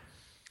suggestions.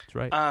 That's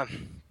right.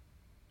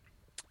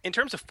 In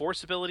terms of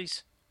Force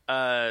abilities,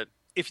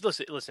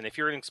 if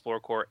you're an Explorer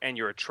Corps and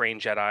you're a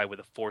trained Jedi with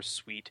a Force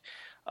suite,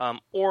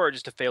 or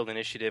just a failed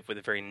initiative with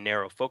a very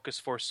narrow focus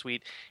Force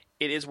suite,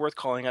 it is worth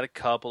calling out a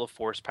couple of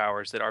Force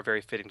powers that are very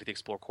fitting to the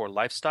Explorer Corps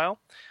lifestyle.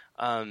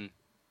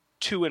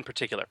 2 in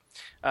particular.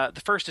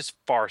 The first is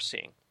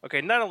Farseeing. Okay,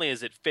 not only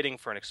is it fitting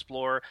for an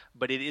Explorer,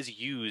 but it is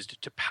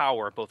used to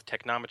power both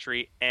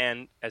technometry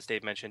and, as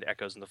Dave mentioned,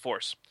 Echoes in the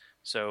Force.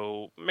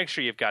 So make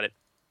sure you've got it,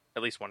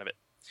 at least one of it.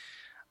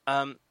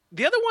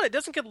 The other one, it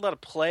doesn't get a lot of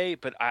play,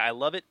 but I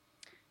love it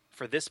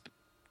for this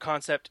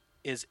concept,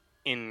 is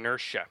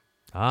Inertia.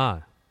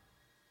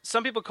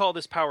 Some people call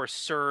this power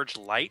Surge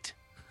Light.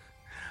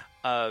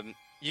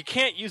 You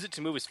can't use it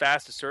to move as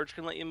fast as Surge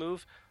can let you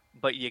move,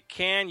 but you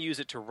can use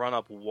it to run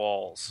up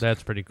walls.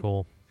 That's pretty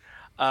cool.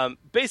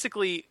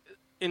 Basically,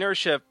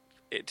 Inertia,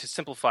 to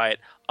simplify it,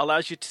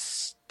 allows you to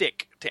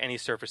stick to any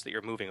surface that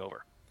you're moving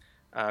over.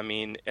 I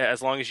mean,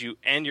 as long as you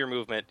end your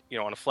movement,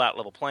 on a flat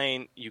level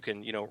plane, you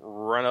can,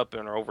 run up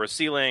and over a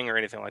ceiling or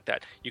anything like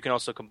that. You can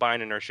also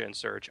combine Inertia and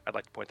Surge. I'd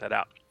like to point that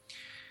out.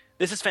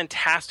 This is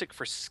fantastic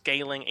for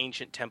scaling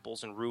ancient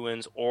temples and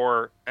ruins,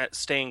 or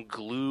staying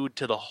glued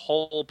to the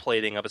hull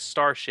plating of a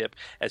starship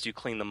as you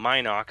clean the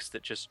Minox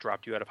that just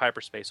dropped you out of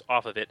hyperspace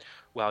off of it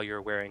while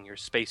you're wearing your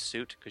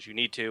spacesuit, because you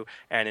need to,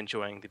 and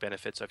enjoying the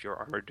benefits of your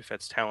armored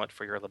defense talent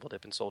for your level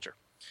dipping soldier.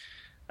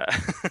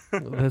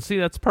 See,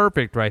 that's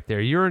perfect right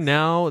there. You're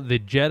now the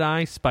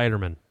Jedi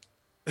Spider-Man.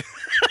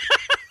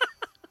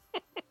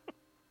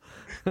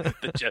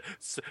 The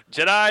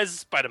Jedi's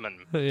Spider-Man.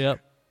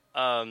 Yep.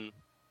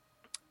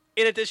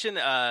 In addition,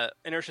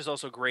 Inertia is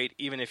also great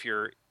even if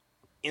you're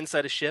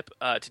inside a ship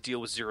to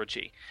deal with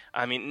zero-G.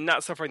 I mean,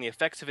 not suffering the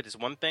effects of it is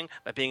one thing,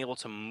 but being able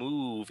to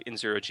move in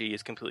zero-G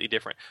is completely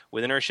different.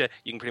 With Inertia,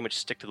 you can pretty much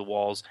stick to the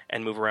walls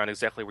and move around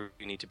exactly where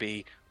you need to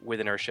be with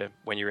Inertia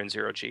when you're in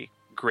zero-G.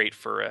 Great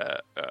for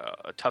a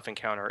tough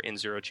encounter in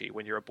zero-G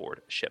when you're aboard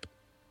a ship.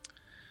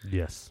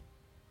 Yes.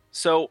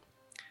 So,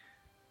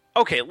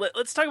 okay,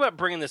 let's talk about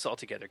bringing this all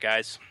together,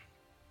 guys.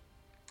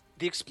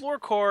 The Explorer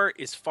Corps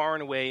is far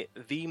and away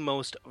the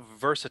most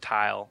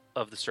versatile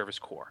of the service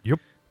corps. Yep.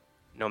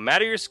 No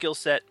matter your skill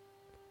set,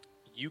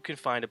 you can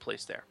find a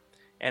place there.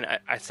 And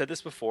I said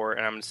this before,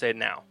 and I'm going to say it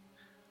now.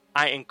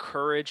 I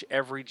encourage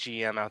every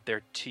GM out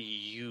there to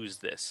use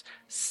this.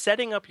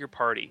 Setting up your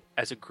party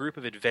as a group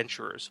of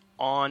adventurers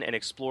on an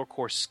Explorer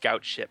Corps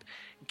scout ship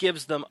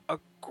gives them a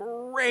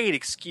great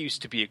excuse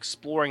to be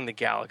exploring the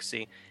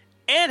galaxy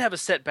and have a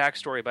set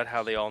backstory about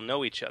how they all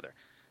know each other.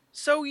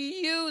 So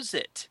use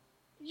it.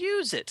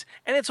 Use it.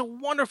 And it's a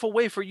wonderful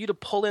way for you to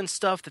pull in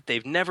stuff that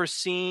they've never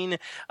seen.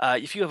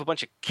 If you have a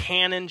bunch of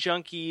canon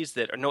junkies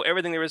that know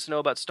everything there is to know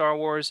about Star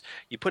Wars,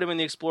 you put them in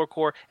the Explorer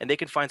Corps, and they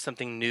can find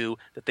something new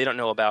that they don't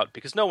know about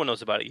because no one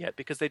knows about it yet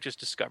because they just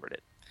discovered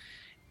it.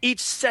 Each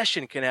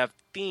session can have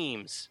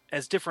themes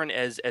as different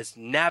as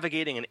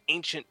navigating an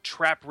ancient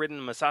trap-ridden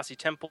Massassi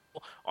temple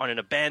on an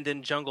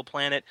abandoned jungle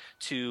planet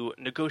to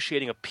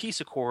negotiating a peace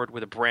accord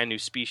with a brand new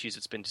species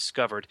that's been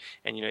discovered.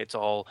 And, it's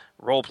all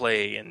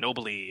roleplay and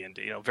nobly and,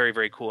 very,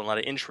 very cool and a lot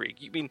of intrigue.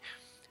 I mean,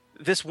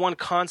 this one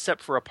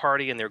concept for a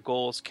party and their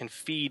goals can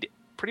feed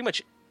pretty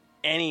much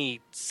any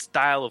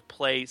style of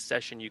play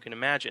session you can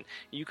imagine.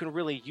 You can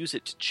really use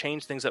it to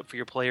change things up for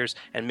your players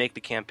and make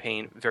the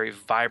campaign very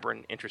vibrant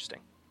and interesting.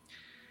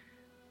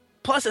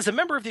 Plus, as a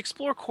member of the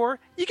Explorer Corps,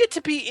 you get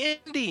to be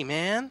Indy,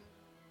 man.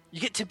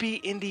 You get to be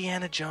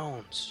Indiana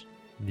Jones.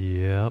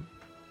 Yep.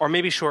 Or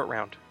maybe Short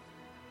Round.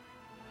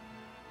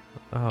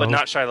 Oh. But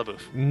not Shia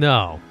LaBeouf.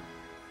 No.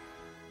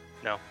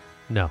 No.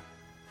 No.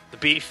 The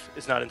beef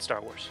is not in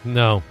Star Wars.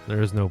 No,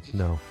 there is no.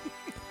 No.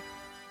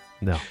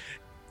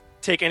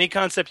 Take any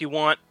concept you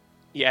want,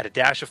 you add a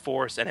dash of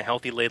Force and a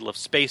healthy ladle of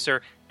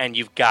Spacer, and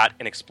you've got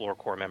an Explorer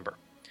Corps member.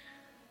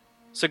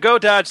 So go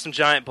dodge some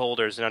giant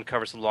boulders and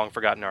uncover some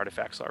long-forgotten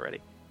artifacts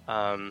already.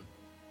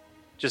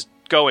 Just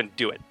go and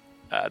do it.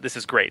 This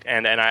is great,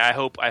 and I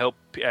hope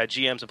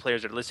GMs and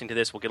players that are listening to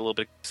this will get a little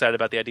bit excited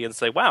about the idea and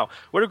say, "Wow,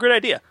 what a great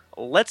idea!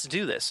 Let's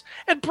do this."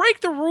 And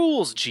break the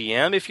rules,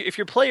 GM. If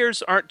your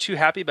players aren't too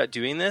happy about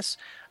doing this,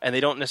 and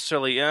they don't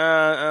necessarily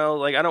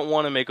like, I don't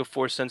want to make a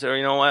Force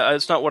sensitivity,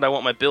 it's not what I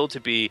want my build to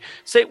be.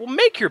 Say, well,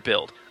 make your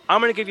build.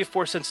 I'm going to give you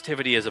Force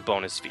sensitivity as a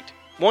bonus feat.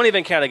 Won't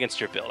even count against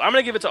your build. I'm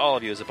going to give it to all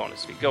of you as a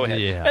bonus feat. Go ahead,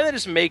 and then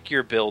just make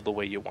your build the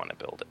way you want to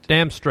build it.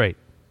 Damn straight.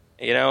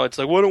 It's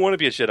like, well, I don't want to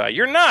be a Jedi.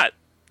 You're not.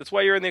 That's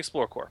why you're in the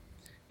Explorer Corps.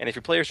 And if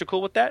your players are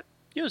cool with that,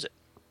 use it.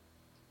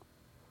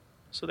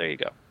 So there you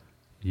go.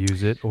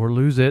 Use it or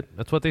lose it.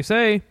 That's what they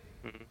say.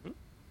 Mm-hmm.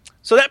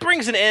 So that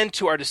brings an end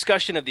to our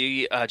discussion of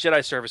the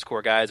Jedi Service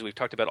Corps, guys. We've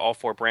talked about all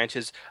 4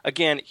 branches.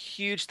 Again,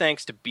 huge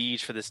thanks to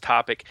Beej for this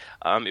topic.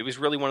 It was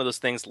really one of those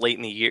things late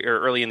in the year,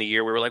 or early in the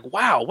year, where we were like,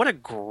 wow, what a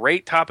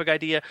great topic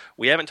idea.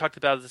 We haven't talked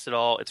about this at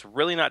all. It's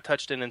really not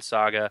touched in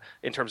Saga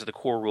in terms of the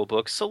core rule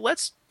book. So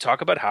let's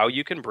talk about how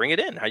you can bring it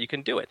in, how you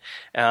can do it.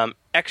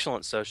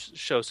 Excellent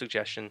show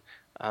suggestion,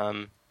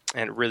 and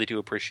really do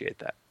appreciate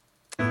that.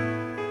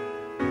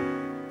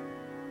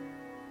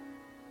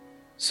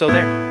 So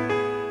there.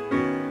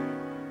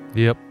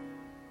 Yep.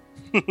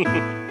 All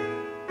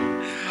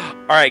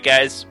right,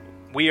 guys.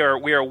 We are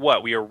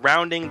what? We are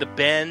rounding the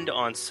bend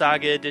on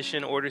Saga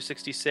Edition Order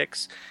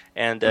 66,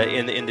 and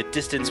in the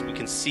distance we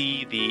can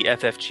see the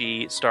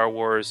FFG Star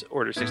Wars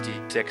Order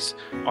 66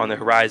 on the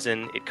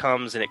horizon. It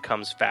comes, and it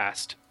comes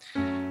fast.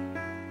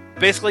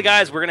 Basically,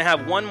 guys, we're going to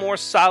have one more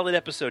solid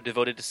episode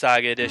devoted to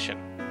Saga Edition,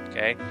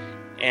 okay?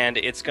 And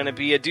it's going to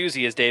be a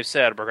doozy, as Dave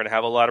said. We're going to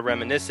have a lot of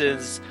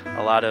reminiscences,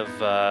 a lot of...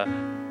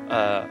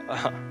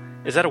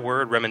 is that a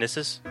word,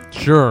 reminiscences?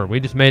 Sure, we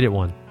just made it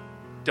one.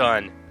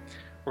 Done.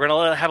 We're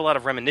going to have a lot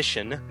of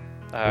reminiscence.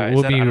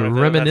 We'll be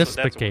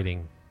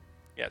reminiscificating.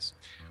 Yes.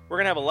 We're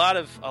going to have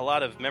a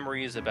lot of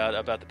memories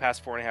about the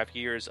past 4.5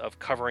 years of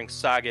covering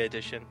Saga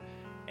Edition,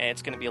 and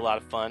it's going to be a lot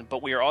of fun.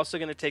 But we are also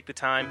going to take the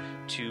time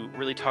to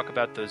really talk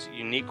about those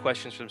unique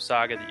questions from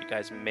Saga that you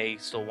guys may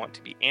still want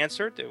to be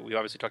answered. We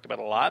obviously talked about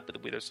a lot,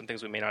 but there's some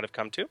things we may not have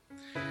come to.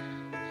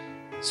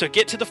 So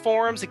get to the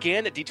forums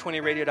again at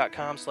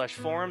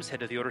d20radio.com/forums. Head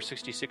to the Order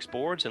 66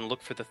 boards and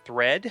look for the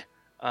thread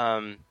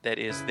that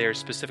is there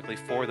specifically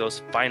for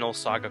those final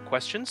Saga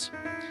questions.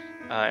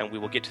 And we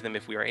will get to them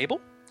if we are able.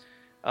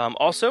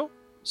 Also,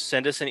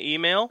 send us an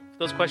email for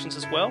those questions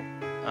as well.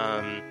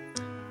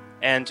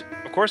 And,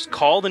 of course,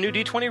 call the new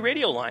D20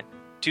 radio line,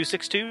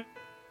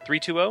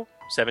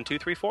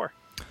 262-320-7234.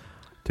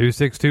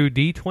 262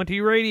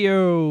 D20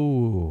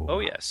 radio. Oh,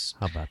 yes.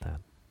 How about that?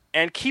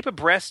 And keep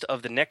abreast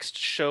of the next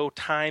show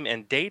time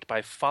and date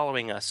by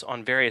following us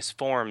on various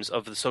forms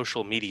of the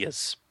social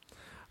medias.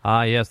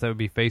 Yes, that would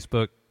be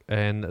Facebook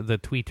and the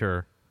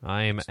Twitter.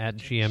 I am at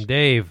GM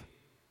Dave.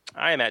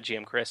 I am at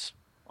GM Chris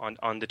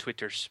on the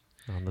Twitters.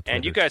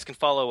 And you guys can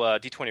follow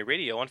D20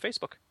 Radio on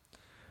Facebook.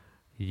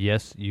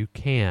 Yes, you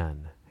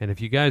can. And if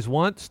you guys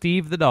want,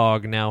 Steve the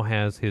dog now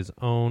has his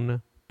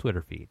own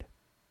Twitter feed.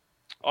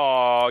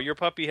 Oh, your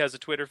puppy has a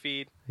Twitter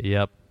feed?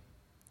 Yep.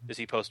 Does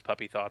he post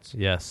puppy thoughts?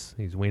 Yes,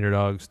 he's Wiener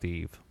Dog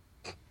Steve.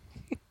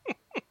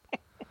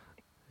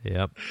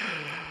 Yep.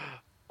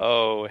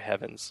 Oh,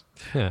 heavens.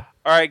 Yeah.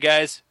 All right,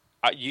 guys.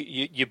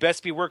 You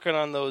best be working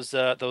on those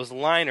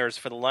liners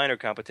for the liner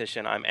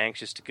competition. I'm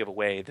anxious to give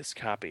away this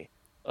copy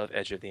of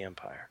Edge of the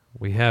Empire.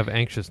 We have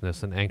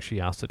anxiousness and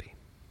anxiosity.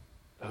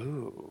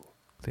 Ooh.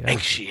 See,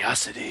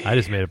 anxiosity. I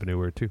just made up a new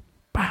word, too.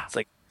 It's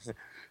like,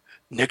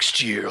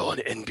 next year on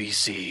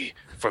NBC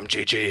from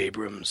J.J.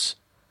 Abrams,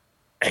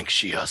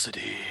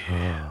 Anxiosity.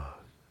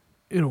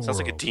 Sounds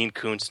like a Dean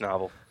Koontz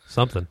novel.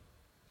 Something.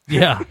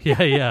 Yeah.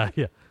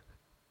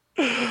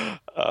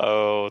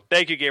 Oh,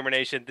 thank you, Gamer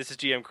Nation. This is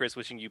GM Chris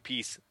wishing you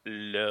peace,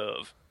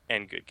 love,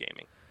 and good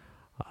gaming.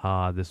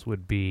 This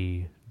would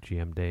be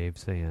GM Dave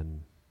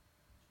saying,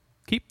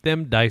 keep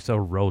them dice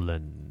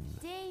a-rollin'.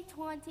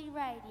 D20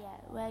 Radio,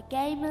 where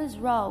gamers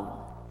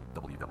roll.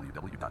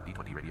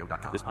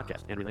 www.d20radio.com. This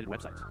podcast and related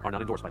websites are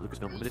not endorsed by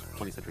Lucasfilm Limited,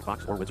 20th Century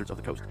Fox, or Wizards of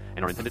the Coast,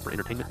 and are intended for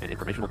entertainment and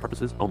informational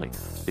purposes only.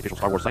 The official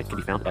Star Wars site can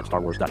be found at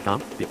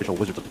starwars.com. The official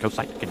Wizards of the Coast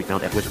site can be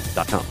found at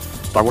wizards.com.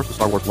 Star Wars, the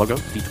Star Wars logo,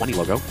 D20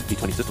 logo,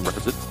 D20 system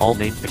references, all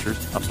names,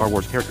 pictures of Star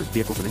Wars characters,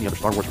 vehicles, and any other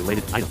Star Wars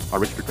related items are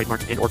registered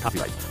trademark and or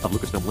copyright of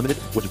Lucasfilm Limited,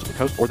 Wizards of the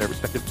Coast, or their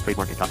respective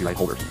trademark and copyright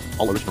holders.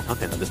 All original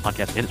content of this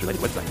podcast and its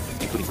related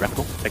websites, including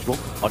graphical, textual,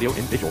 audio,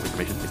 and visual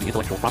information, is the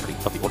intellectual property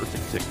of the Order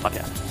 66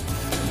 podcast.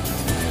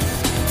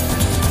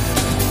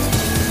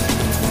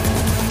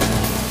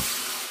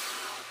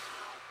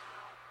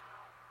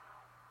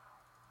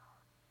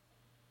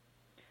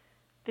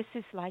 This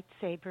is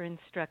Lightsaber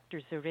Instructor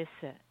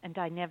Zarissa, and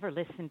I never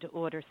listened to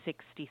Order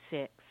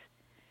 66.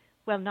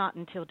 Well, not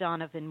until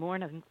Donovan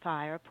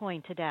Morningfire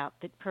pointed out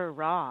that per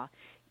Raw,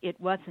 it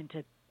wasn't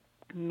a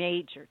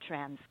major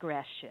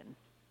transgression.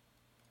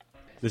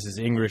 This is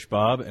English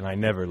Bob, and I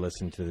never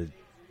listen to the...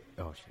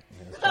 Oh, shit.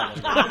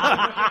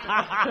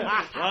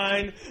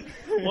 Fine.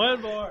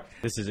 One more.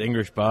 This is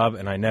English Bob,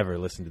 and I never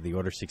listen to the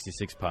Order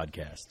 66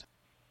 podcast.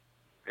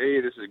 Hey,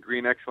 this is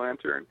Green X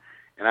Lantern,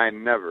 and I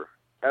never,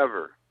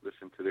 ever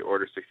listen to the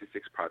Order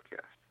 66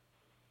 podcast.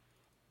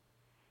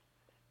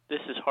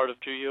 This is Heart of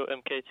Juyo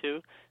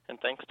MK2, and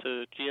thanks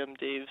to GM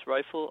Dave's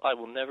rifle, I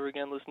will never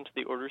again listen to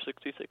the Order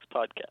 66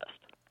 podcast.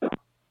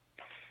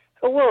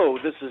 Hello,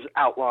 this is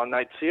Outlaw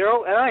Night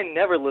Zero, and I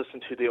never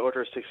listen to the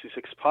Order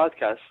 66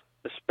 podcast,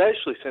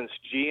 especially since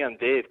GM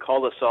Dave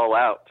called us all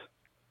out.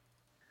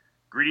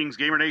 Greetings,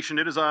 Gamer Nation.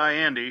 It is I,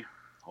 Andy,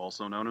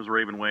 also known as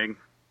Ravenwing,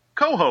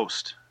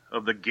 co-host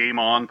of the Game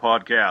On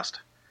podcast,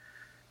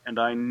 and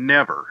I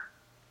never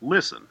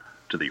listen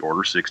to the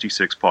Order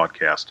 66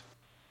 podcast.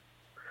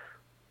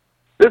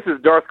 This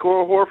is Darth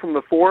Korahor from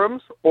the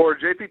forums, or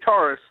JP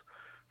Taurus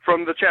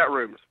from the chat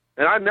rooms,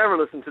 and I never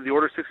listen to the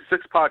Order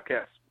 66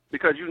 podcast,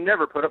 because you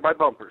never put up my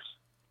bumpers.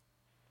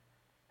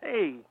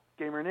 Hey,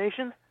 Gamer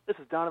Nation, this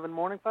is Donovan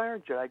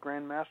Morningfire, Jedi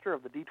Grandmaster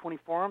of the D20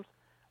 forums,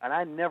 and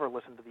I never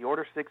listen to the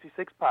Order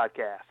 66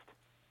 podcast.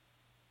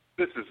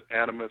 This is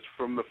Animus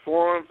from the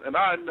forums, and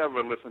I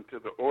never listen to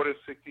the Order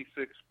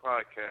 66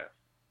 podcast.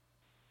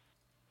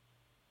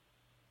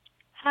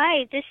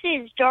 Hi, this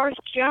is Darth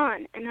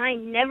John, and I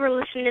never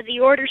listen to the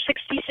Order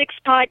 66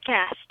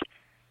 podcast,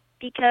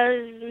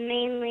 because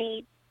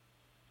mainly,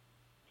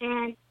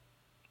 and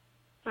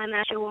my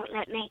master won't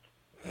let me.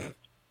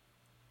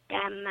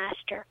 Damn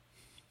master.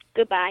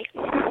 Goodbye.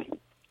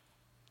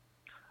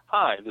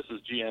 Hi, this is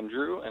GM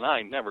Drew, and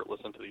I never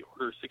listen to the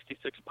Order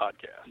 66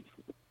 podcast.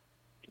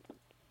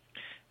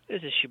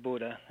 This is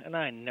Shibuda, and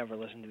I never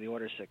listen to the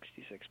Order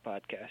 66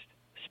 podcast,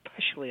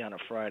 especially on a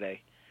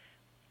Friday.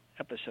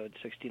 Episode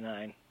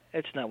 69.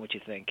 It's not what you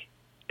think.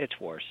 It's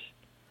worse.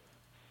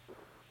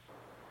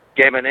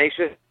 Gamer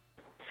Nation,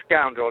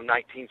 Scoundrel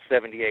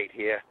 1978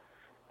 here,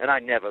 and I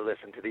never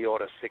listen to the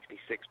Order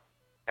 66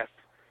 podcast.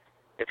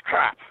 It's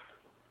crap.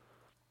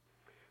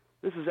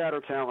 This is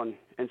Adder Talon,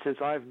 and since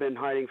I've been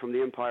hiding from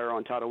the Empire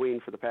on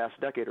Tatooine for the past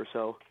decade or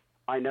so,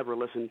 I never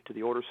listen to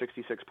the Order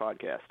 66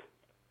 podcast.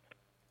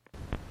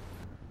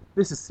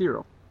 This is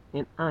Cyril,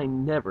 and I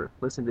never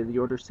listen to the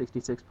Order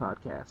 66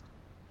 podcast.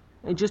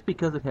 And just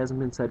because it hasn't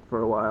been said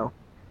for a while,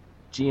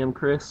 GM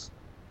Chris,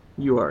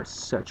 you are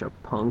such a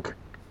punk.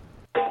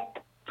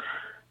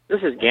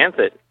 This is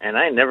Ganthet, and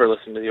I never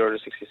listen to the Order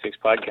 66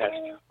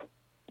 podcast.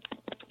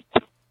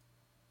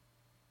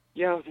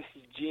 Yo, this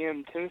is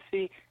GM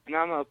Timothy, and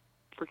I'm a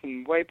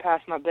freaking way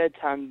past my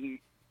bedtime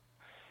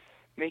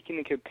making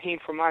a campaign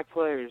for my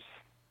players.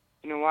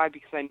 You know why?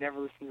 Because I never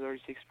listen to the Order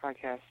 66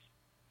 podcast.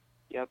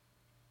 Yep.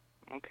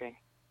 Okay.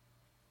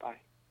 Bye.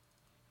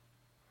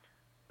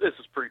 This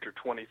is Preacher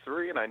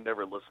 23, and I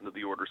never listen to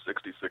the Order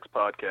 66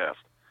 podcast.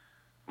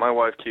 My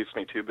wife keeps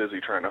me too busy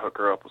trying to hook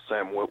her up with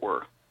Sam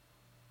Whitworth.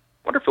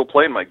 Wonder if he'll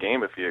play in my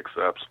game if he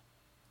accepts.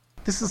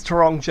 This is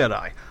Tarong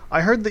Jedi.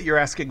 I heard that you're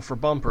asking for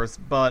bumpers,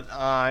 but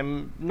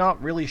I'm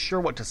not really sure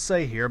what to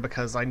say here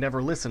because I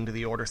never listened to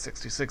the Order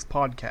 66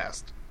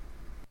 podcast.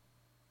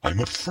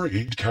 I'm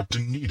afraid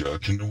Captain Nita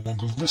can no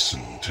longer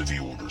listen to the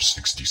Order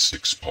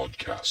 66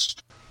 podcast.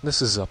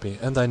 This is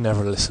Zuppy, and I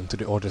never listen to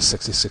the Order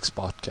 66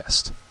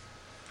 podcast.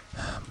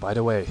 By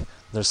the way,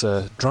 there's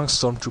a drunk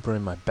stormtrooper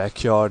in my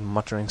backyard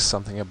muttering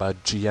something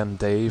about GM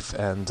Dave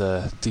and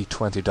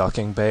D20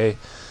 docking bay.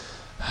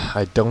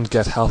 I don't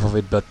get half of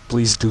it, but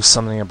please do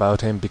something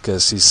about him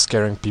because he's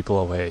scaring people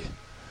away.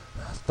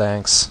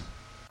 Thanks.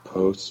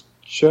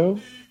 Post-show?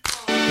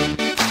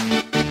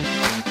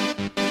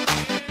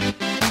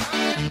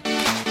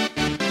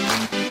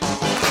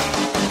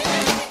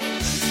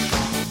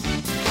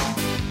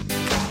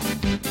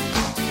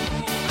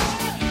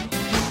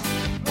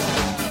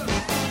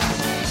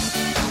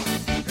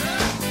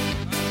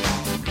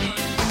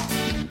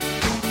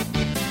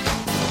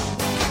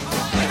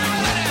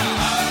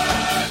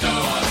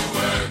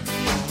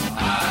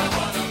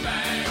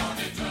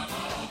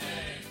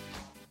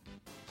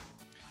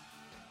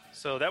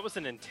 So that was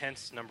an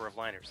intense number of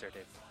liners there,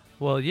 Dave.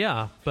 Well,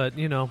 yeah, but,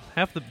 you know,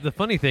 half the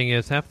funny thing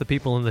is half the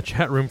people in the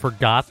chat room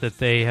forgot that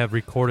they have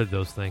recorded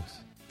those things.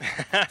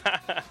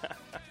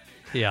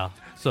 Yeah.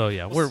 So,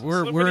 yeah,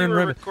 we're in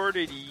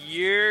recorded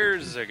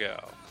years ago.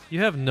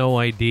 You have no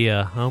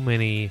idea how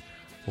many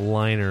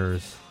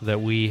liners that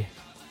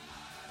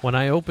when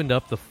I opened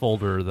up the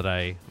folder that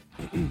I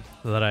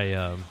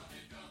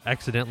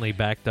accidentally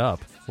backed up,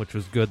 which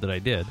was good that I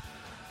did.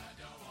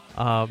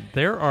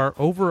 There are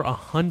over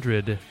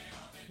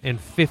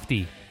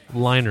 150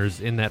 liners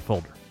in that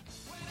folder.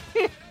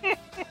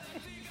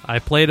 I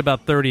played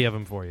about 30 of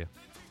them for you.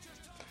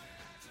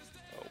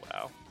 Oh,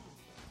 wow.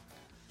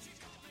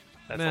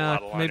 That's a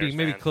lot of liners,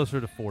 maybe man. closer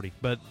to 40.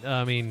 But,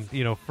 I mean,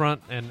 you know,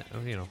 front and,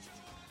 you know,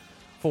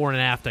 fore and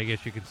aft, I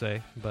guess you could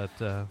say. But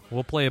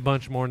we'll play a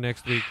bunch more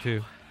next week,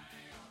 too.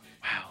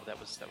 Wow, that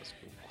was cool.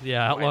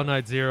 Yeah, Outlaw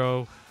Night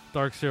Zero,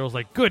 Dark Cyril's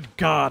like, good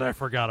God, I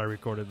forgot I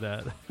recorded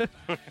that.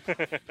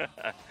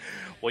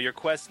 Well, your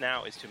quest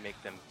now is to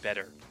make them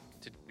better.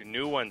 To do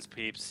new ones,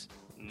 peeps.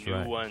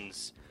 New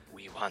ones.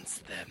 We wants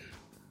them.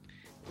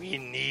 We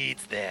need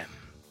them.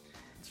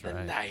 That's the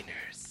right.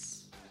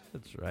 Niners.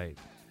 That's right.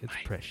 It's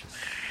precious.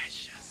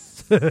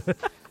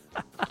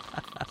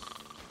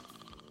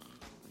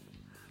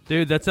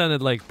 Dude, that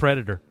sounded like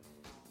Predator.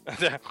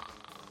 Sounds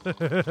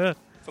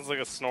like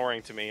a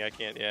snoring to me. I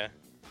can't get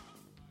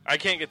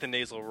the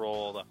nasal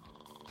roll.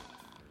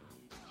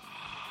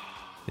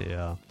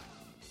 Yeah.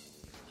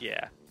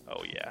 Yeah.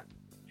 Oh, yeah.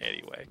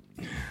 Anyway.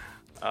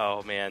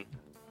 Oh, man.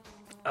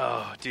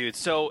 Oh, dude.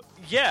 So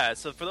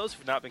for those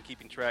who've not been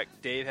keeping track,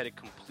 Dave had a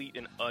complete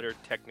and utter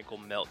technical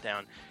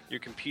meltdown. Your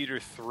computer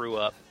threw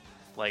up,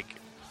 like,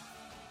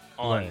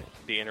 on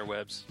the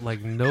interwebs.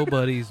 Like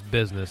nobody's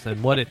business.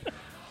 And what it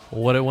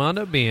wound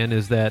up being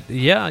is that,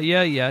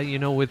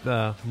 with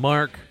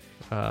Mark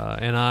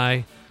and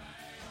I,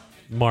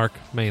 Mark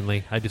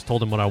mainly, I just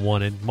told him what I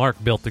wanted.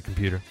 Mark built the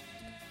computer.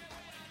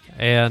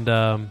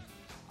 And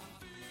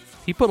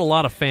he put a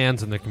lot of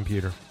fans in the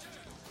computer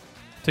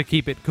to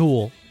keep it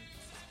cool.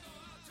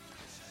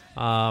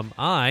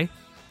 I,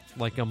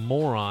 like a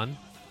moron,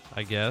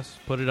 I guess,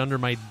 put it under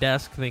my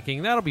desk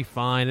thinking that'll be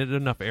fine. It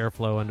had enough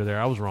airflow under there.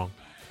 I was wrong.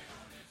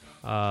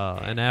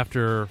 And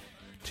after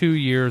 2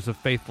 years of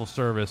faithful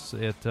service,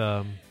 it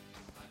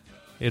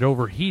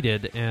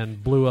overheated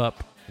and blew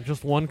up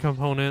just one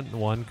component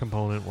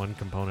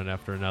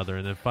after another.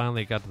 And then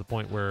finally it got to the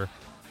point where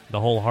the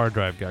whole hard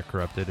drive got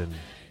corrupted and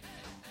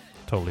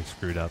totally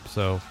screwed up.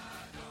 So,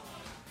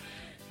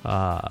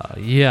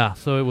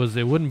 so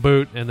it wouldn't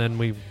boot. And then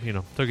we,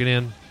 took it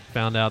in,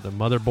 found out the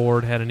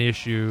motherboard had an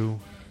issue.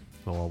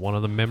 Or one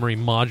of the memory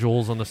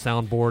modules on the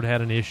soundboard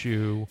had an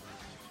issue.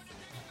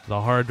 The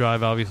hard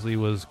drive obviously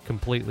was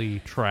completely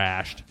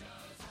trashed.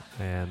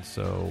 And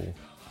so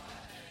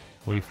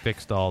we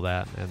fixed all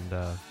that.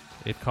 And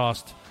it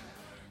cost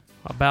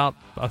about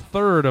a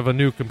third of a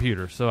new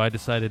computer. So I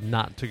decided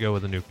not to go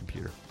with a new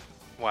computer.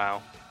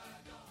 Wow.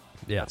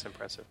 Yeah. That's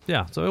impressive.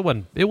 Yeah, so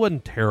it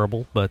wasn't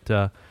terrible, but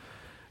the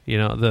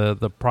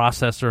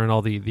processor and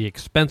all the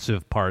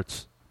expensive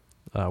parts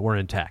were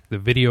intact. The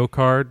video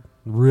card,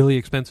 really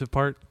expensive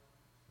part,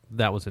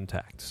 that was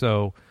intact.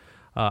 So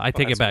I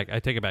take it back.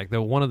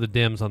 One of the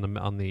DIMMs on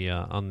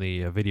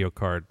the video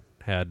card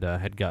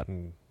had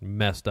gotten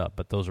messed up,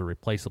 but those are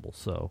replaceable.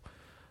 So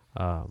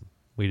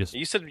we just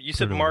you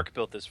said Mark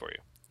built this for you.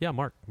 Yeah,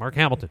 Mark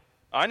Hamilton.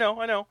 I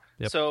know.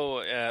 Yep.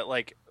 So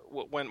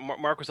when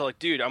Mark was all like,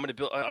 "Dude, I want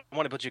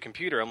to build you a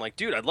computer," I'm like,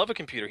 "Dude, I'd love a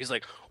computer." He's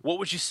like, "What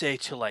would you say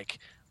to like?"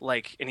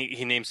 And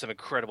he named some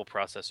incredible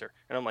processor,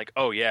 and I'm like,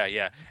 "Oh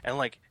yeah," and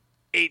like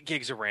 8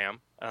 gigs of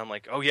RAM, and I'm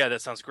like, "Oh yeah,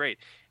 that sounds great."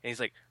 And he's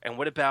like, "And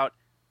what about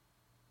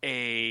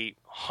a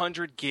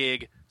 100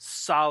 gig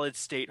solid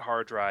state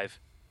hard drive,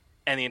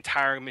 and the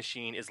entire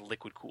machine is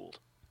liquid cooled?"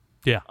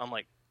 Yeah, I'm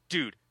like,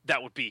 "Dude,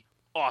 that would be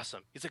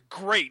awesome." He's like,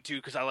 "Great,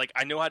 dude, because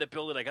I know how to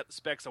build it. I got the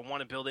specs. I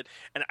want to build it,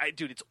 and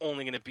it's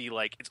only going to be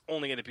like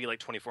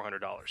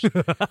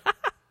 $2,400."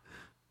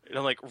 And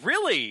I'm like,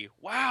 "Really?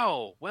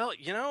 Wow. Well,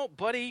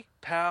 buddy,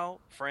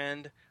 pal,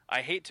 friend,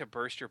 I hate to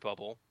burst your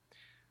bubble.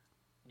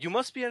 You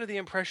must be under the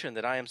impression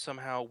that I am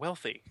somehow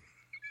wealthy."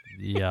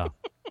 Yeah.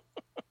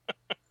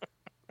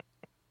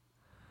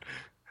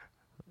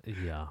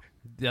 Yeah.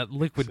 That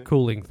liquid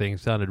cooling thing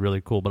sounded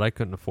really cool, but I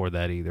couldn't afford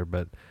that either.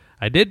 But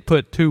I did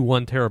put 2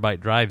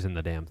 1-terabyte drives in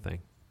the damn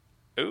thing.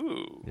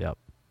 Ooh. Yep.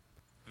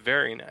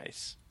 Very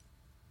nice.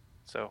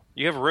 So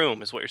you have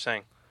room, is what you're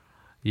saying.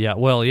 Yeah,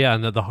 well, yeah,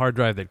 and the hard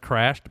drive that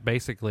crashed,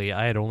 basically,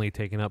 I had only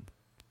taken up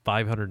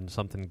 500 and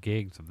something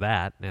gigs of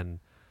that, and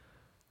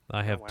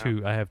I have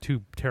 2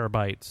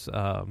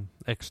 terabytes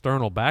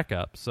external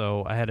backup.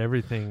 So I had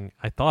everything.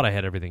 I thought I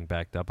had everything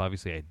backed up.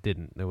 Obviously, I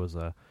didn't. There was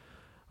a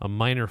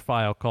minor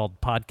file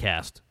called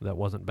podcast that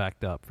wasn't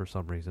backed up for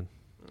some reason.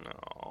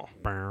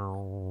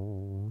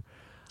 No.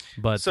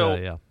 But so,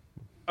 yeah.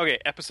 Okay,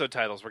 episode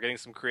titles. We're getting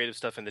some creative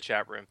stuff in the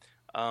chat room.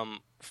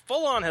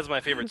 Full On has my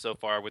favorite so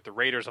far with the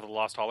Raiders of the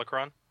Lost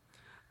Holocron.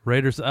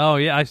 Raiders. Oh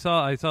yeah, I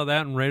saw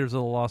that in Raiders of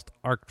the Lost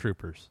Ark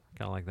Troopers.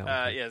 Kind of like that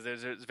one. Yeah,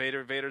 there's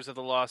Vader's of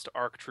the Lost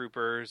Ark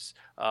Troopers,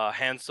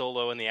 Han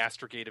Solo and the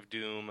Astrogate of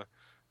Doom.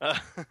 Yeah,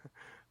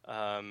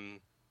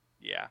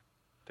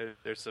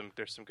 there's some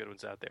good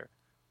ones out there.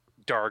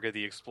 Darga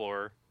the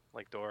Explorer,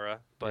 like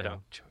Dora, but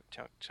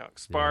chunk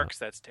Sparks.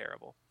 Yeah. That's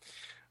terrible.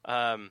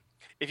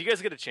 If you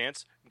guys get a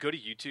chance, go to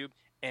YouTube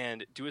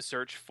and do a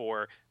search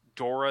for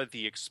Dora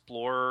the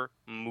Explorer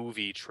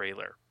movie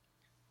trailer.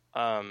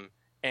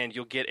 And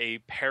you'll get a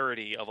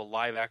parody of a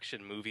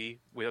live-action movie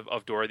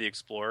of Dora the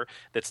Explorer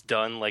that's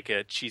done like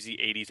a cheesy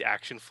 80s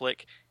action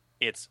flick.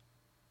 It's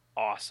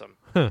awesome.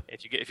 Huh.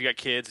 If you got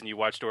kids and you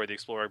watch Dora the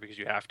Explorer because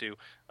you have to,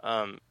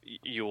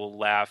 you will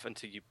laugh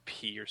until you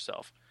pee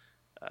yourself.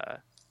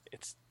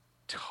 It's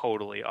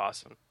totally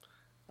awesome.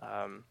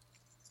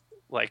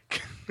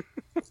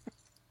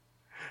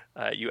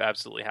 You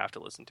absolutely have to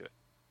listen to it.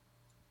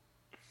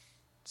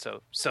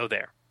 So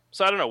there.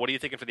 So I don't know. What are you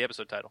thinking for the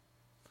episode title?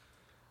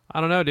 I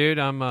don't know, dude.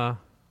 I'm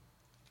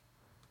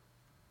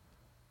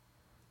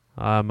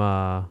kind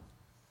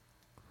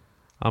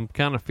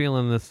of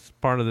feeling this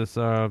part of this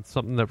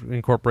something that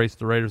incorporates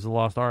the Raiders of the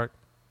Lost Ark.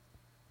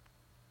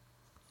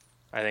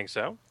 I think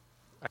so.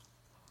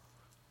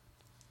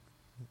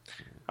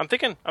 I'm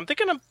thinking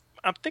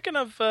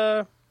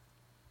of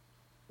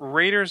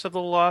Raiders of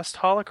the Lost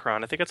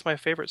Holocron. I think that's my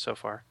favorite so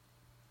far.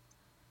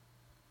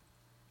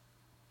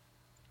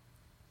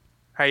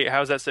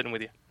 How's that sitting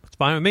with you? It's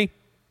fine with me.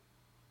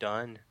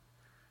 Done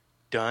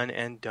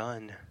and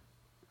done.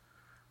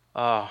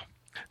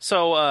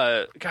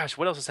 So, gosh,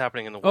 what else is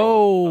happening in the world?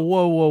 Oh,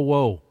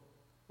 whoa.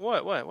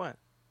 What?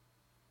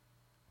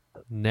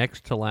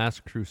 Next to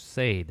Last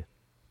Crusade.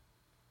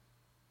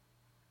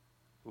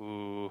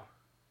 Ooh,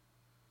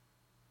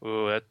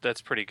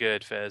 that's pretty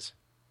good, Fez.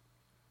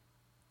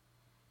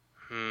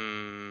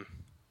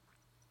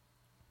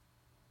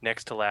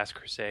 Next to Last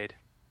Crusade.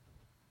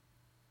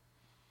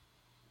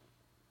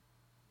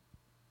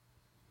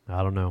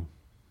 I don't know.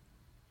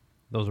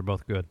 Those are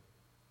both good.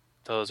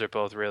 Those are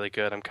both really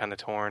good. I'm kind of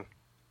torn.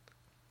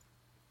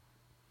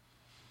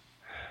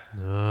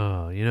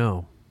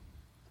 Oh,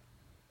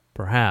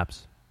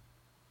 perhaps.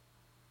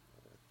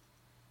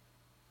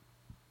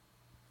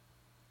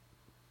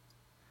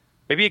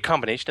 Maybe a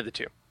combination of the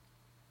two.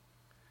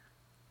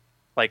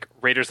 Like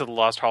Raiders of the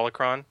Lost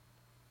Holocron,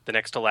 the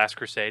next to Last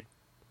Crusade.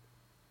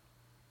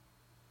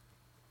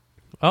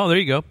 Oh, there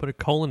you go. Put a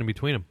colon in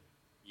between them.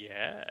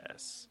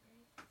 Yes.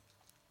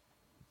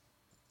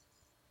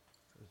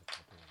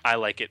 I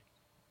like it.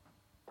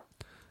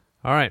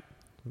 All right.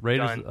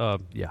 Raiders,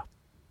 Done.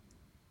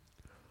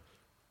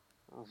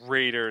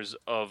 Raiders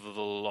of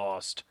the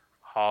Lost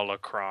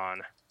Holocron,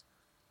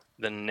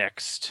 the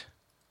next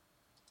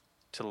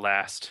to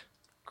Last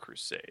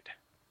Crusade.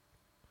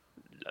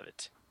 Love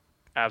it.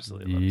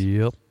 Absolutely love it.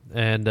 Yep.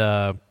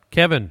 And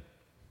Kevin,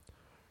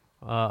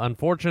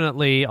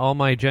 unfortunately, all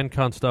my Gen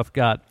Con stuff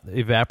got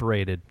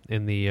evaporated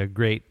in the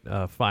great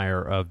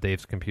fire of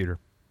Dave's computer.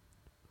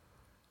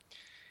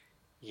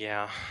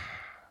 Yeah.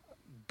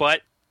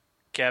 But,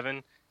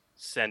 Kevin,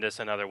 send us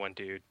another one,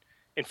 dude.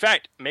 In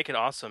fact, make it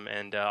awesome,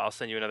 and I'll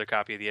send you another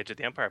copy of the Edge of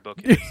the Empire book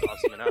if it's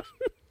awesome enough.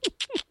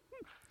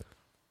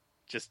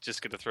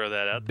 Just going to throw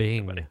that out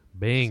there.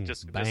 Bing,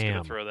 just bam. going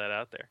to throw that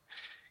out there.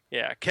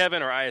 Yeah,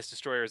 Kevin or IS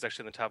Destroyer is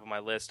actually on the top of my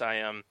list.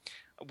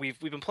 We've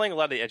been playing a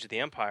lot of the Edge of the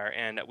Empire,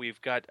 and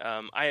we've got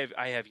I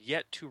have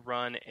yet to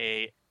run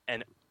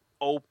an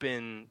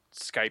open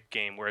Skype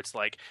game where it's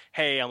like,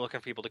 hey, I'm looking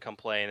for people to come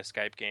play in a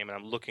Skype game, and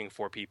I'm looking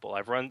for people.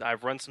 I've run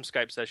some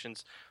Skype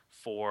sessions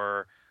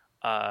for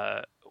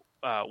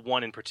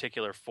one in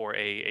particular for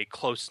a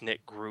close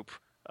knit group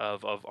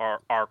of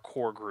our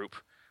core group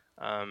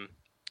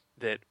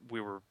that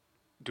we were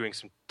doing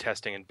some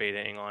testing and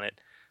betaing on it.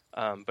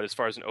 But as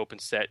far as an open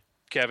set,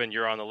 Kevin,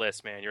 you're on the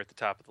list, man. You're at the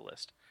top of the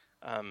list.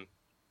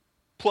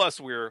 Plus,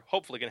 we're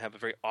hopefully going to have a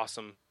very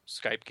awesome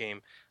Skype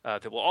game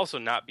that will also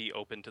not be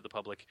open to the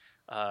public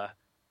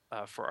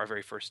for our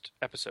very first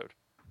episode.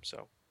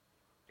 So,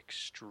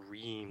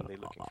 extremely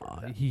looking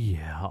forward to that.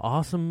 Yeah,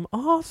 awesome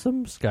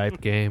Skype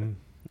game.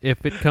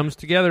 If it comes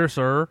together,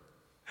 sir.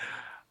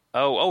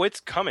 Oh, it's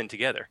coming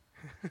together.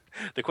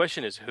 The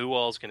question is who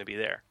all's going to be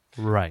there.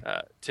 Right.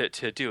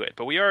 To do it.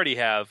 But we already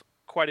have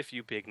quite a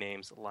few big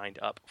names lined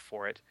up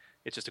for it.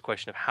 It's just a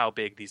question of how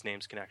big these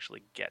names can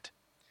actually get.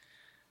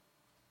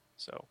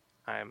 So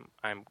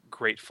I'm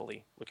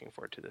gratefully looking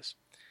forward to this.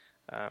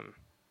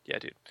 Yeah,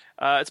 dude.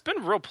 It's been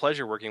a real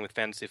pleasure working with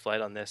Fantasy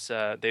Flight on this.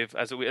 They've,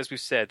 as we've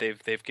said,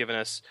 they've given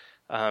us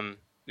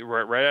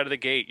right out of the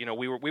gate.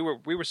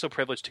 We were so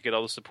privileged to get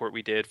all the support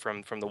we did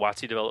from the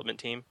WotC development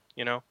team.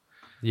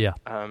 Yeah.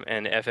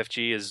 And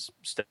FFG has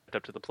stepped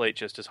up to the plate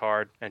just as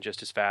hard and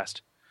just as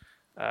fast.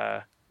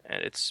 And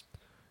it's.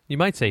 You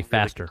might say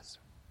faster.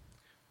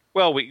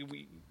 Well,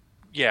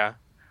 yeah.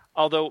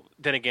 Although,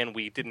 then again,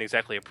 we didn't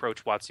exactly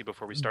approach WotC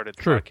before we started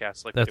the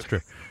podcast. That's true.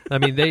 I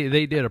mean,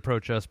 they did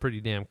approach us pretty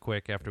damn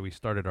quick after we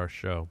started our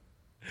show.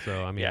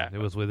 So, I mean, It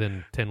was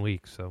within 10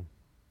 weeks. So,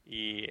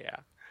 yeah.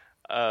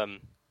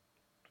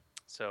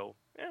 So,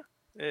 yeah,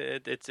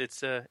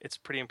 it's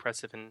pretty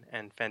impressive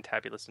and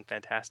fantabulous and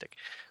fantastic.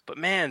 But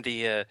man,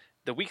 the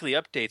weekly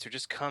updates are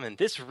just coming.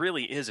 This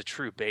really is a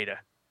true beta.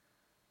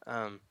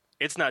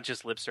 It's not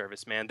just lip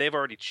service, man. They've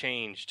already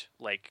changed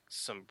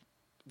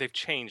They've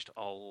changed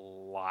a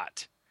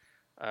lot,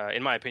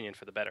 in my opinion,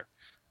 for the better.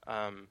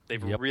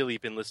 They've really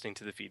been listening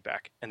to the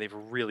feedback, and they've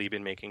really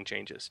been making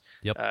changes.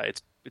 Yep.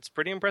 It's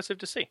pretty impressive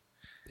to see.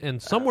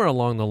 And somewhere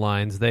along the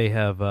lines, they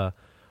have,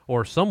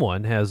 or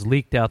someone has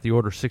leaked out the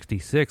Order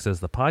 66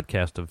 as the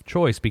podcast of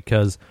choice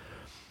because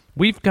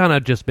we've kind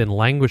of just been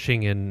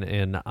languishing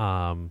in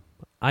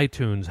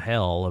iTunes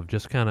hell of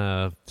just kind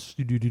of,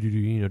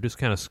 just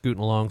kind of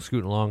scooting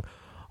along.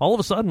 All of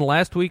a sudden,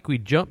 last week, we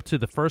jumped to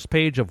the first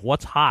page of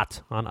What's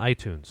Hot on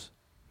iTunes.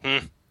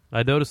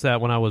 I noticed that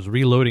when I was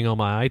reloading on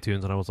my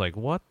iTunes, and I was like,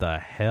 what the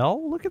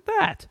hell? Look at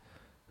that.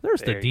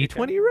 There's the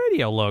D20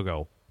 radio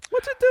logo.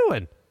 What's it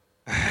doing?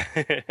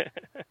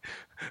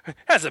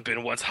 Hasn't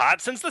been once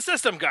hot since the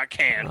system got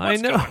canned. I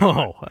What's going on?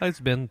 know. It's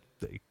been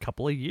a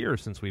couple of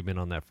years since we've been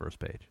on that first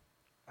page.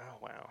 Oh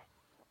wow!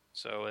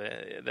 So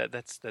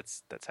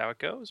that's how it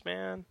goes,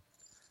 man.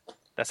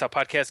 That's how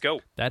podcasts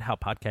go. That how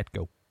podcast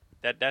go.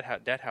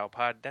 That how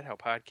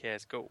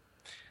podcasts go.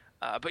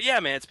 But yeah,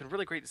 man, it's been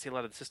really great to see a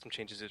lot of the system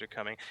changes that are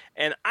coming,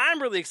 and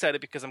I'm really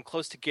excited because I'm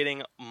close to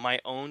getting my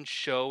own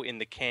show in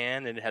the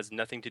can, and it has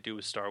nothing to do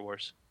with Star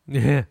Wars.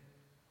 Yeah.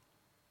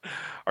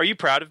 Are you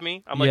proud of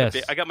me? I'm like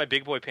Yes. I got my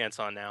big boy pants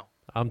on now.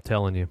 I'm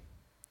telling you.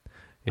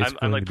 It's I'm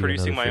going like to be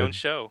producing another my own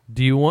show.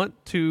 Do you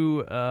want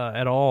to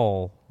at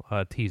all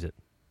tease it?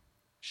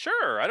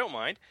 Sure, I don't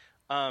mind.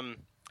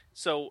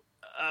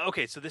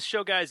 Okay, so this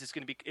show, guys, is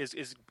going to be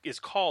is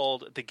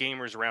called the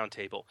Gamers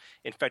Roundtable.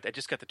 In fact, I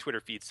just got the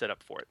Twitter feed set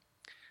up for it.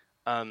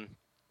 And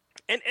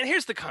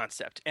here's the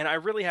concept, and I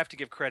really have to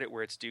give credit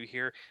where it's due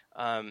here.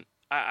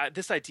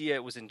 This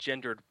idea was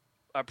engendered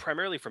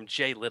primarily from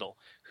Jay Little,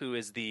 who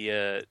is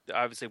the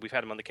obviously we've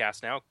had him on the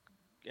cast now,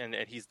 and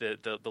he's the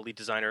lead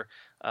designer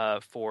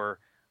for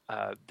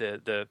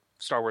the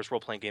Star Wars role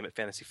playing game at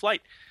Fantasy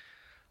Flight.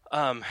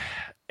 And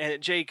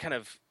Jay kind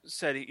of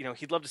said,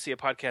 he'd love to see a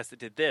podcast that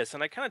did this,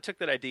 and I kind of took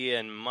that idea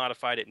and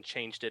modified it and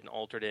changed it and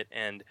altered it.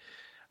 And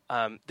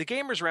the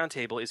Gamers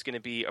Roundtable is going to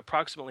be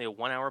approximately a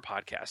 1-hour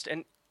podcast.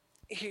 And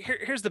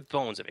here's the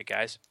bones of it,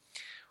 guys.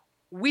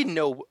 We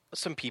know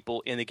some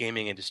people in the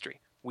gaming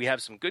industry. We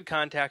have some good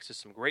contacts with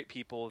some great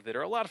people that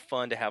are a lot of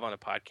fun to have on a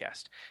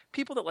podcast.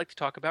 People that like to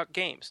talk about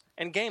games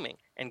and gaming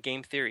and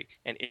game theory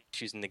and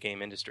issues in the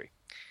game industry.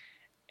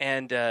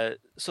 And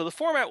so the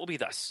format will be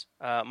thus.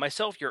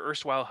 Myself, your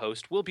erstwhile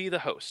host, will be the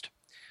host.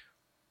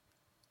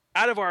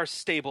 Out of our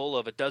stable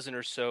of a dozen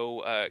or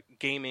so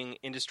gaming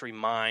industry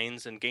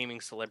minds and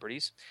gaming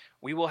celebrities,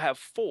 we will have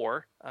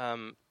 4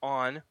 on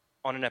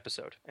an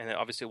episode. And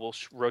obviously we'll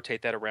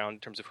rotate that around in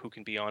terms of who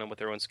can be on and what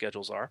their own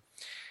schedules are.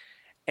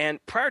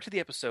 And prior to the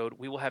episode,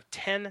 we will have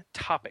 10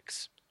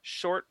 topics,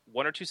 short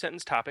 1 or 2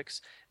 sentence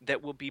topics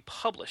that will be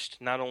published,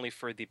 not only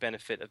for the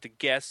benefit of the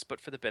guests,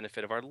 but for the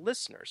benefit of our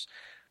listeners.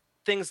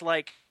 Things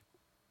like,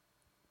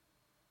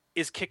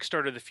 is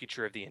Kickstarter the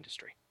future of the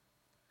industry?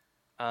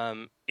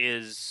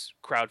 Is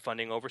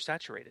crowdfunding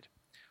oversaturated?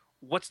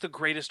 What's the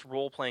greatest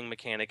role-playing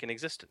mechanic in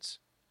existence?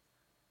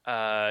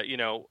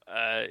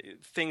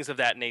 Things of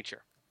that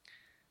nature.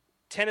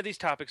 10 of these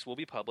topics will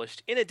be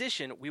published. In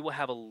addition, we will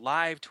have a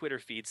live Twitter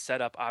feed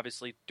set up,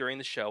 obviously, during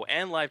the show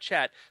and live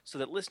chat so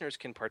that listeners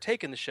can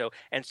partake in the show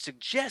and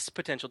suggest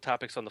potential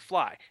topics on the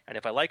fly. And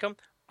if I like them,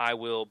 I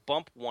will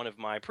bump one of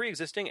my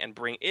pre-existing and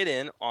bring it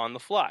in on the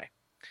fly.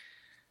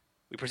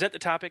 We present the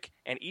topic,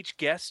 and each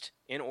guest,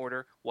 in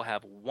order, will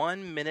have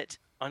 1 minute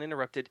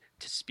uninterrupted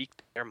to speak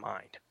their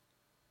mind.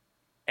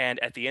 And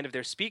at the end of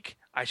their speak,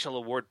 I shall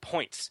award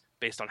points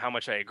based on how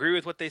much I agree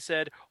with what they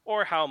said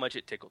or how much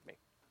it tickled me.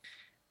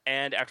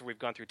 And after we've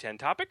gone through 10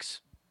 topics,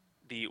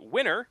 the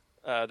winner,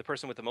 the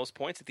person with the most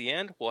points at the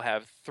end, will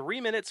have 3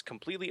 minutes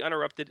completely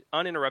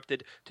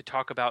uninterrupted to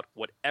talk about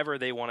whatever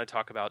they want to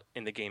talk about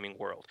in the gaming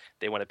world.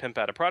 They want to pimp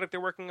out a product they're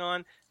working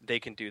on, they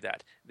can do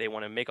that. They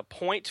want to make a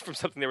point from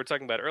something they were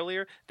talking about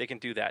earlier, they can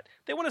do that.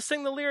 They want to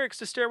sing the lyrics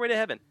to Stairway to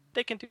Heaven,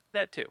 they can do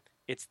that too.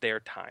 It's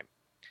their time.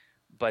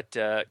 But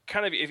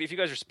kind of, if you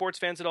guys are sports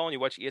fans at all and you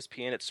watch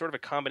ESPN, it's sort of a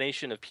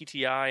combination of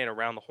PTI and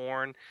Around the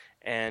Horn,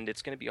 and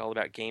it's going to be all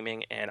about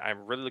gaming, and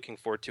I'm really looking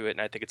forward to it, and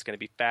I think it's going to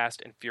be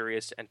fast and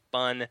furious and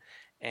fun,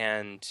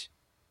 and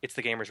it's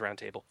the Gamers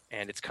Roundtable,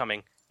 and it's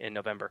coming in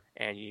November,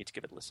 and you need to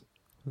give it a listen.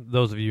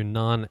 Those of you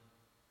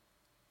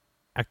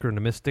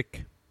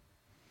non-acronymistic,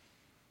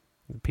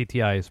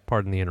 PTI is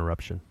Pardon the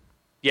Interruption.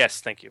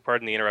 Yes, thank you.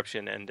 Pardon the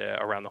Interruption and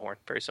Around the Horn,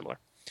 very similar.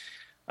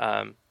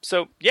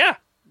 So, yeah.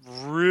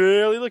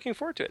 Really looking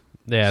forward to it.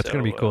 Yeah, it's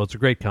going to be cool. It's a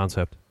great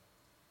concept.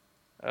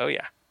 Oh,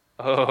 yeah.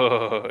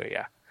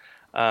 I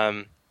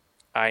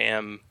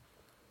am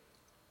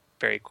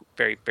very,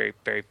 very, very,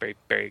 very, very,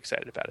 very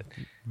excited about it.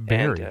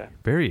 Very excited.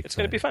 It's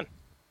going to be fun.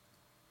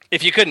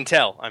 If you couldn't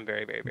tell, I'm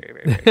very, very, very,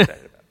 very, very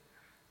excited about it.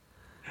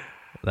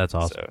 That's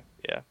awesome. So,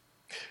 yeah.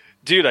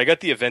 Dude, I got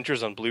the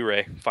Avengers on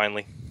Blu-ray,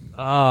 finally.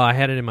 I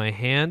had it in my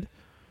hand.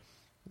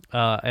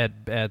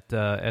 At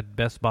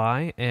Best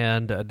Buy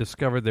and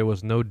discovered there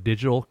was no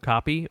digital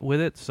copy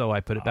with it, so I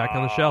put it back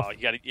on the shelf.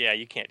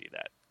 You can't do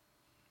that.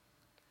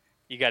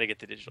 You got to get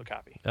the digital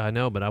copy. I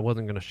know, but I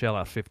wasn't going to shell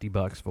out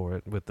 $50 for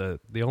it. With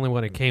the only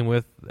one it came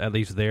with, at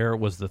least there,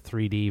 was the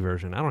 3D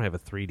version. I don't have a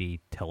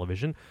 3D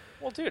television.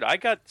 Well, dude,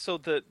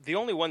 the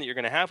only one that you're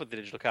going to have with the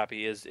digital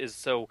copy is and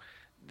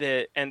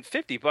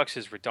 $50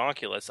 is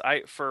ridiculous.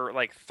 For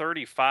like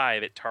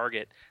 $35 at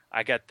Target,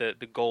 I got the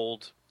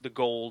gold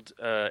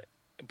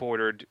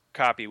bordered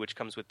copy, which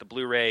comes with the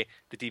Blu-ray,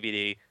 the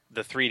DVD,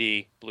 the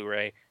 3D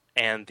Blu-ray,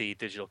 and the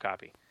digital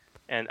copy.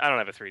 And I don't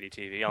have a 3D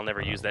TV. I'll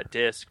never use that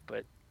disc,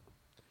 but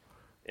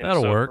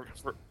that'll work.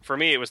 For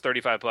me, it was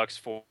 $35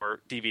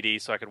 for DVD,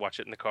 so I could watch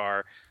it in the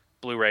car,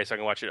 Blu-ray, so I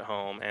can watch it at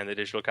home, and the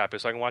digital copy,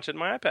 so I can watch it on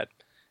my iPad.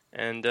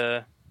 And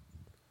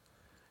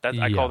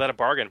I call that a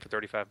bargain for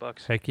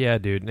 $35. Heck yeah,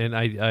 dude! And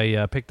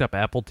I picked up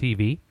Apple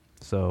TV,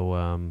 so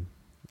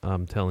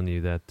I'm telling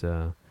you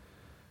that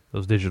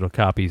those digital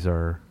copies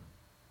are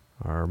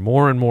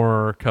more and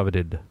more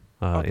coveted.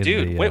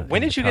 Dude,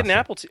 when did you get an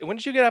Apple? When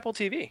did you get Apple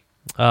TV?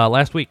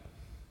 Last week.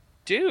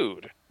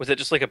 Dude, was it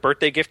just like a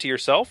birthday gift to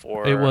yourself,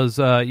 or it was?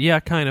 Yeah,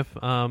 kind of.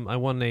 I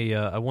won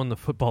the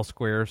football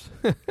squares.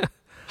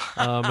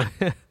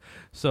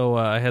 So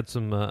I had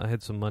some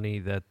money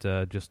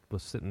that just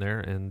was sitting there,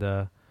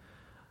 and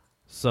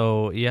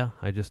so yeah,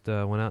 I just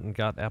went out and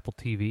got Apple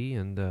TV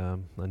and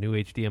a new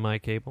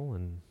HDMI cable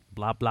and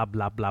blah blah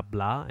blah blah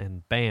blah,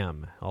 and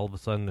bam! All of a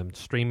sudden, I'm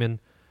streaming.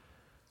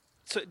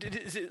 So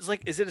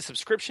is it a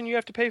subscription you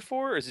have to pay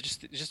for, or is it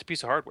just a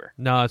piece of hardware?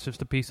 No, it's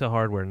just a piece of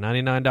hardware.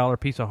 $99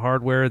 piece of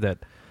hardware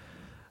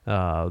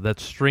that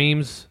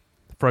streams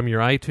from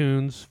your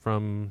iTunes,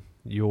 from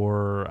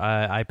your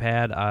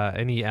iPad,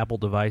 any Apple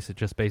device. It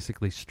just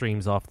basically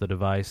streams off the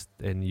device,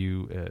 and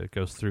it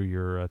goes through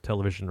your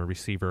television or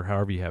receiver,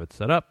 however you have it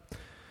set up,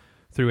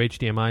 through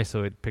HDMI.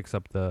 So it picks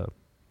up the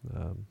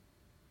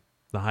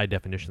high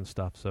definition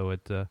stuff. So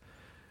it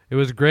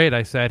was great.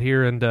 I sat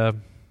here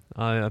and.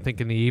 I think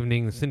in the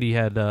evening, Cindy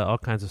had all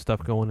kinds of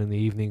stuff going in the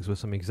evenings with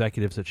some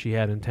executives that she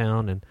had in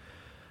town, and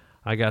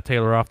I got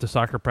Taylor off to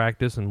soccer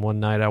practice, and one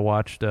night I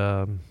watched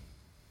The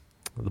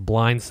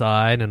Blind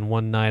Side, and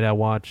one night I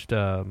watched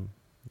The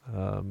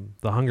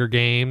Hunger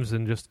Games,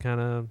 and just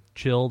kind of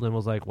chilled and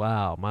was like,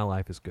 wow, my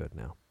life is good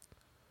now.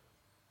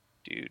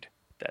 Dude,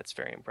 that's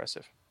very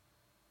impressive.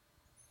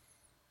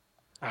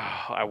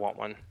 Oh, I want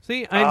one.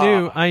 See,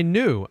 I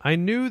knew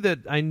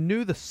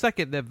the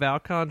second that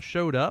Valcon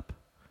showed up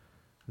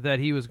that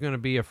he was going to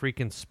be a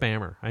freaking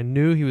spammer. I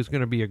knew he was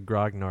going to be a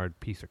grognard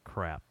piece of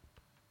crap.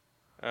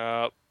 We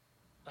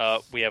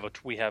have a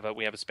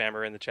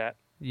spammer in the chat.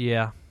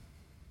 Yeah.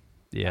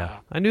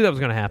 I knew that was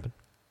going to happen.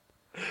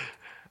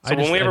 So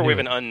whenever we have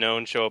an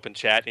unknown show up in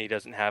chat and he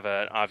doesn't have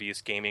an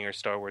obvious gaming or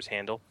Star Wars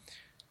handle,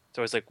 it's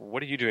always like,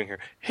 "What are you doing here?"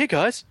 Hey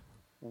guys,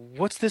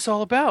 what's this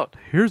all about?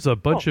 Here's a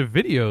bunch of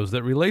videos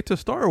that relate to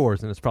Star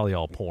Wars, and it's probably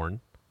all porn.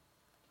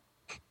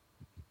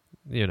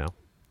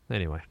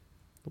 Anyway,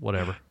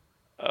 whatever.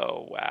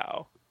 Oh,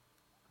 wow.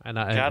 And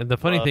the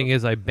funny thing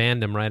is, I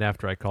banned him right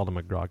after I called him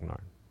a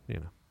grognard.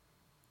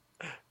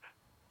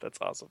 That's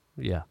awesome.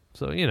 Yeah.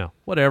 So,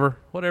 whatever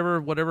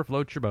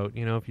floats your boat.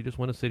 If you just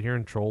want to sit here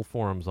and troll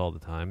forums all the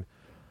time.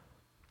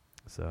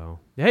 So,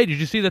 hey, did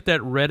you see that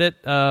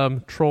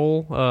Reddit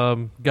troll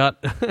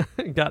got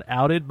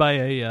outed by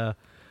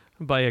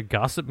a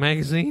gossip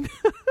magazine?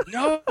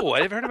 No,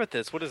 I haven't heard about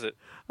this. What is it?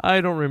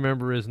 I don't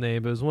remember his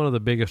name. It was one of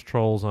the biggest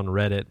trolls on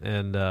Reddit,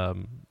 and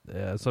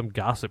some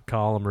gossip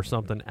column or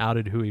something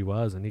outed who he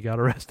was, and he got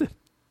arrested.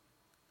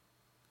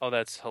 Oh,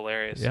 that's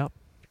hilarious. Yep.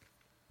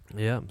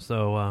 Yeah.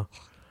 So,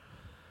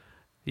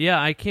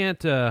 I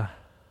can't. I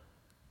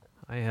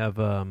have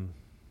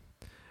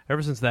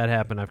ever since that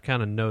happened, I've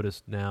kind of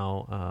noticed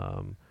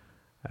now.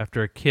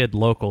 After a kid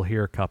local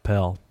here at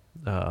Coppell,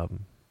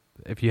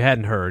 if you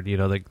hadn't heard,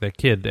 the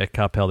kid at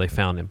Coppell, they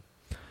found him.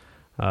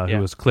 Who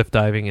was cliff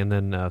diving, and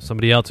then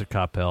somebody else at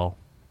Coppell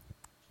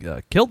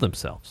killed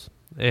themselves.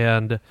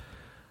 And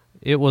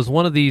it was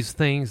one of these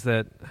things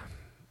that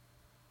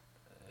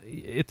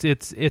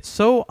it's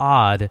so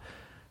odd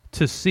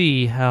to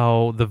see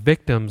how the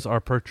victims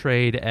are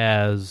portrayed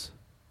as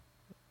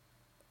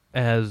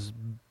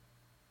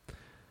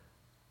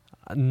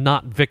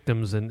not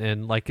victims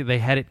and like they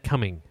had it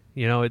coming.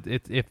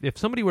 If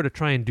somebody were to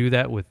try and do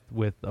that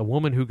with a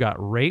woman who got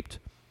raped,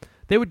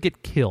 they would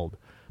get killed.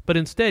 But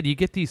instead, you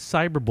get these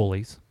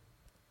cyberbullies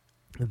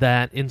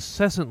that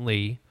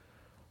incessantly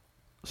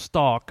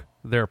stalk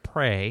their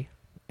prey,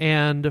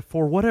 and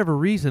for whatever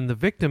reason, the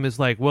victim is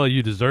like, well,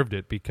 you deserved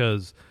it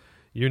because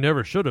you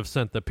never should have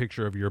sent the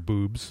picture of your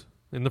boobs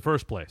in the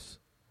first place.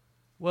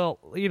 Well,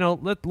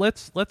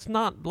 let's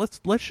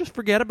just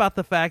forget about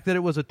the fact that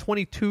it was a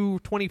 22,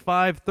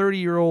 25,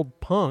 30-year-old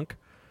punk,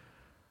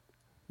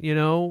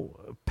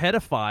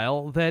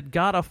 pedophile that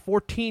got a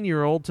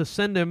 14-year-old to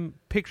send him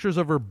pictures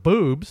of her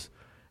boobs.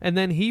 And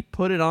then he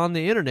put it on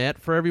the internet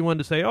for everyone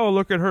to say, "Oh,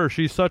 look at her,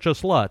 she's such a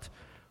slut."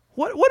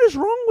 What is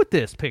wrong with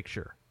this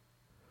picture?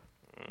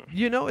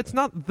 It's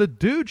not the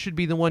dude should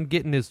be the one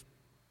getting his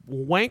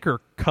wanker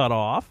cut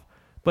off,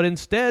 but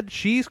instead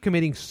she's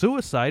committing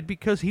suicide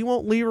because he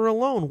won't leave her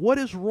alone. What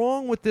is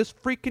wrong with this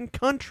freaking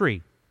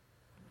country?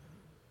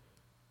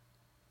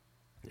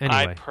 Anyway.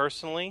 I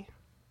personally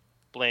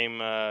blame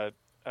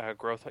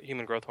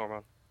human growth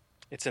hormone.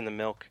 It's in the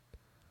milk.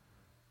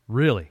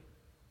 Really?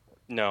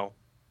 No.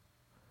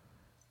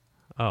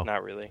 Oh.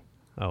 Not really.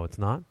 Oh, it's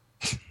not?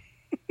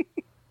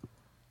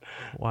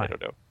 Why? I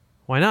don't know.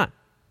 Why not?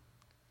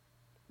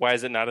 Why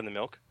is it not in the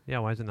milk? Yeah,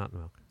 why is it not in the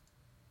milk?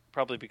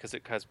 Probably because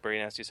it has very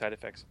nasty side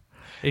effects.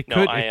 My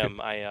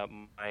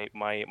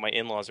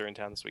in-laws are in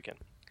town this weekend.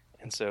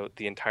 And so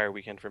the entire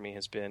weekend for me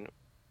has been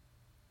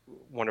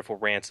wonderful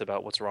rants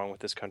about what's wrong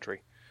with this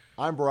country.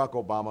 I'm Barack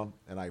Obama,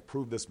 and I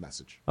approve this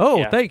message. Oh,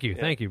 yeah, thank you,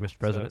 Mr.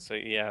 President. So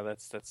yeah,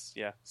 that's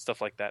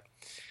stuff like that.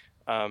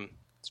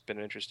 It's been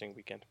an interesting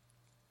weekend.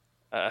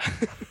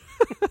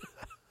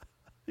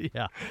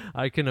 Yeah,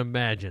 I can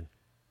imagine.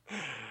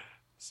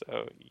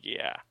 So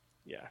yeah,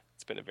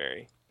 it's been a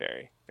very,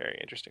 very, very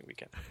interesting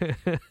weekend.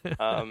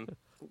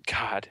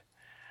 God,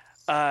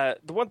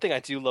 the one thing I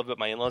do love about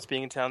my in-laws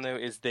being in town though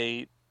is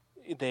they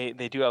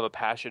do have a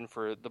passion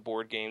for the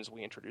board games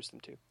we introduce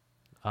them to.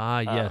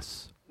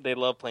 Yes. They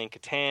love playing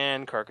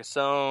Catan,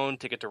 Carcassonne,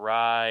 Ticket to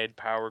Ride,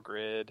 Power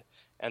Grid,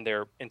 and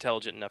they're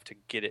intelligent enough to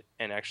get it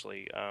and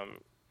actually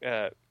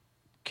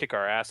kick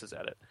our asses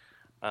at it.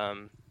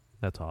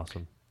 That's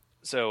awesome.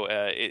 So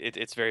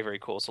it's very, very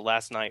cool. So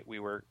last night we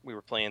were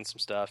playing some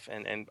stuff,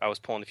 and I was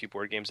pulling a few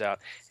board games out.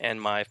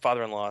 And my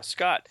father-in-law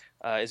Scott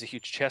is a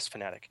huge chess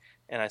fanatic.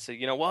 And I said,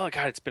 well,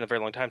 God, it's been a very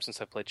long time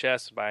since I've played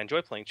chess. But I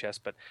enjoy playing chess,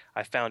 but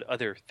I found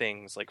other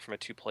things like from a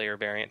 2-player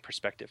variant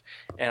perspective.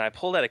 And I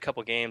pulled out a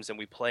couple games and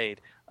we played.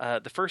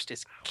 The first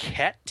is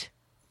Ket.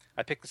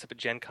 I picked this up at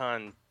Gen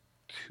Con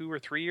 2 or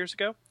 3 years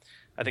ago.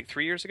 I think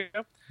 3 years ago.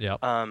 Yep.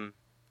 And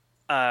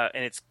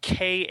it's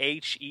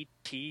Khet. You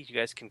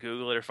guys can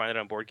Google it or find it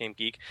on Board Game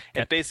Geek.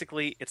 And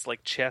basically, it's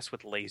like chess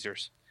with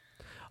lasers.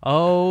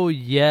 Oh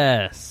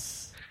yes.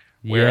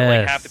 Where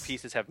like half the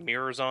pieces have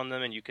mirrors on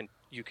them, and you can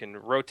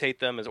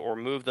rotate them or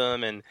move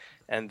them, and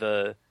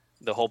the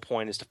whole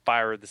point is to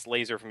fire this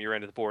laser from your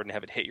end of the board and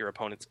have it hit your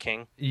opponent's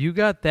king. You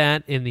got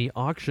that in the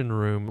auction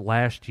room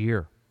last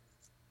year.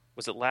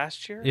 Was it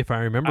last year? If I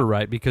remember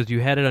right, because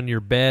you had it on your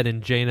bed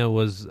and Jaina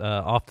was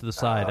off to the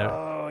side.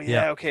 Oh,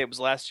 yeah, okay, it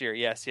was last year.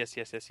 Yes. You're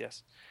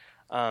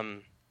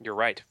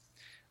right.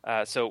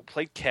 So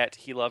played Ket,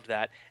 he loved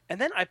that.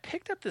 And then I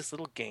picked up this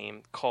little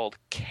game called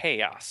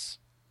Chaos.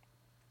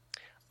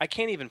 I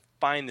can't even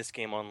find this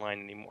game online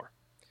anymore.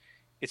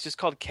 It's just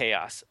called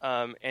Chaos.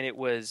 And it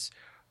was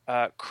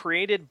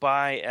created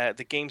by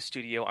the game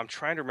studio. I'm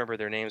trying to remember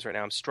their names right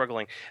now. I'm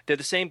struggling. They're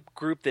the same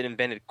group that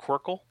invented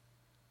Quirkle.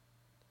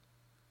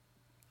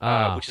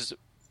 Which is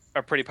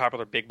a pretty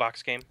popular big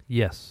box game.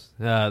 Yes.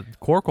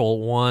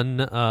 Quirkle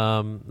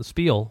won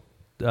Spiel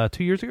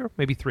 2 years ago,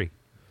 maybe 3.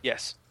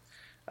 Yes.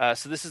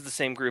 So this is the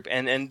same group,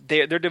 and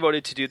they're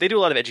devoted to they do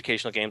a lot of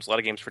educational games, a lot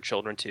of games for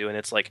children too, and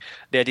it's like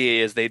the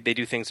idea is they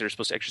do things that are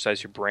supposed to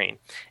exercise your brain.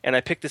 And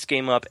I picked this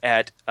game up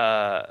at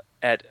a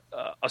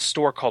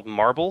store called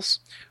Marbles,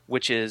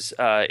 which is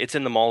it's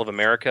in the Mall of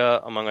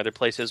America, among other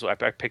places. I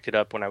picked it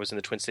up when I was in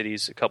the Twin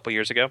Cities a couple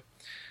years ago.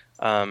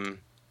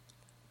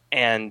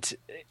 And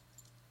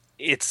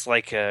it's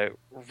like a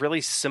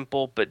really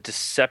simple but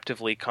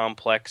deceptively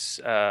complex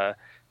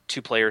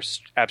 2-player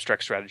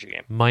abstract strategy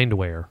game.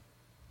 Mindware.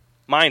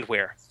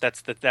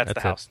 That's the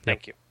house. Yep.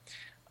 Thank you.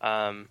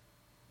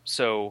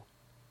 So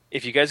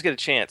if you guys get a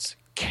chance,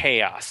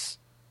 Chaos.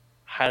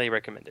 Highly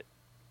recommend it.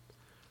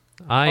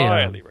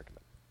 Highly recommend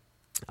it.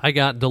 I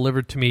got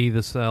delivered to me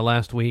this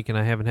last week, and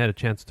I haven't had a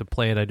chance to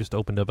play it. I just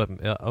opened it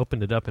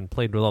up and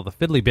played with all the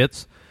fiddly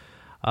bits.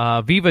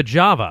 Viva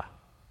Java,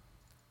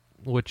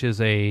 which is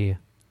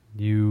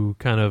you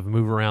kind of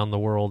move around the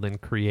world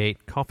and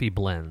create coffee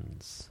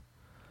blends.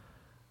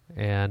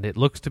 And it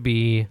looks to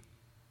be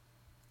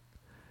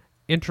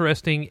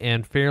interesting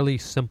and fairly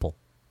simple.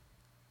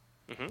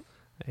 Mm-hmm.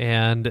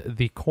 And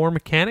the core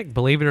mechanic,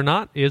 believe it or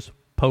not, is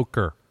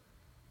poker.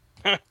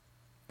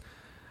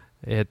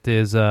 It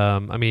is,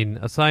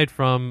 aside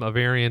from a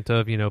variant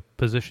of,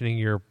 positioning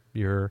your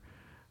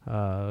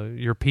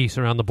piece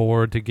around the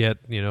board to get,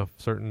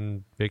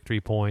 certain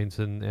victory points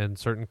and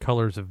certain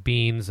colors of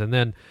beans, and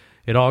then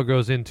it all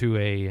goes into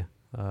a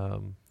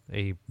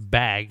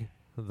bag,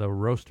 the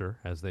roaster,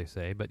 as they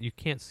say, but you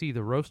can't see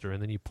the roaster,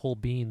 and then you pull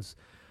beans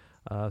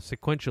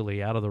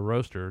sequentially out of the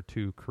roaster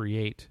to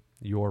create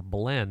your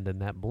blend,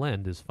 and that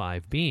blend is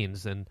 5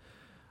 beans. And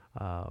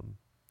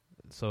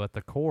so at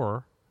the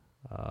core,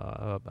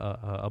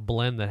 a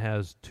blend that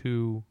has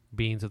 2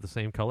 beans of the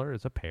same color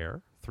is a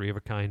pair. 3 of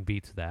a kind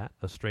beats that.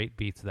 A straight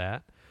beats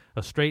that.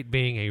 A straight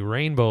being a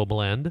rainbow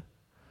blend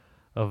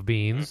of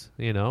beans.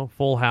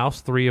 Full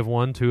house, 3 of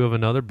one, 2 of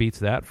another beats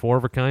that. 4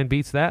 of a kind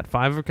beats that.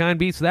 5 of a kind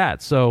beats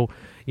that. So,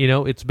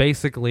 it's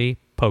basically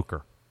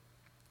poker.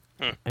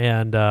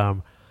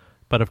 And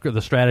but of course,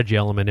 the strategy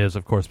element is,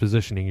 of course,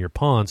 positioning your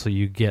pawn so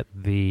you get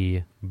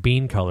the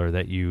bean color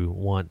that you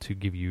want to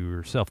give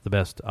yourself the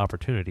best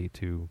opportunity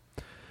to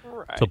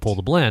pull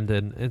the blend.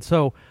 And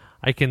so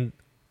I can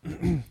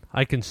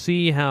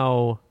see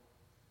how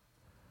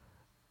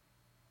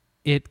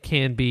it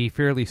can be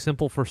fairly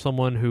simple for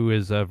someone who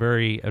is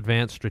very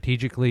advanced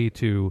strategically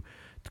to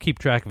keep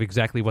track of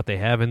exactly what they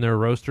have in their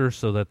roaster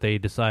so that they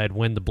decide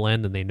when to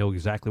blend and they know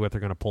exactly what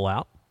they're going to pull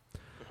out.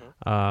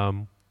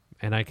 Mm-hmm.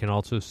 And I can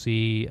also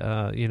see,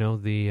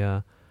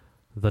 the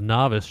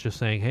novice just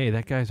saying, "Hey,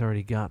 that guy's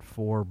already got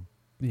 3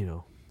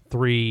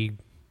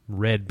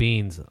 red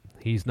beans.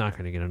 He's not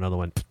going to get another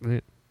one."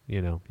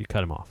 You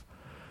cut him off.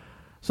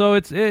 So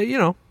it's it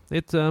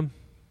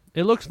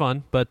looks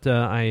fun, but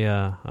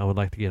I would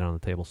like to get on the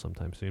table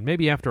sometime soon.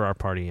 Maybe after our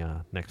party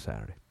next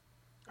Saturday.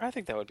 I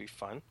think that would be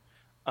fun.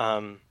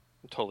 I'm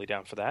totally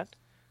down for that.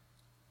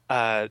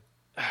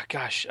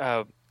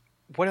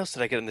 what else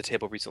did I get on the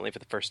table recently for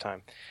the first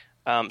time?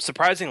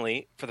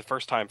 Surprisingly, for the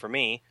first time for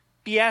me,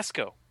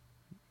 Fiasco.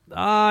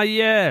 Ah,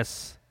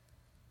 yes.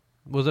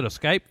 Was it a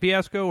Skype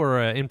Fiasco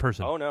or in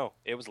person? Oh, no.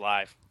 It was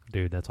live.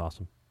 Dude, that's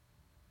awesome.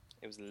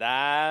 It was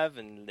live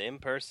and in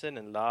person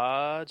and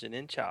large and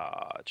in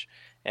charge.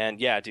 And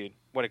yeah, dude,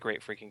 what a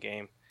great freaking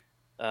game.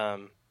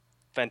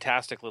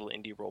 Fantastic little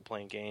indie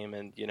role-playing game.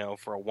 And,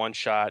 for a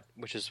one-shot,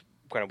 which is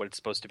kind of what it's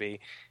supposed to be,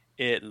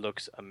 it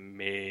looks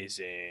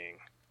amazing.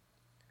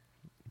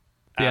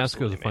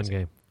 Fiasco is a fun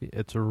game.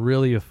 It's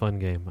really a fun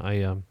game.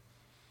 I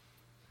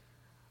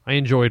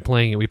enjoyed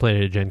playing it. We played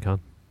it at Gen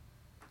Con.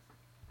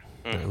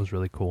 It was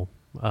really cool.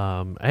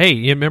 Hey,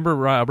 you remember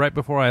right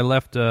before I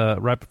left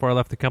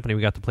the company,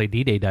 we got to play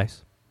D-Day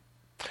Dice.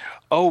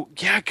 Oh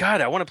yeah,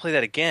 God, I want to play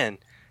that again.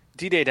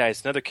 D-Day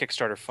Dice, another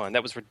Kickstarter fun.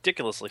 That was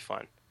ridiculously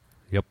fun.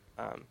 Yep.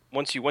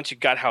 Once you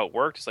got how it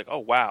worked, it's like, oh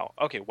wow,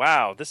 okay,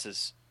 wow, this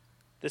is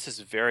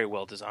very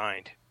well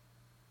designed.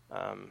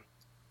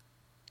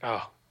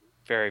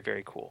 Very,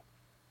 very cool.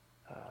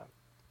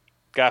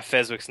 Got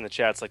Fezwick's in the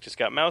chat's like, just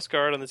got Mouse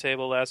Guard on the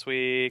table last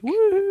week.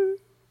 Woo!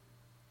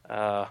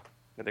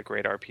 Another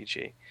great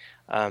RPG.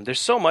 There's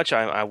so much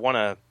I want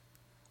to.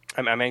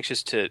 I'm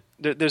anxious to.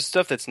 There's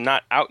stuff that's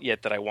not out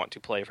yet that I want to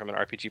play from an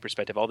RPG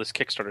perspective. All this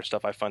Kickstarter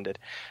stuff I funded.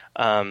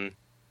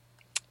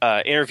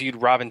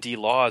 Interviewed Robin D.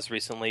 Laws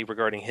recently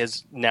regarding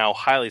his now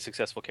highly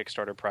successful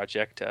Kickstarter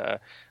project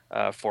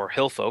for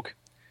Hillfolk,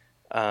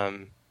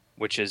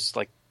 which is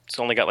like it's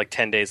only got like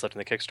 10 days left in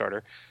the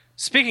Kickstarter.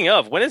 Speaking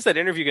of, when is that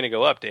interview going to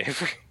go up,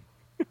 Dave?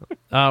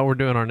 We're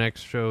doing our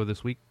next show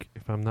this week,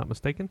 if I'm not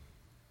mistaken.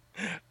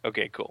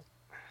 Okay, cool.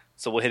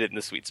 So we'll hit it in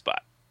the sweet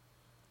spot.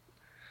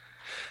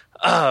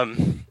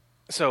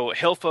 So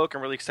Hillfolk,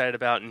 I'm really excited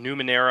about.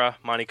 Numenera,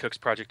 Monty Cook's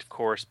project, of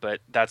course, but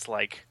that's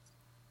like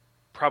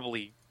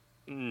probably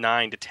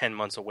 9 to 10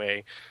 months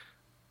away.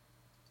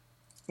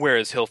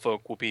 Whereas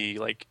Hillfolk will be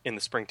like in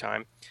the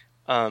springtime.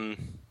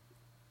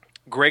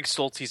 Greg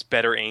Stolze's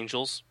Better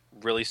Angels,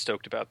 really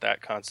stoked about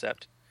that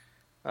concept.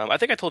 I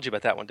think I told you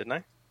about that one, didn't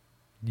I?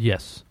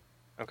 Yes.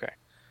 Okay.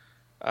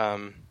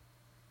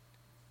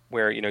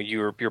 Where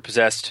you're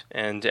possessed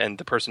and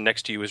the person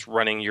next to you is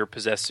running your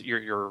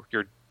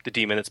the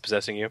demon that's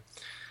possessing you.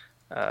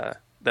 That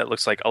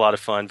looks like a lot of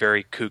fun,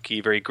 very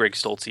kooky, very Greg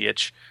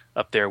Stolze-ish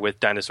up there with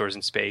Dinosaurs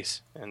in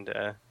Space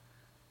and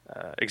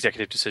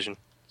Executive Decision.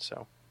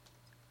 So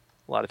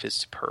a lot of his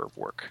superb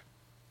work.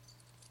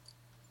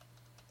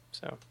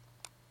 So,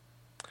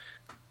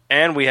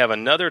 and we have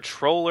another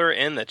troller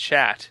in the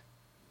chat.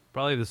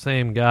 Probably the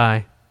same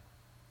guy.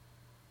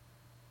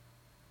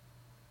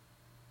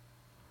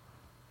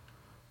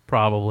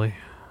 Probably.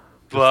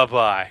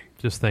 Bye-bye.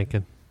 Just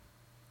thinking.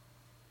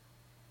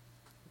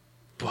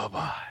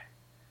 Bye-bye.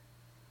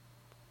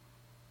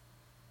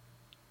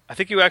 I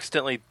think you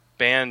accidentally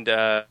banned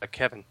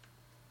Kevin.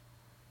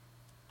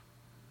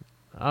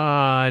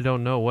 I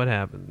don't know what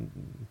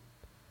happened.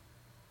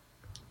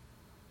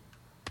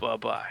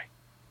 Bye-bye.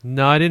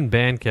 No, I didn't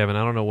ban Kevin.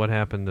 I don't know what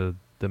happened.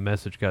 The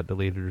message got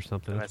deleted or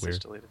something. The That's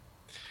message weird. deleted.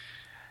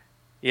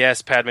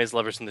 Yes, Padme's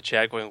lovers in the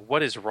chat going,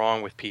 what is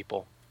wrong with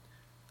people?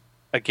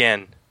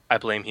 Again, I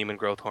blame human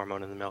growth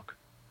hormone in the milk.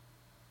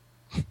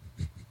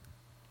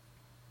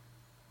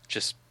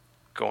 Just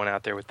going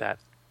out there with that.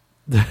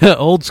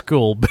 Old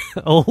school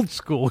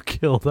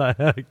killed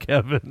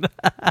Kevin.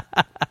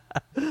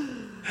 All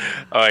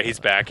right, he's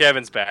back.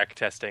 Kevin's back.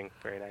 Testing.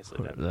 Very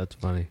nicely done. That's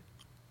funny.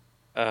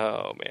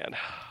 Oh, man.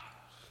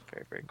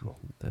 Very, very cool.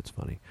 That's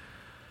funny.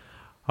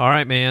 All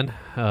right, man.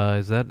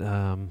 Is that...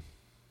 I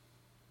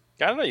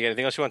don't know. You got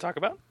anything else you want to talk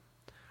about?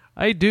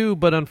 I do,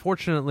 but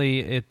unfortunately,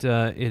 it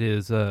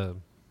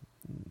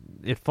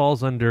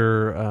falls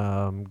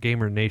under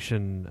Gamer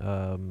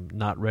Nation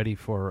not ready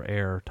for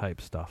air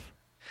type stuff.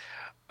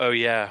 Oh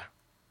yeah,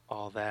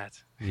 all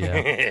that.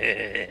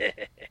 Yeah.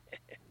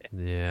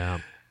 Yeah.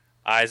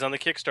 Eyes on the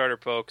Kickstarter,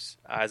 folks.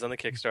 Eyes on the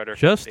Kickstarter.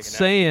 Just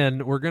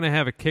saying, we're gonna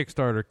have a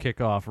Kickstarter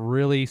kickoff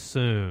really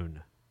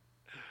soon.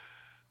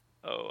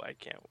 Oh, I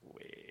can't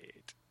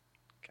wait.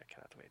 I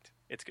cannot wait.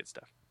 It's good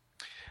stuff.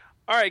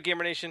 All right,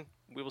 Gamer Nation.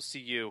 We will see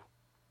you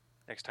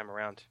next time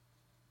around.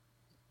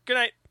 Good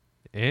night.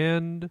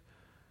 And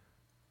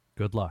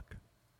good luck.